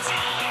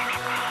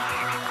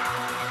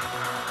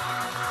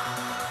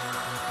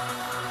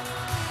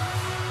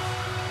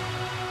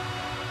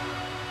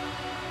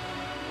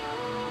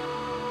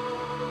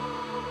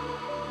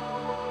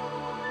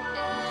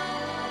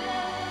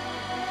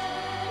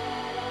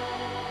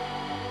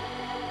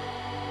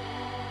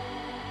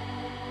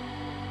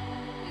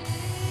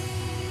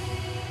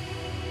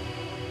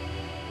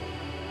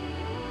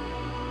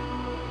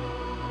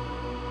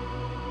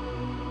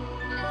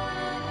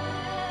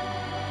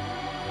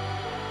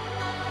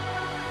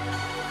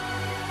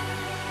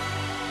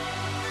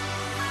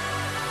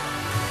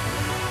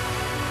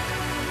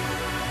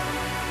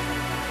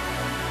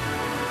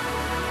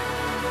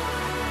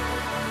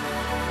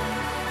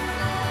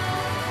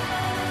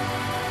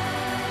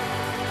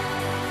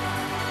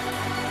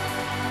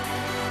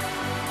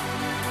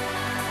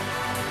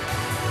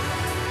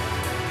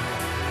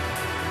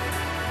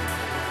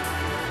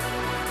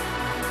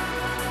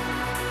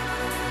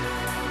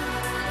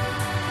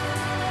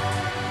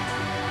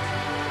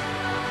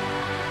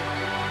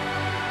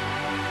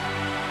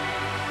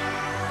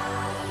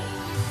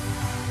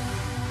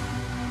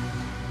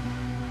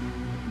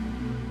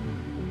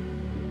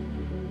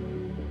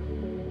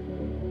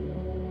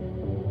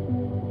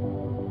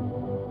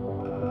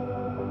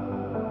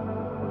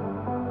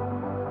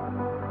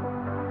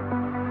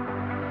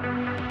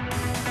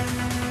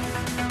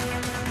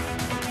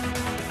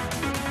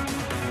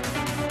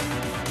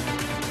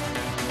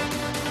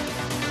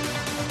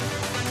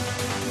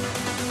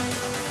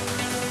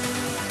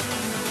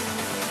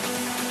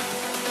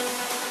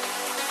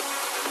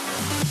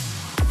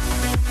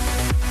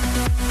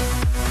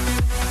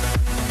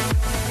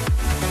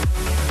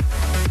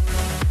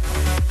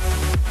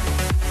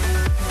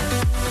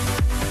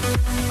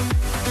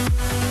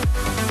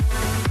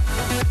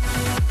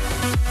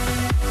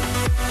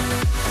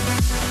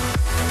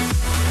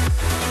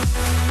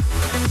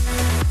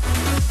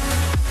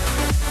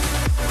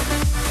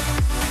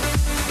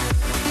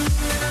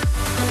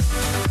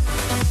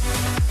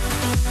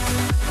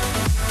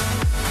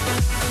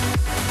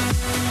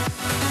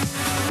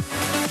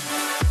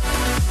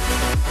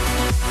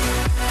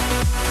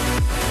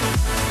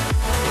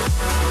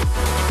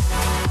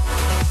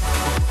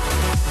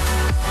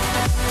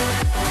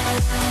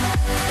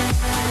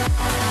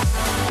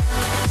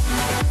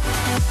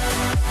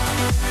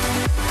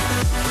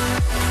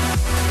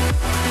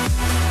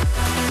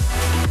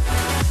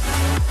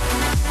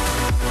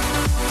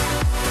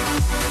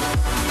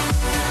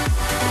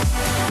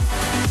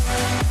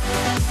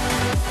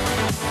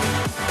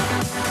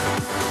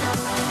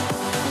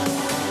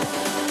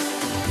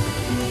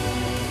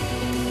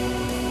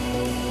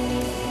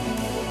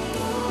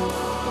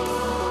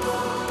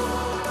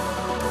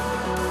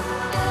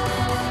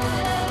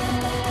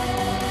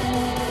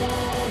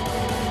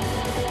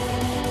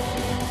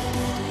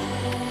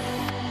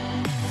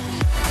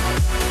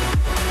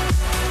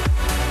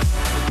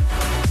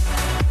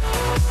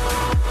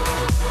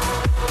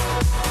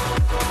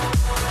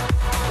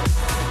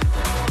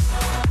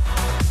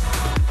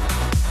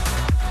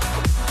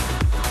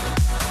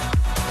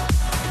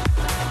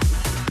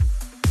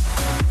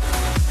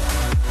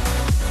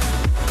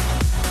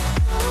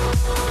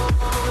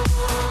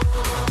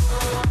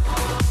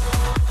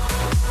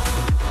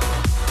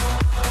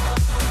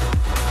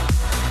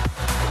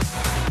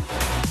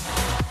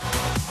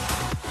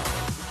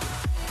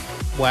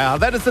 Wow,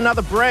 that is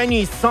another brand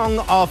new song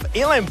off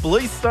ilan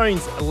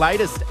Bluestone's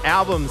latest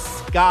album,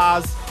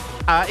 Scars.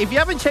 If you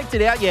haven't checked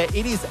it out yet,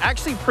 it is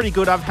actually pretty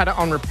good. I've had it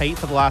on repeat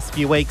for the last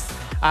few weeks.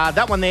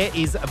 That one there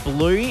is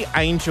Blue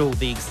Angel,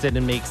 the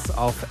extended mix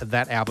of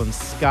that album,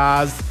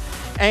 Scars.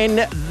 And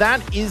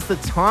that is the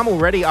time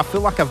already. I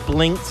feel like I've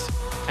blinked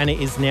and it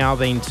is now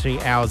been 2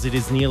 hours. It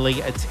is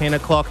nearly at 10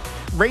 o'clock.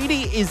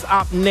 Reedy is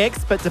up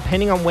next, but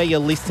depending on where you're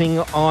listening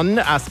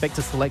on,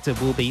 Spectre Selected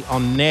will be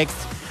on next.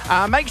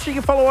 Make sure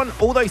you follow on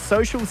all those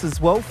socials as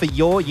well for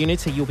your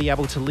Unity. You'll be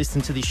able to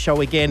listen to this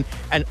show again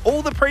and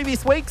all the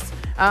previous weeks,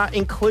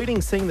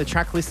 including seeing the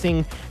track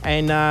listing.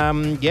 And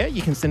yeah,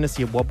 you can send us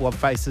your wob wob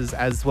faces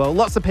as well.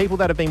 Lots of people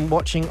that have been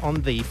watching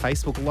on the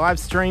Facebook live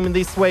stream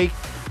this week.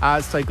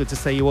 So good to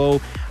see you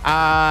all.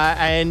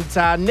 And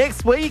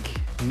next week,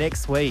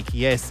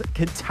 yes,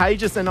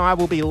 Contagious and I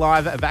will be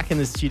live back in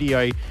the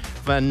studio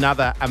for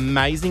another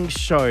amazing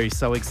show.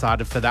 So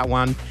excited for that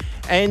one.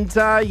 And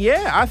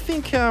yeah, I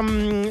think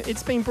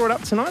it's been brought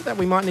up tonight that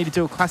we might need to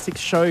do a classic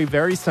show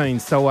very soon.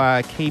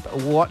 So keep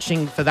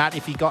watching for that.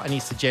 If you got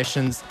any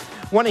suggestions,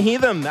 want to hear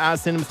them,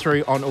 send them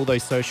through on all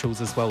those socials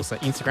as well. So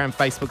Instagram,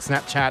 Facebook,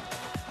 Snapchat,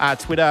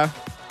 Twitter,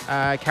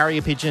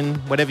 Carrier Pigeon,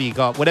 whatever you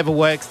got, whatever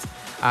works,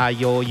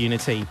 your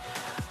Unity.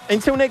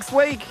 Until next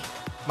week,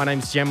 my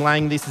name's Jem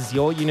Lang. This is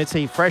your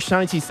Unity, Fresh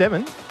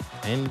 97,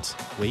 and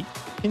we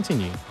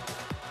continue.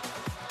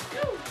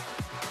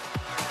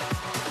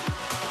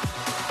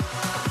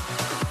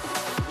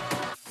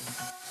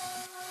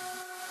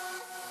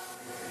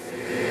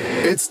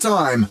 It's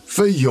time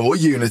for your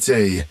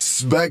Unity.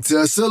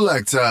 Spectre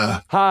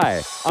Selector.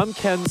 Hi, I'm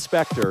Ken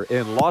Spector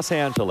in Los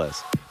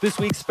Angeles. This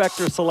week's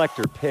Spectre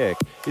Selector pick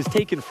is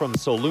taken from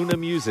Soluna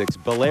Music's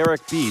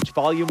Balearic Beach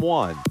Volume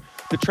 1.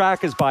 The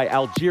track is by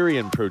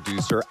Algerian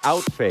producer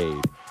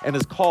Outfade and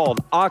is called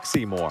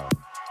Oxymore.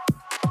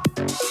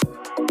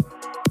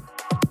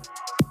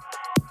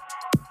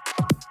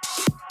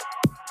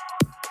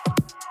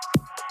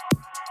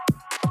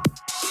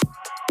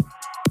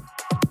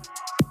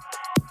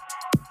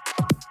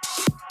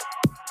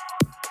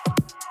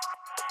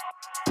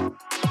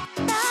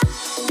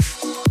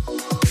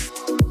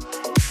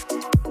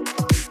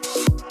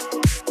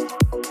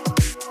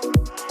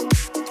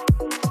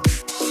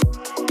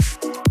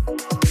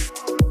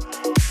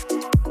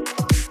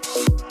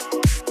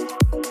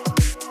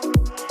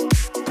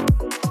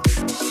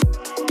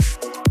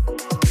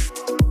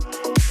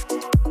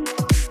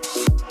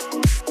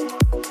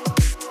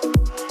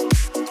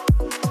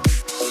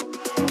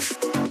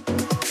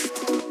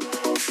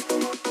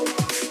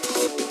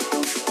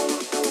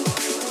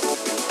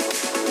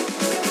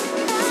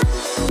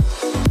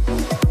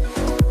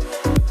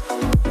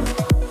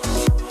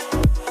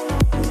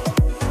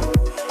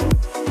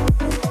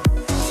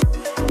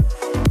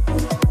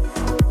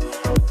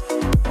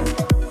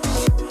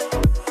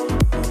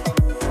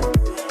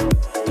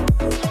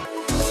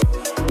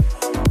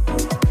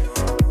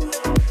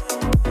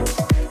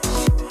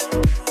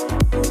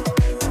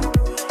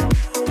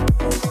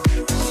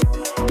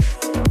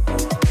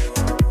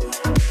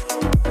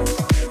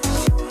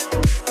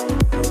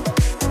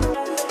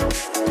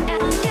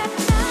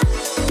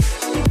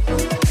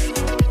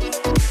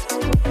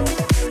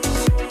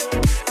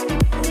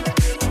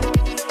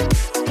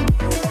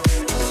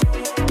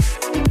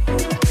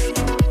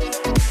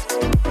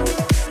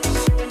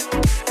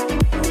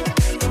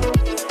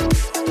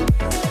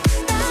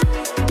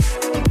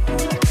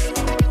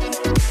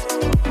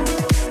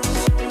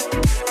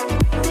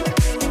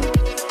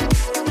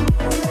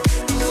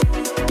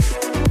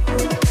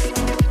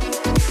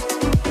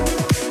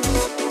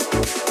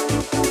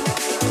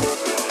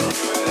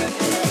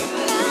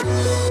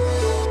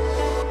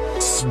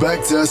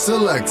 Spectre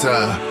Selector.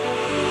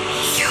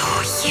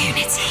 Your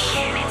unity.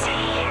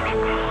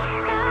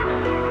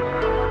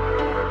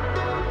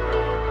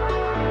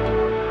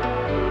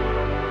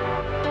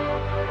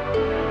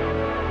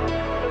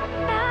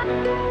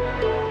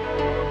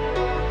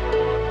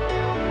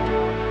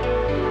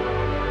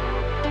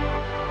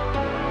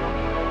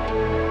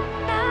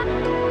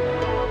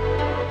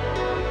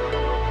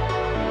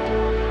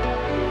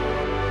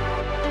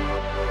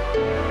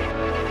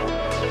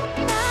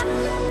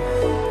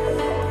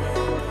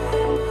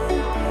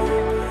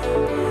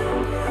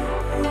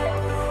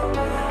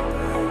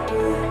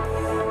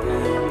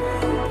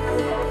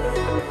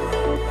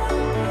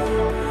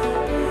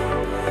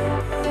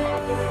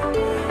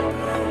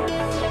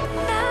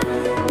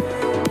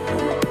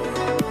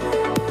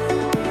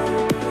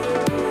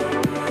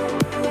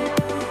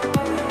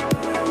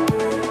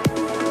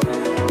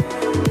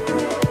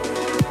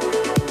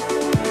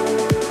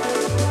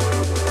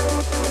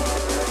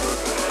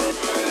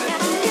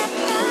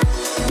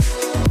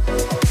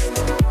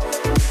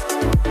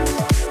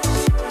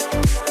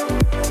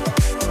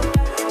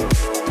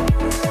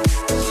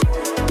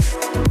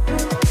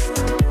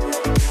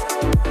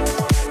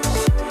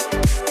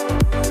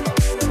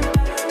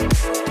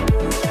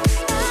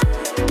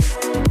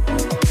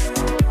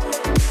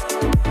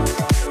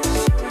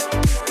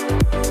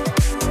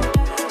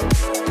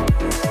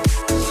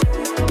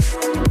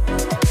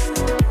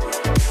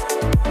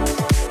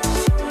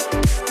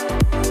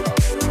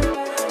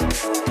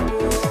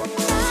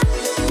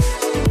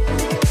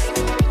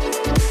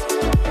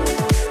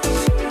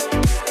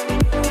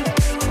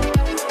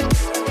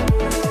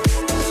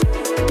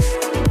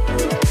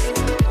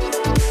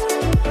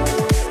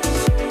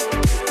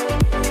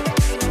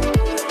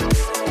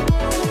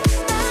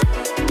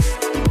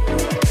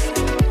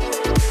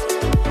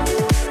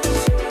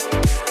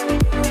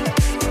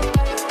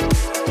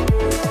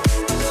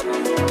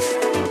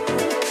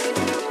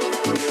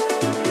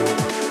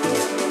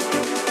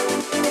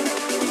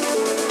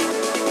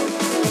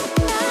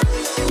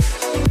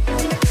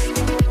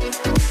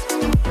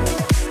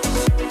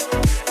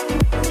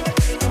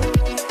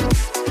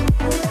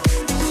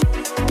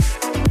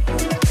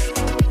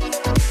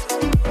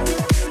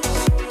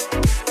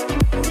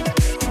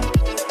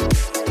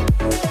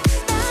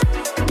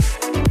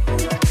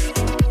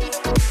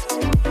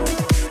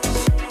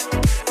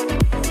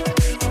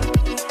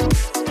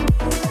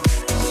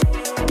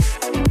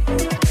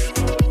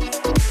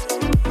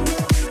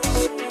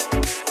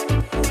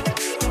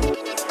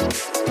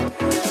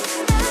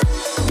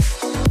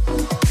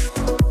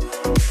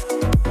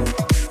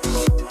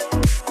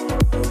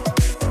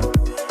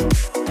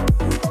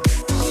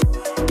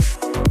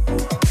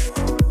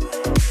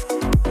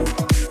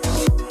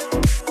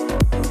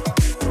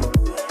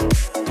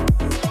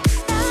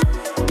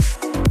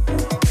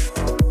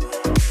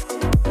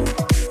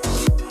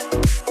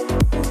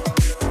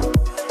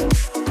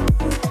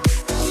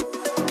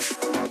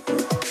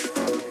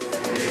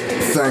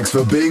 Thanks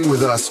for being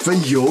with us for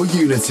your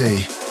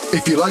unity.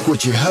 If you like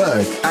what you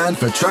heard, and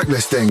for track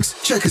listings,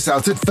 check us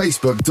out at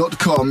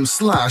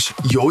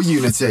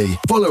facebook.com/YourUnity.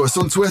 Follow us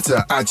on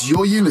Twitter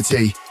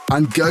 @YourUnity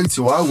and go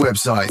to our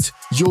website,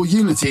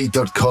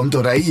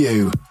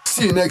 yourunity.com.au.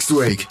 See you next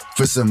week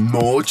for some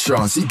more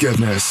charty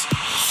goodness.